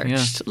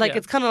researched. Like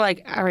it's kind of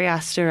like Ari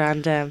Aster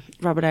and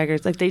Robert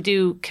Eggers. Like they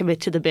do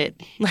commit to the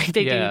bit. Like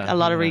they do a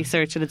lot of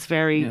research, and it's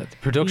very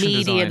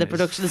meaty, and the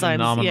production design.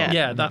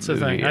 Yeah, that's the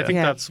thing. I think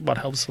that's what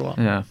helps a lot.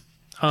 Yeah.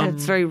 And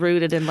it's very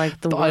rooted in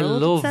like the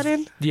world it's set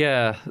in.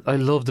 Yeah, I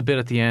love the bit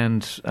at the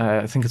end.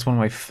 I think it's one of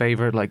my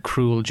favourite like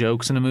cruel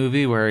jokes in a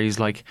movie where he's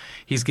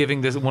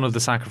giving one of the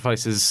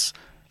sacrifices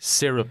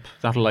syrup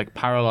that'll like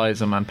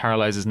paralyze him and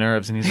paralyze his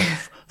nerves, and he's like,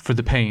 for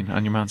the pain,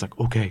 and your man's like,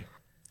 okay.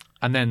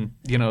 And then,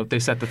 they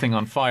set the thing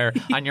on fire,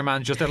 and your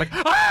man's just there like,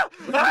 ah!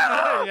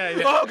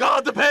 Oh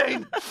God, the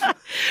pain!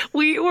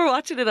 We were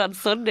watching it on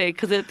Sunday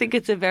because I think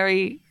it's a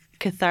very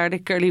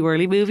cathartic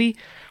girly-whirly movie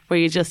where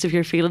you just, if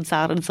you're feeling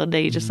sad on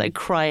Sunday, you just like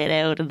cry it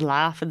out and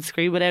laugh and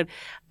scream it out.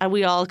 And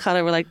we all kind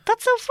of were like,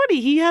 that's so funny.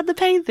 He had the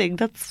pain thing.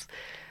 But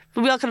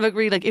we all kind of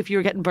agreed, like, if you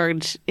were getting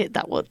burned,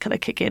 that would kind of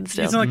kick in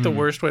still. It's like the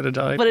worst way to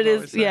die. But it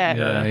is,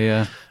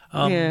 yeah.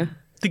 Yeah.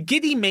 The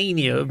giddy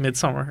mania of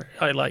Midsummer,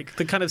 I like.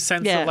 The kind of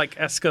sense of like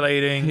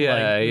escalating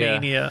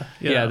mania.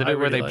 Yeah, the bit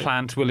where they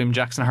plant William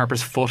Jackson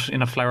Harper's foot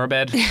in a flower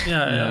bed.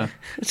 Yeah.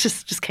 It's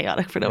just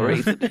chaotic for no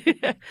reason.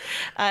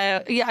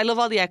 I love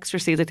all the extra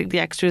scenes. I think the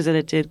extras in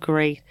it did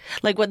great.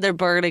 Like when they're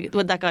burning,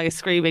 when that guy is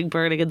screaming,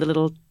 burning in the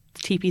little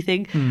teepee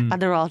thing,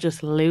 and they're all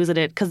just losing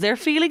it because they're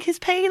feeling his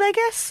pain, I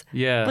guess.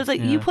 Yeah. But it's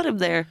like, you put him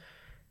there.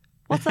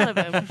 What's that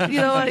about? You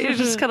know, you're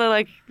just kind of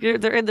like,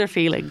 they're in their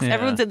feelings. Yeah.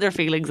 Everyone's in their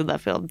feelings in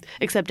that film,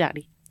 except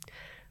Danny.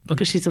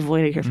 Because she's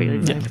avoiding her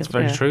feelings. Yeah, that's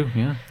very true,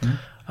 yeah.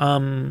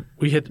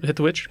 We hit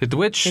the witch? Hit the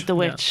witch. Hit the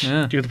witch.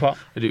 Yeah. Do you have the pot?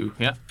 I do,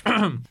 yeah.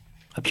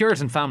 A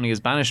Puritan family is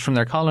banished from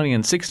their colony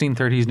in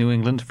 1630s New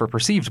England for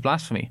perceived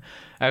blasphemy.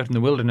 Out in the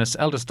wilderness,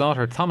 eldest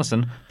daughter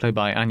Thomasin, played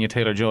by Anya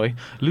Taylor-Joy,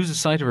 loses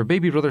sight of her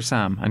baby brother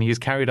Sam, and he is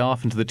carried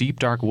off into the deep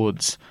dark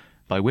woods.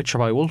 By witch or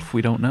by wolf,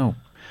 we don't know.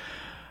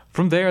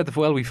 From there,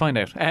 we find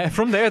out.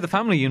 From there, the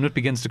family unit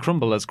begins to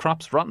crumble as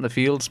crops rot in the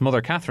fields. Mother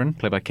Catherine,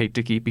 played by Kate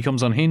Dickie,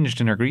 becomes unhinged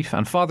in her grief,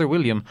 and Father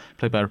William,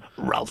 played by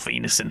Ralph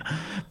Ineson,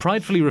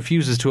 pridefully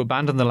refuses to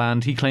abandon the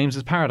land he claims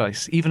as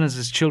paradise, even as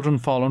his children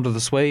fall under the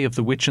sway of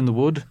the witch in the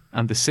wood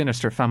and the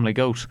sinister family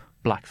goat,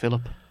 Black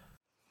Philip.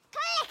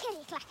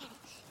 Clickety-clackety,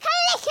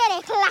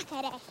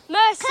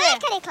 Mercy!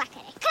 Clickety-clackety,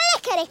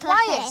 clickety-clackety.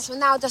 Quiet, when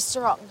thou dost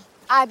wrong.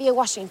 I be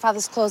a-washing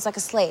father's clothes like a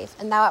slave,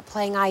 and thou art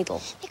playing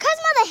idle. Because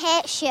mother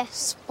hates you.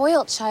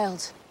 Spoilt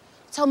child.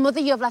 Tell mother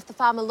you have left the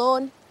farm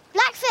alone.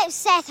 Black Philip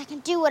says I can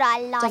do what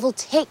I like. Devil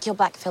take your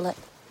Black Philip.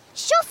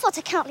 Sure foot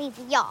I can't leave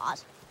the yard.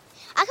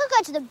 I could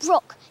go to the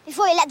brook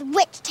before you let the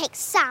witch take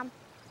Sam.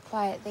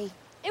 Quiet thee.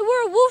 It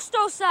were a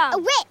Woolstow, Sam. A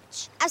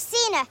witch. I've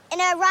seen her in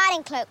her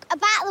riding cloak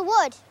about the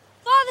wood.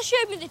 Father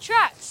showed me the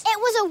tracks. It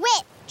was a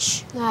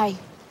witch. Aye.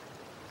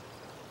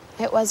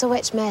 It was a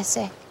witch,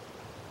 Mercy.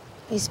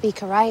 You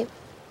speak aright.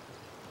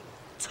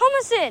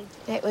 Thomasin.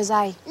 It was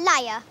I.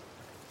 Liar.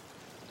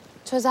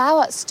 'Twas I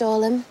what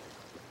stole him.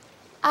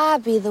 I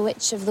be the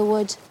witch of the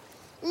wood.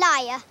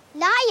 Liar.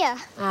 Liar.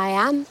 I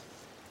am.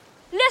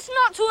 Listen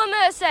not to her,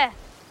 Mercy.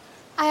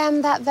 I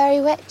am that very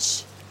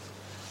witch.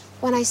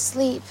 When I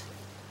sleep,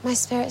 my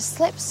spirit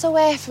slips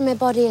away from my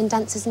body and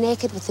dances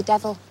naked with the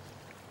devil.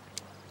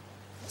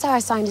 That's how I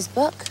signed his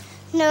book.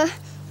 No.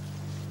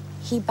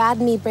 He bade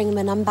me bring him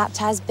an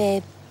unbaptized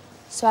babe.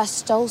 So I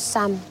stole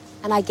Sam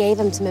and I gave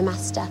him to my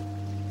master.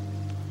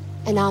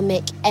 And I'll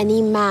make any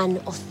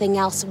man or thing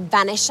else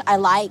vanish I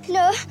like.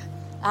 No.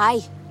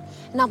 Aye.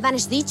 And I'll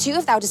banish thee too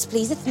if thou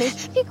displeaseth me.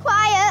 Be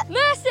quiet.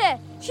 Mercy,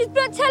 she's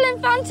but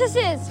telling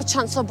fantasies.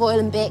 Perchance I'll boil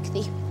and bake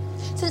thee,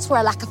 since we're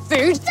a lack of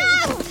food.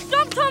 Stop!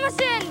 Stop,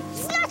 Thomasin!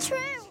 It's not true.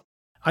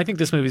 I think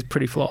this movie's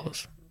pretty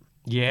flawless.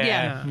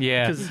 Yeah.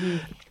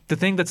 The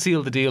thing that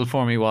sealed the deal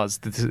for me was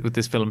with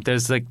this film,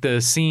 there's like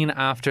the scene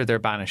after they're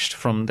banished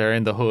from they're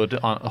in the hut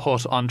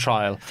on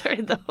trial. They're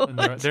in the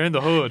hood. They're in the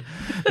hood.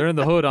 They're in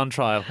the hood on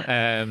trial,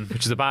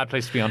 which is a bad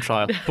place to be on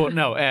trial. But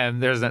no,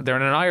 they're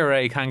in an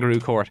IRA kangaroo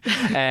court.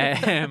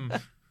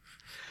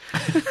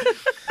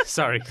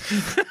 Sorry,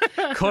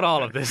 cut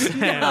all of this.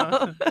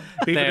 No.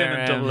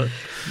 They're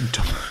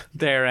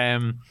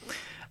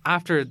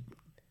after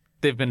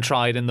they've been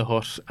tried in the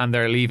hut and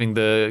they're leaving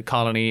the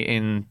colony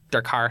in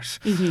their cart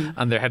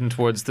and they're heading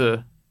towards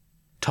the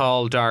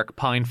tall, dark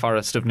pine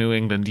forest of New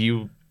England.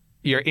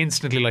 You're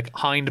instantly like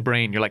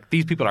hindbrain. You're like,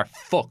 these people are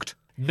fucked.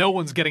 No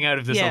one's getting out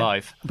of this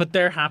alive. But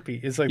they're happy.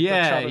 It's like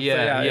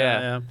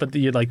yeah. But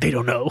you're like, they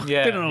don't know.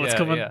 Yeah, they don't know what's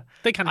coming. Yeah.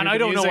 They can't. And I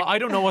don't know. I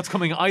don't know what's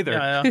coming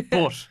either.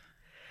 But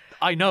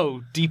I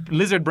know deep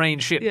lizard brain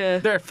shit. Yeah.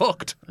 They're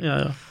fucked.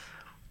 Yeah.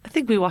 I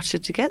think we watched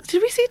it together.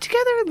 Did we see it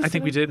together? I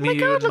think we did. Oh my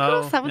God, look at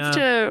us having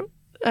to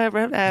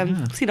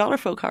seen all our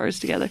folk horrors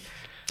together.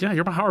 Yeah,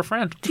 you're my horror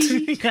friend.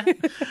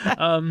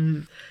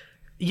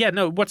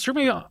 What struck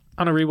me on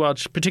a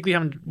rewatch, particularly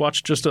having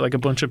watched just like a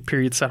bunch of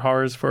period set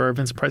horrors for our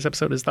Vincent Price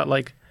episode, is that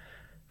like,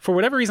 for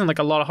whatever reason, like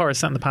a lot of horror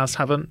set in the past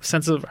have a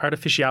sense of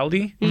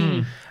artificiality.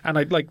 And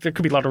there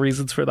could be a lot of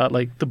reasons for that,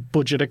 like the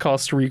budget it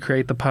costs to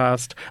recreate the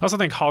past. I also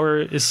think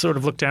horror is sort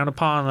of looked down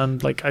upon,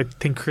 and like I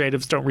think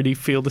creatives don't really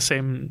feel the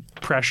same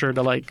pressure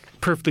to like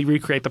perfectly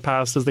recreate the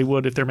past as they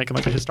would if they're making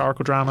like a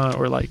historical drama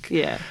or like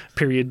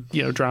period,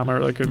 drama,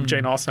 or like a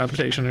Jane Austen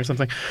adaptation or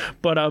something.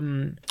 But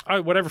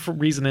whatever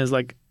reason is,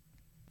 like,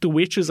 The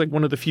Witch is like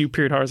one of the few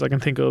period horrors I can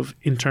think of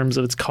in terms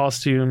of its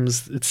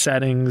costumes, its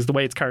settings, the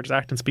way its characters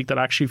act and speak that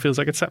actually feels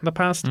like it's set in the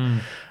past.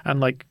 And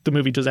like the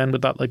movie does end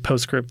with that like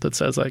postscript that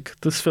says like,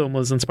 this film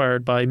was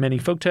inspired by many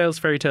folktales,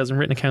 fairy tales and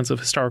written accounts of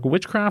historical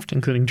witchcraft,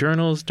 including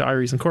journals,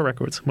 diaries and court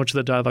records. Much of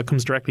the dialogue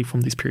comes directly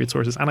from these period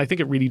sources. And I think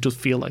it really does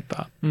feel like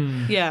that.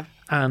 Yeah.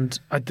 And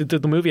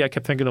the movie I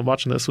kept thinking of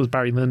watching this was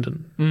Barry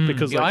Lyndon.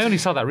 Because I only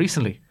saw that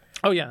recently.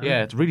 Oh yeah,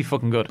 Yeah, it's really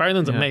fucking good.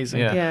 Ireland's Yeah, amazing.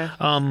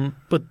 Yeah.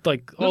 But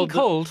like A little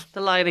cold,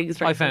 The lighting is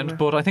very I found,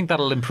 similar. but I think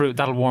that'll improve.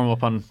 That'll warm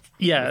up on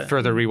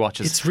further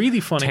rewatches. It's really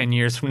funny. 10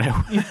 years from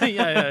now.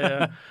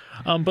 yeah.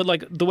 But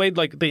like the way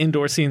like the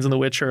indoor scenes in The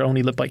Witch are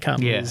only lit by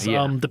candles.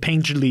 Yeah. The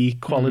painterly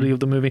quality of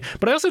the movie.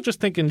 But I also just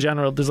think in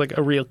general there's like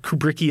a real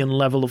Kubrickian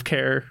level of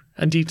care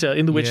and detail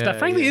in The Witch that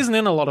frankly isn't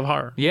in a lot of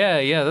horror.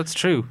 Yeah, that's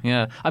true.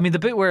 Yeah, I mean the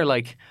bit where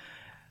like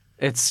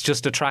it's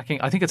just a tracking.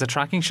 I think it's a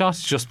tracking shot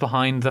just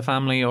behind the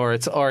family, or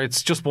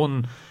it's just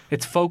one.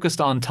 It's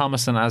focused on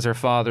Thomasin as her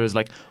father is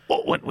like,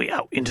 what went we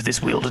out into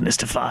this wilderness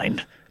to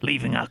find,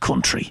 leaving our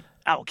country,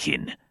 our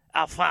kin,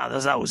 our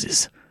fathers'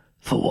 houses?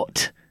 For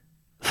what?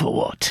 For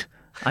what?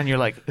 And you're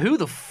like, who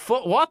the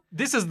fuck? What?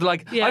 This is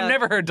like, I've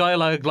never heard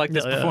dialogue like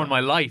this before in my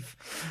life.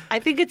 I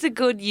think it's a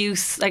good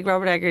use, like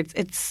Robert Eggers.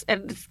 It's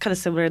kind of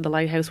similar in The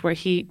Lighthouse, where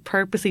he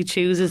purposely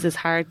chooses this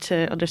hard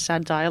to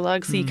understand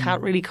dialogue, so you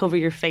can't really cover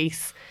your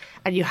face.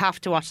 And you have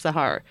to watch the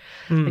horror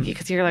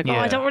because you're like,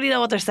 I don't really know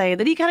what they're saying.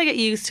 Then you kind of get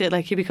used to it.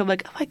 Like you become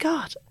like, oh my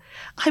God,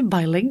 I'm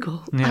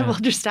bilingual. I'm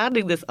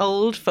understanding this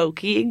old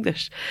folky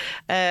English.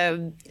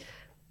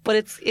 But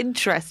it's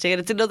interesting, and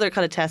it's another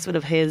kind of testament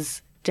of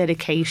his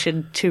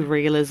dedication to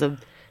realism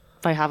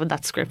by having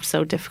that script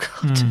so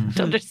difficult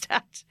to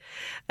understand.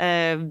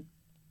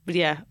 But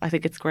yeah, I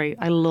think it's great.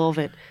 I love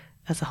it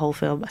as a whole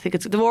film. I think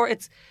it's one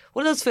of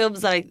those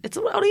films that it's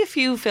only a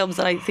few films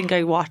that I think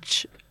I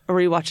watch or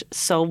rewatch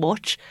so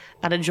much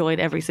and enjoy it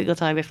every single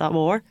time, if not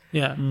more.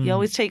 Yeah. You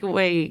always take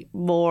away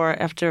more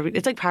after.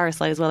 It's like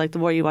Parasite as well. Like the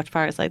more you watch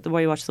Parasite, the more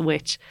you watch The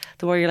Witch,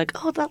 the more you're like,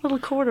 oh, that little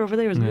corner over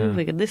there is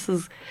moving and this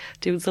is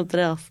doing something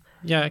else.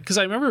 Yeah, because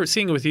I remember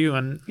seeing it with you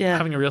and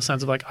having a real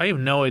sense of like, I have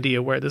no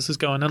idea where this is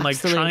going, and like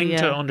trying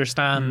to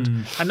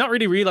understand and not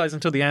really realize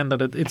until the end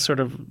that it's sort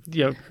of,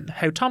 you know,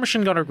 how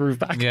Thomasin got her groove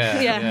back.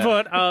 Yeah.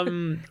 But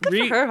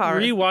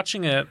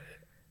rewatching it,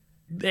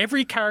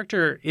 every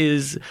character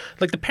is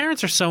like, the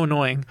parents are so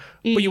annoying,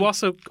 but you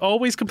also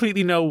always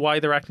completely know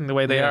why they're acting the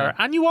way they are,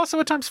 and you also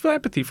at times feel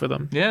empathy for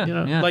them. Yeah, you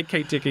know, like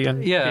Kate Dickie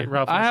and Kate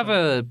Ralph. I have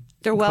a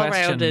They're question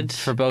well-rounded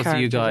for both of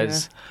you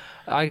guys.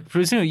 I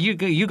presume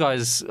you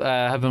guys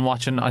have been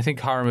watching, I think,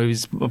 horror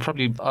movies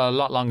probably a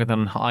lot longer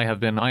than I have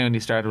been. I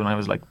only started when I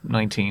was like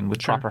 19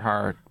 with proper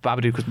horror.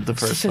 Babadook was the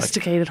first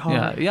sophisticated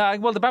horror. Yeah.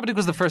 Well, the Babadook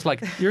was the first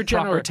like. You're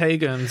Jenna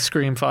Ortega in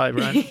Scream 5,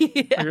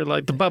 right? You're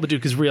like, the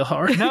Babadook is real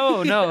horror.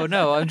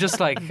 No. I'm just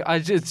like,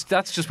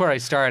 that's just where I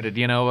started.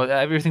 You know,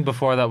 everything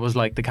before that was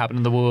like The Cabin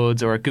in the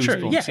Woods or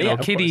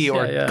Goosebumps, kiddie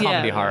or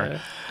comedy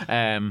horror.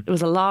 It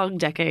was a long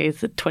decade,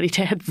 the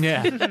 2010s.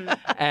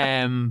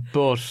 Yeah.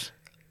 But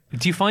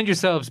do you find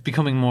yourselves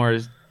becoming more,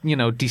 you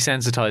know,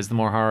 desensitized the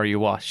more horror you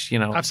watch? You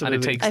know, absolutely.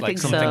 And it takes I like think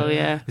something. so,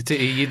 yeah.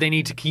 They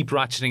need to keep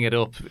ratcheting it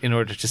up in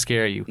order to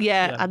scare you.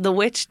 Yeah, and The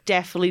Witch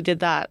definitely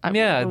did that. When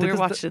we were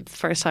watching it the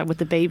first time with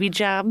the baby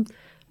jam,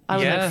 I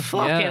was like,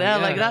 fucking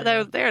hell, like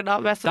that. They're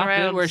not messing that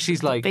around. Bit where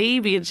she's like,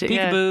 baby and shit.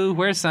 Peekaboo,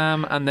 where's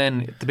Sam? And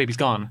then the baby's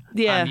gone.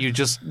 Yeah, and you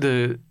just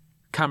the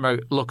camera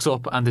looks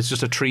up and there's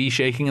just a tree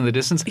shaking in the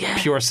distance. Yeah.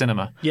 Pure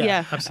cinema.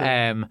 Yeah,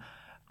 absolutely.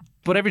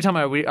 But every time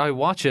I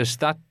watch it,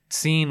 that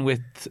scene with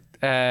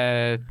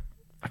I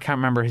can't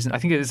remember his. I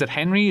think is it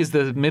Henry is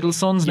the middle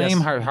son's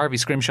name. Harvey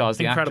Scrimshaw is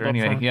the actor.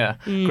 Anyway,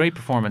 great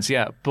performance.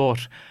 Yeah,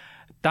 but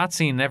that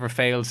scene never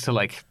fails to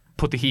like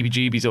put the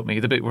heebie-jeebies up me.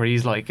 The bit where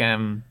he's like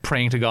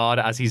praying to God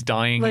as he's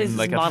dying in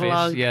like a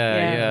fit.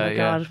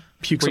 Yeah.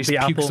 Pukes up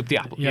the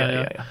apple.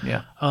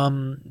 Yeah.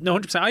 No,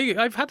 100%.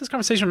 I've had this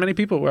conversation with many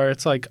people where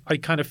it's like, I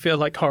kind of feel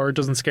like horror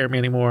doesn't scare me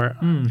anymore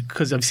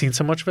because I've seen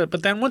so much of it.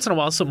 But then once in a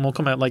while, something will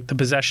come out like the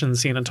possession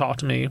scene and Talk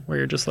to Me, where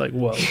you're just like,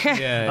 whoa.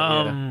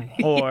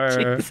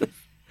 Or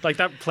like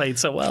that played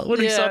so well when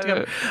we saw it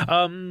together.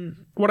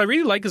 What I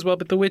really like as well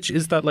about The Witch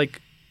is that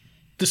like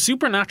the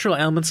supernatural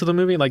elements of the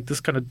movie, like this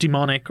kind of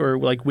demonic or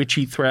like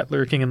witchy threat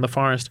lurking in the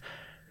forest,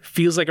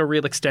 feels like a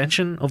real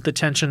extension of the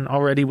tension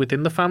already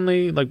within the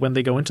family, like when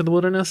they go into the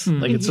wilderness.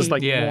 Like it's just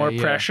like more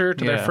pressure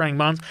to their fraying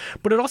bonds.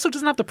 But it also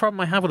doesn't have the problem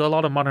I have with a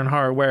lot of modern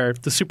horror where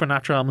the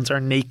supernatural elements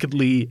are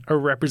nakedly a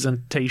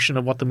representation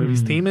of what the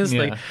movie's theme is.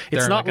 Like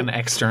it's they're not like an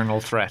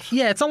external threat.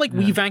 Yeah, it's not like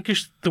we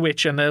vanquished the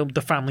witch and now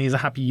the family is a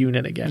happy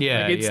unit again.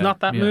 It's not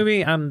that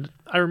movie. And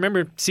I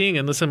remember seeing it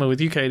in the cinema with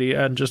you, Katie,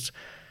 and just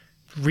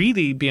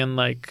really being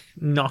like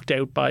knocked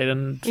out by it,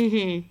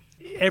 and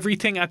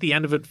everything at the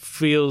end of it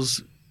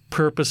feels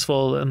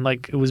purposeful and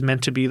like it was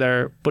meant to be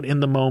there, but in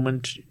the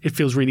moment it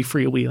feels really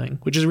freewheeling,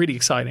 which is really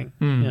exciting.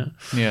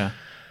 Yeah,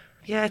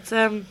 it's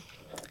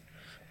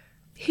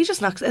he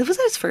just knocks. Was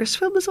that his first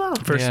film as well?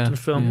 First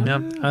film,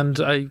 and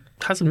I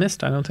hasn't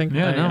missed. I don't think.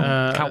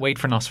 Can't wait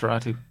for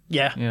Nosferatu.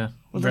 Yeah.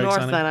 Well, the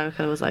Northman, I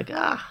kind of was like,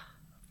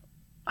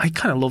 I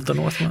kind of love the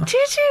Northman.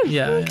 Did you?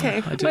 Yeah.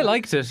 Okay. I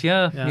liked it.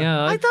 Yeah.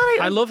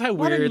 I love how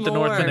weird the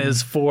Northman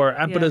is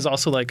but it's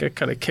also like a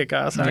kind of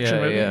kick-ass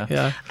action movie.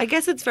 Yeah. I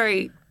guess it's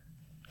very.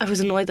 I was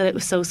annoyed that it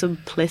was so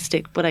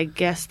simplistic, but I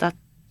guess that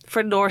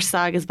for Norse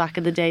sagas back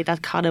in the day,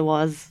 that kind of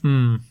was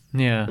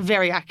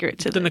very accurate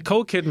to the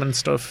Nicole Kidman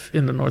stuff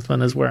in the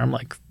Northman is where I'm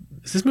like,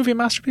 is this movie a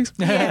masterpiece?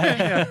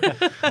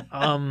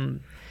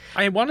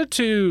 I wanted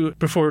to,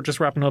 before just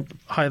wrapping up,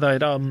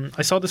 highlight.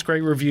 I saw this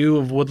great review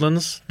of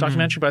Woodlands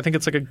documentary, but I think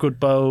it's like a good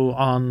bow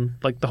on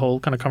like the whole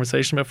kind of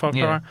conversation about folk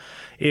horror.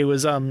 It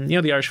was,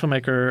 the Irish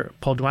filmmaker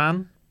Paul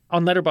Dwan.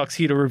 On Letterboxd,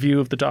 he had a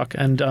review of the doc,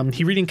 and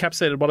he really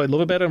encapsulated what I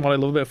love about it and what I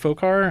love about folk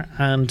horror.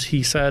 And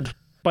he said,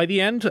 by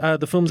the end,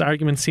 the film's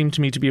argument seemed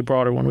to me to be a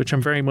broader one, which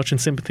I'm very much in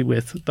sympathy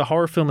with. The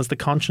horror film is the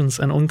conscience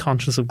and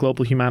unconscious of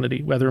global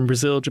humanity, whether in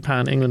Brazil,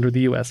 Japan, England, or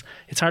the US.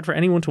 It's hard for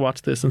anyone to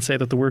watch this and say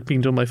that the work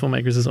being done by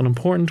filmmakers is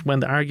unimportant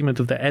when the argument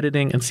of the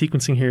editing and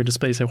sequencing here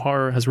displays how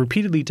horror has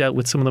repeatedly dealt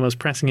with some of the most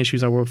pressing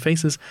issues our world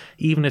faces,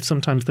 even if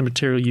sometimes the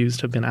material used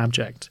have been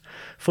abject.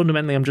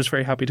 Fundamentally, I'm just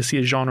very happy to see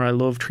a genre I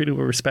love treated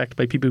with respect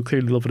by people who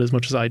clearly love it as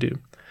much as I do.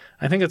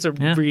 I think it's a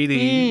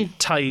really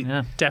tight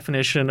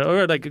definition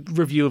or like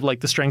review of like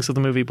the strengths of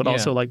the movie, but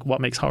also like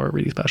what makes horror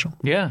really special.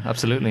 Yeah,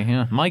 absolutely.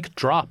 Yeah, Mic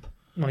drop.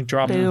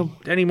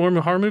 Any more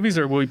horror movies,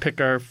 or will we pick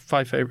our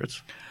 5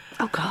 favorites?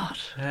 Oh God.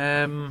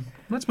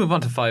 Let's move on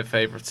to 5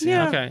 favorites.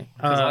 Yeah. Okay.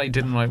 Because I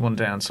didn't write one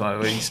down,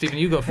 so Stephen,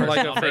 you go first.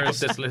 I'll make up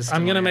this list.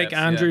 I'm going to make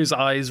Andrew's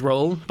eyes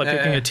roll by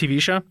picking a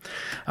TV show.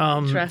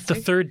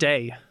 The Third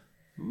Day.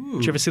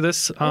 Did you ever see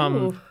this?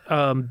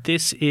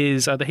 This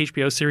is the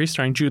HBO series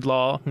starring Jude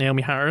Law,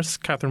 Naomi Harris,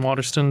 Catherine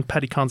Waterston,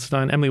 Patty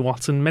Considine, Emily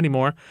Watson, many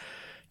more.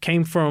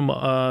 Came from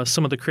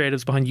some of the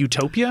creatives behind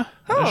Utopia,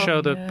 a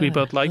show that we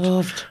both liked.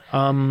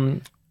 I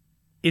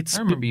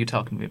remember you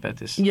talking to me about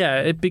this.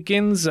 Yeah, it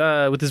begins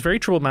with this very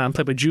troubled man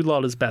played by Jude Law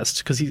at his best,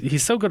 because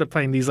he's so good at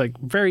playing these like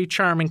very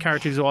charming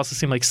characters who also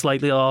seem like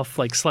slightly off,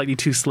 like slightly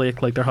too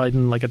slick, like they're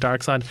hiding like a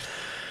dark side.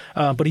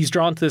 But he's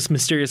drawn to this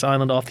mysterious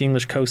island off the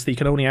English coast that he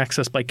can only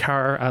access by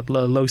car at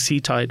low sea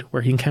tide,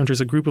 where he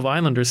encounters a group of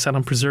islanders set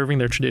on preserving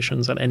their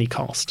traditions at any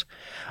cost.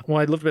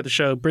 What I loved about the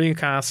show, brilliant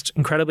cast,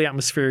 incredibly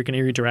atmospheric and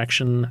eerie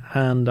direction,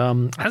 and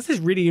has this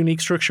really unique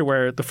structure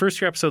where the first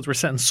 3 episodes were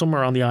set in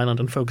summer on the island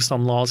and focused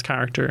on Law's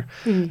character,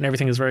 and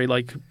everything is very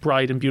like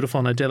bright and beautiful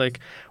and idyllic,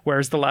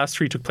 whereas the last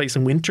 3 took place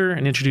in winter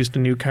and introduced a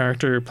new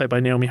character played by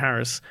Naomi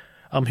Harris,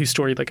 whose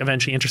story like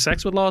eventually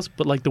intersects with Law's,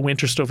 but like the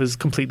winter stuff is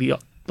completely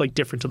like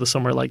different to the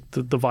summer. Like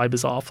the vibe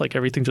is off. Like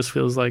everything just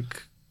feels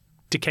like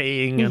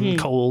decaying and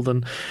cold.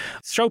 And the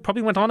show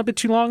probably went on a bit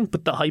too long,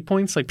 but the high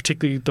points, like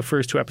particularly the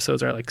first 2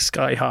 episodes, are like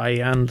sky high.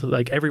 And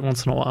like every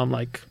once in a while, I'm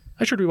like,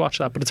 I should rewatch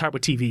that, but it's hard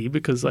with TV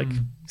because like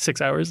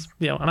 6 hours,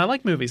 and I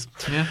like movies.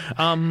 4,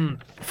 I'm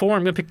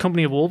gonna pick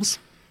Company of Wolves.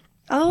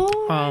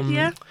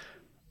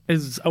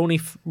 It's only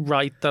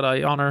right that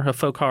I honour a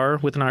folk horror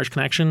with an Irish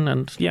connection.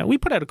 And we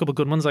put out a couple of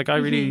good ones. Like I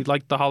really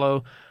liked The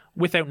Hollow.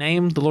 Without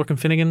Name, the Lorcan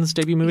Finnegan's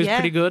debut movie is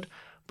pretty good.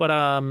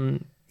 But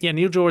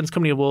Neil Jordan's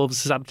Company of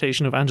Wolves, his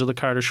adaptation of Angela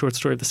Carter's short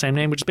story of the same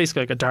name, which is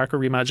basically like a darker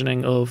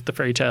reimagining of the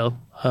fairy tale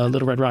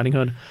Little Red Riding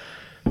Hood.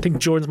 I think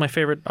Jordan's my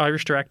favourite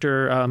Irish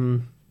director.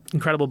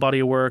 Incredible body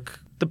of work.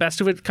 The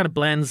best of it kind of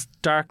blends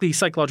darkly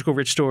psychological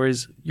rich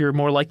stories you're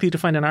more likely to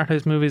find in art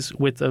house movies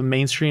with a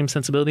mainstream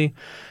sensibility,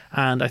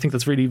 and I think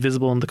that's really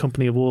visible in The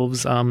Company of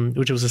Wolves,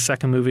 which was a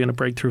second movie and a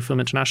breakthrough film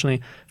internationally.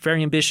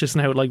 Very ambitious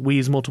in how it like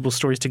weaves multiple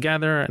stories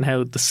together, and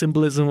how the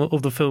symbolism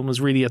of the film is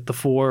really at the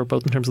fore,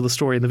 both in terms of the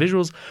story and the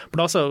visuals,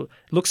 but also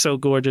looks so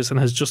gorgeous and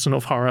has just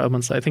enough horror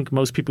elements that I think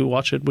most people who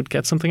watch it would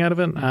get something out of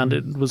it, and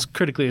it was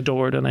critically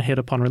adored and a hit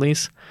upon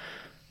release.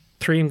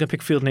 3, I'm going to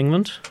pick Field in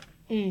England.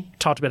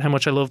 Talked about how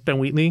much I love Ben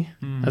Wheatley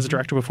as a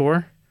director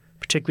before,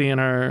 particularly in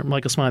our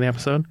Michael Smiley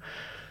episode.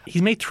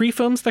 He's made 3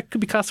 films that could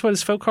be classified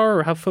as folk horror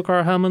or have folk horror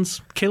elements.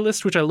 Kill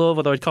List, which I love,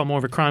 although I'd call more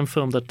of a crime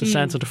film that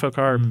descends into folk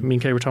horror. Me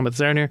and Kay were talking about this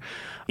earlier.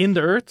 In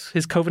the Earth,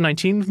 his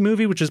COVID-19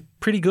 movie, which is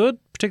pretty good,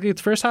 particularly its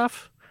first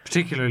half.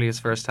 Particularly his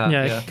first half.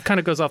 It kind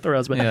of goes off the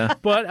rails, but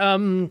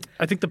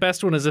I think the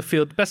best one is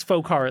best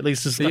folk horror at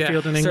least is The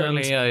Field in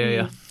England.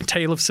 Certainly,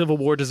 Tale of Civil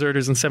War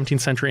deserters in 17th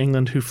century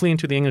England who flee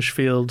into the English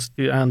field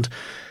and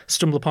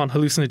stumble upon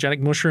hallucinogenic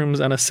mushrooms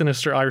and a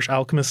sinister Irish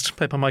alchemist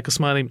played by Michael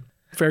Smiley.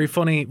 Very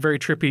funny, very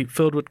trippy,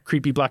 filled with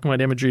creepy black and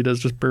white imagery that's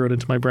just burrowed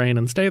into my brain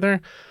and stay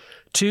there.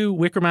 2,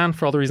 Wicker Man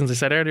for all the reasons I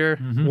said earlier.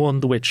 1,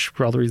 The Witch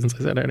for all the reasons I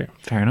said earlier.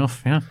 Fair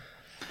enough, yeah.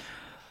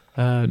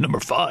 Number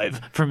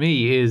 5 for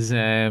me is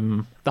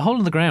The Hole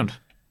in the Ground.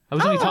 I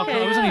was only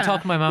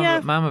talking to my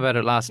mum about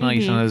it last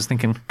night, and I was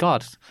thinking,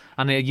 God.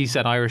 And you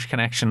said Irish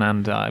connection,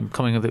 and I'm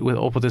coming up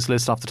with this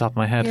list off the top of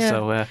my head. Yeah.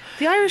 So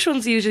the Irish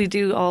ones usually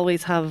do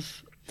always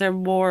have. They're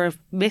more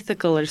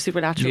mythical or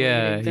supernatural.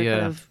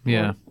 I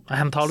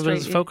hadn't thought of it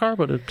as folk horror,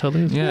 but it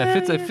totally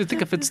is. I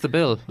think it fits the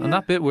bill. And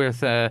that bit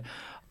with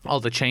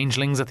all the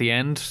changelings at the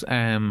end,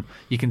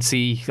 you can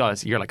see.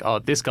 You're like, oh,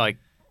 this guy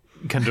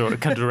can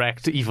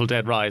direct Evil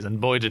Dead Rise,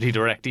 and boy did he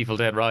direct Evil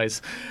Dead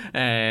Rise.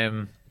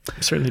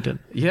 Certainly did.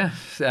 Yeah.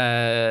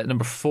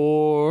 Number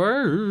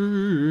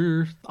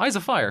 4, Eyes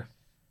of Fire.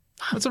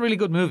 That's a really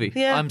good movie.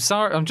 Yeah. I'm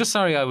just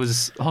sorry I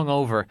was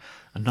hungover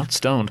and not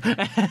stoned.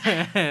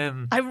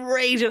 I'm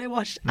raging. I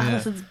watched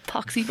Alison's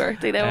poxy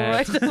birthday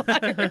now.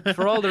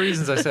 For all the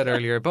reasons I said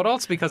earlier, but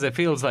also because it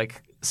feels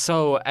like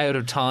so out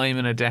of time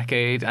in a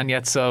decade, and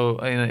yet so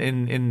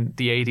in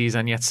the 80s,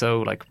 and yet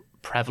so like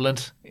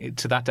prevalent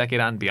to that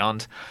decade and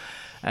beyond.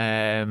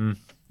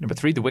 Number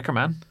 3, The Wicker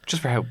Man,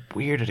 just for how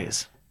weird it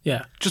is.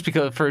 Yeah. Just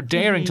because for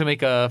daring to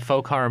make a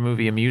folk horror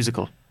movie a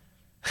musical.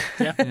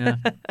 Yeah.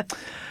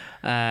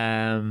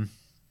 Yeah.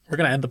 We're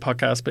going to end the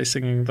podcast by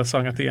singing the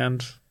song at the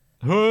end.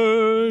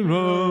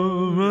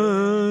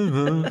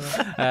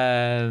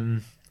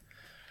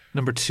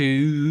 Number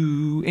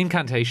 2,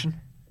 Incantation.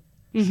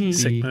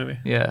 Sick movie.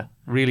 Yeah,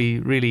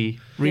 really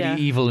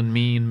evil and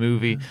mean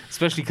movie,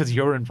 especially because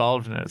you're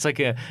involved in it. It's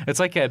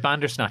like a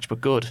Bandersnatch, but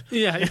good.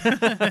 Yeah.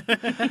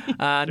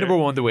 Number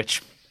 1, The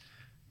Witch.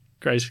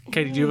 Great.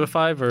 Katie, do you have a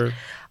 5 or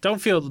don't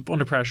feel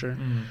under pressure?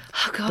 Oh,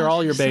 God. They're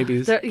all your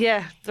babies. How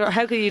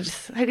can you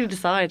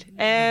decide?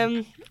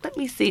 Let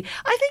me see.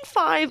 I think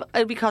 5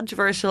 would be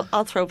controversial.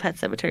 I'll throw Pet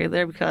Sematary in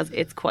there because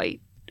it's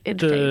quite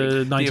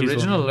entertaining. The 90s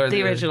original, one. or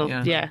The original,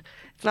 yeah. yeah.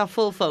 It's not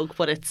full folk,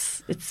 but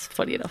it's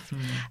funny enough.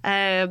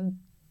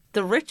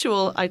 The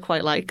Ritual I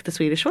quite like, the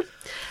Swedish one.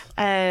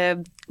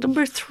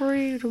 Number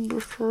three. I'm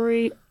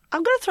going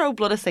to throw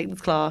Blood of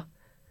Satan's Claw.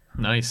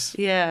 Nice.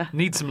 Yeah.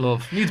 Needs some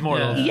love. Needs more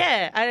love.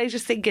 Yeah, and I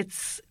just think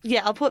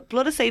I'll put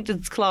Blood of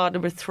Satan's Claw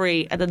number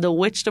 3 and then The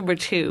Witch number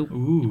 2.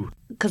 Ooh.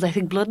 Because I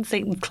think Blood and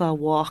Satan's Claw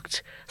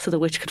walked so the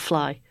witch could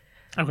fly.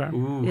 Okay.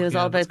 It was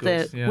all about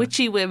the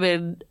witchy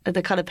women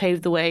that kind of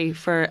paved the way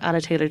for Anna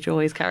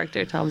Taylor-Joy's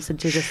character, Thomasin,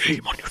 to just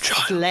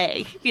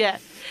slay. Yeah.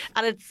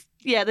 And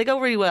they go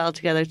really well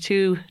together.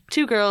 Two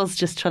girls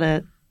just trying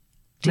to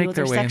deal with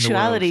their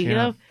sexuality, you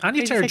know?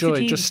 Anya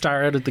Taylor-Joy just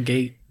started at the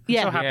gate. I'm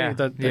so happy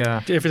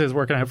that everything's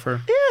working out for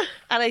her. Yeah.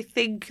 And I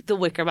think The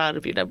Wicker Man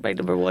would be my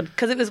number 1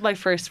 because it was my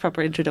first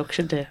proper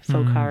introduction to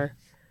folk horror.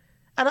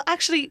 And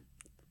actually,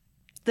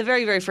 the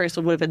very, very first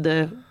one would have been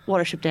the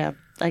Watership Down,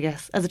 I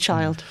guess, as a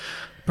child.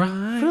 Bright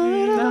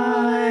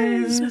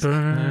eyes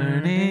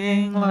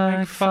burning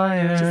like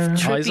fire.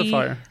 Eyes of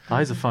Fire.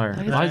 Eyes of Fire.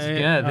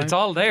 It's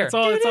all there.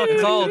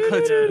 It's all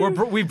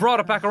we brought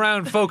it back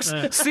around, folks.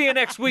 See you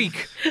next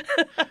week.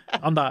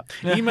 On that,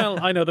 email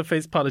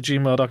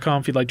iknowthefacepod@gmail.com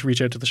if you'd like to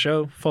reach out to the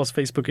show. Follow us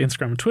Facebook,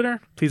 Instagram, and Twitter.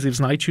 Please leave us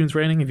an iTunes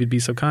rating if you'd be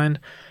so kind.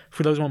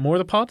 For those who want more of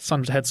the pod,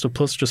 sign up to Headstuff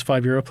Plus, just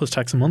 €5 plus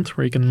tax a month,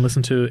 where you can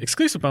listen to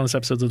exclusive bonus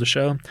episodes of the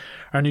show.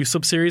 Our new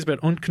sub-series about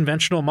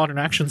unconventional modern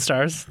action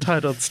stars,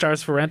 titled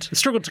Stars for Rent. I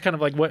struggled to kind of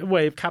like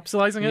way of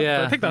capsulizing it,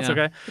 but I think that's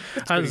okay.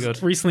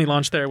 Has recently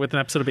launched there with an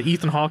episode of an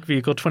Ethan Hawke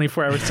vehicle,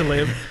 24 Hours to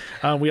Live.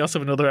 We also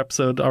have another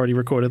episode already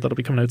recorded that'll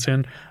be coming out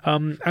soon.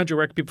 Andrew,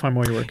 where can people find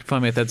more of your work?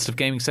 Find me at that Stuff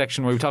Gaming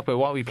section where we talk about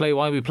what we play,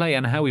 why we play,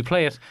 and how we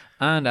play it.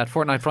 And at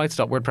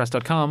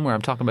fortnightfrights.wordpress.com where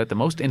I'm talking about the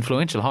most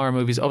influential horror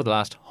movies over the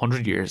last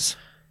 100 years.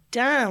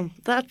 Damn,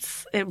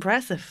 that's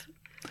impressive.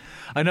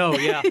 I know,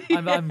 yeah.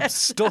 I'm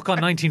stuck on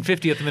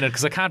 1950 at the minute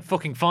because I can't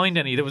fucking find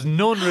any. There was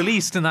none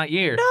released in that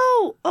year.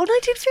 No,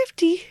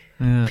 1950.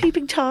 Yeah.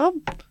 Peeping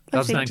Tom. That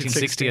was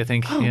 1960, I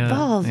think. Oh,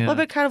 balls. What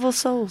about Carnival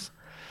Souls?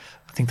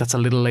 I think that's a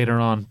little later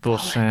on,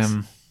 but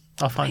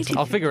I'll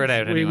figure it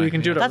out anyway. We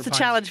can do that. That's a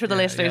challenge for the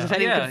listeners if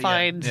anyone can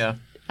find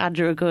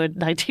Andrew a good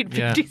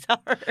 1950s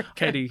horror.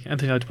 Katie,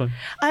 anything you'd like to plug?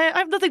 I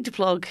have nothing to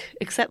plug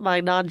except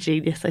my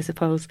non-genius, I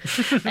suppose.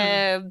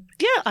 I'm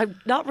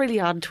not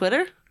really on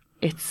Twitter.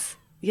 I'm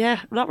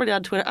not really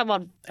on Twitter. I'm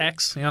on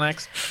X. You on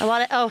X? I'm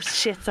on it. Oh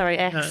shit! Sorry,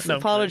 X.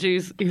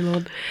 Apologies,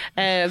 Elon.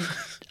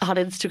 On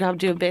Instagram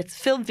doing bits.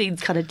 Film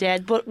feed's kind of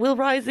dead, but will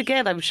rise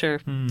again, I'm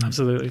sure.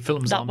 Absolutely.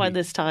 Film not when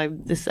this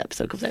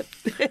episode comes out.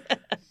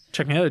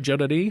 Check me out at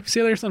Joe.e. See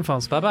you later,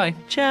 Sunfalls. Bye bye.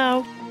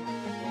 Ciao.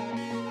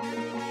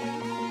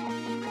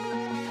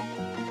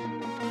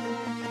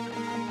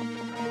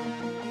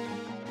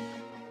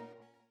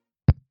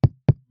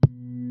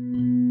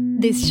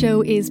 This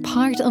show is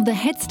part of the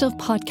Headstuff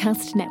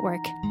Podcast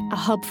Network, a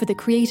hub for the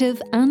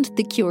creative and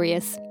the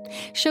curious.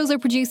 Shows are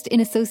produced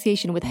in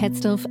association with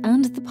Headstuff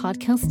and the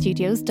Podcast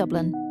Studios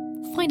Dublin.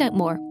 Find out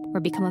more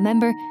or become a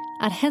member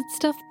at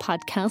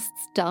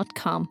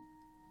headstuffpodcasts.com.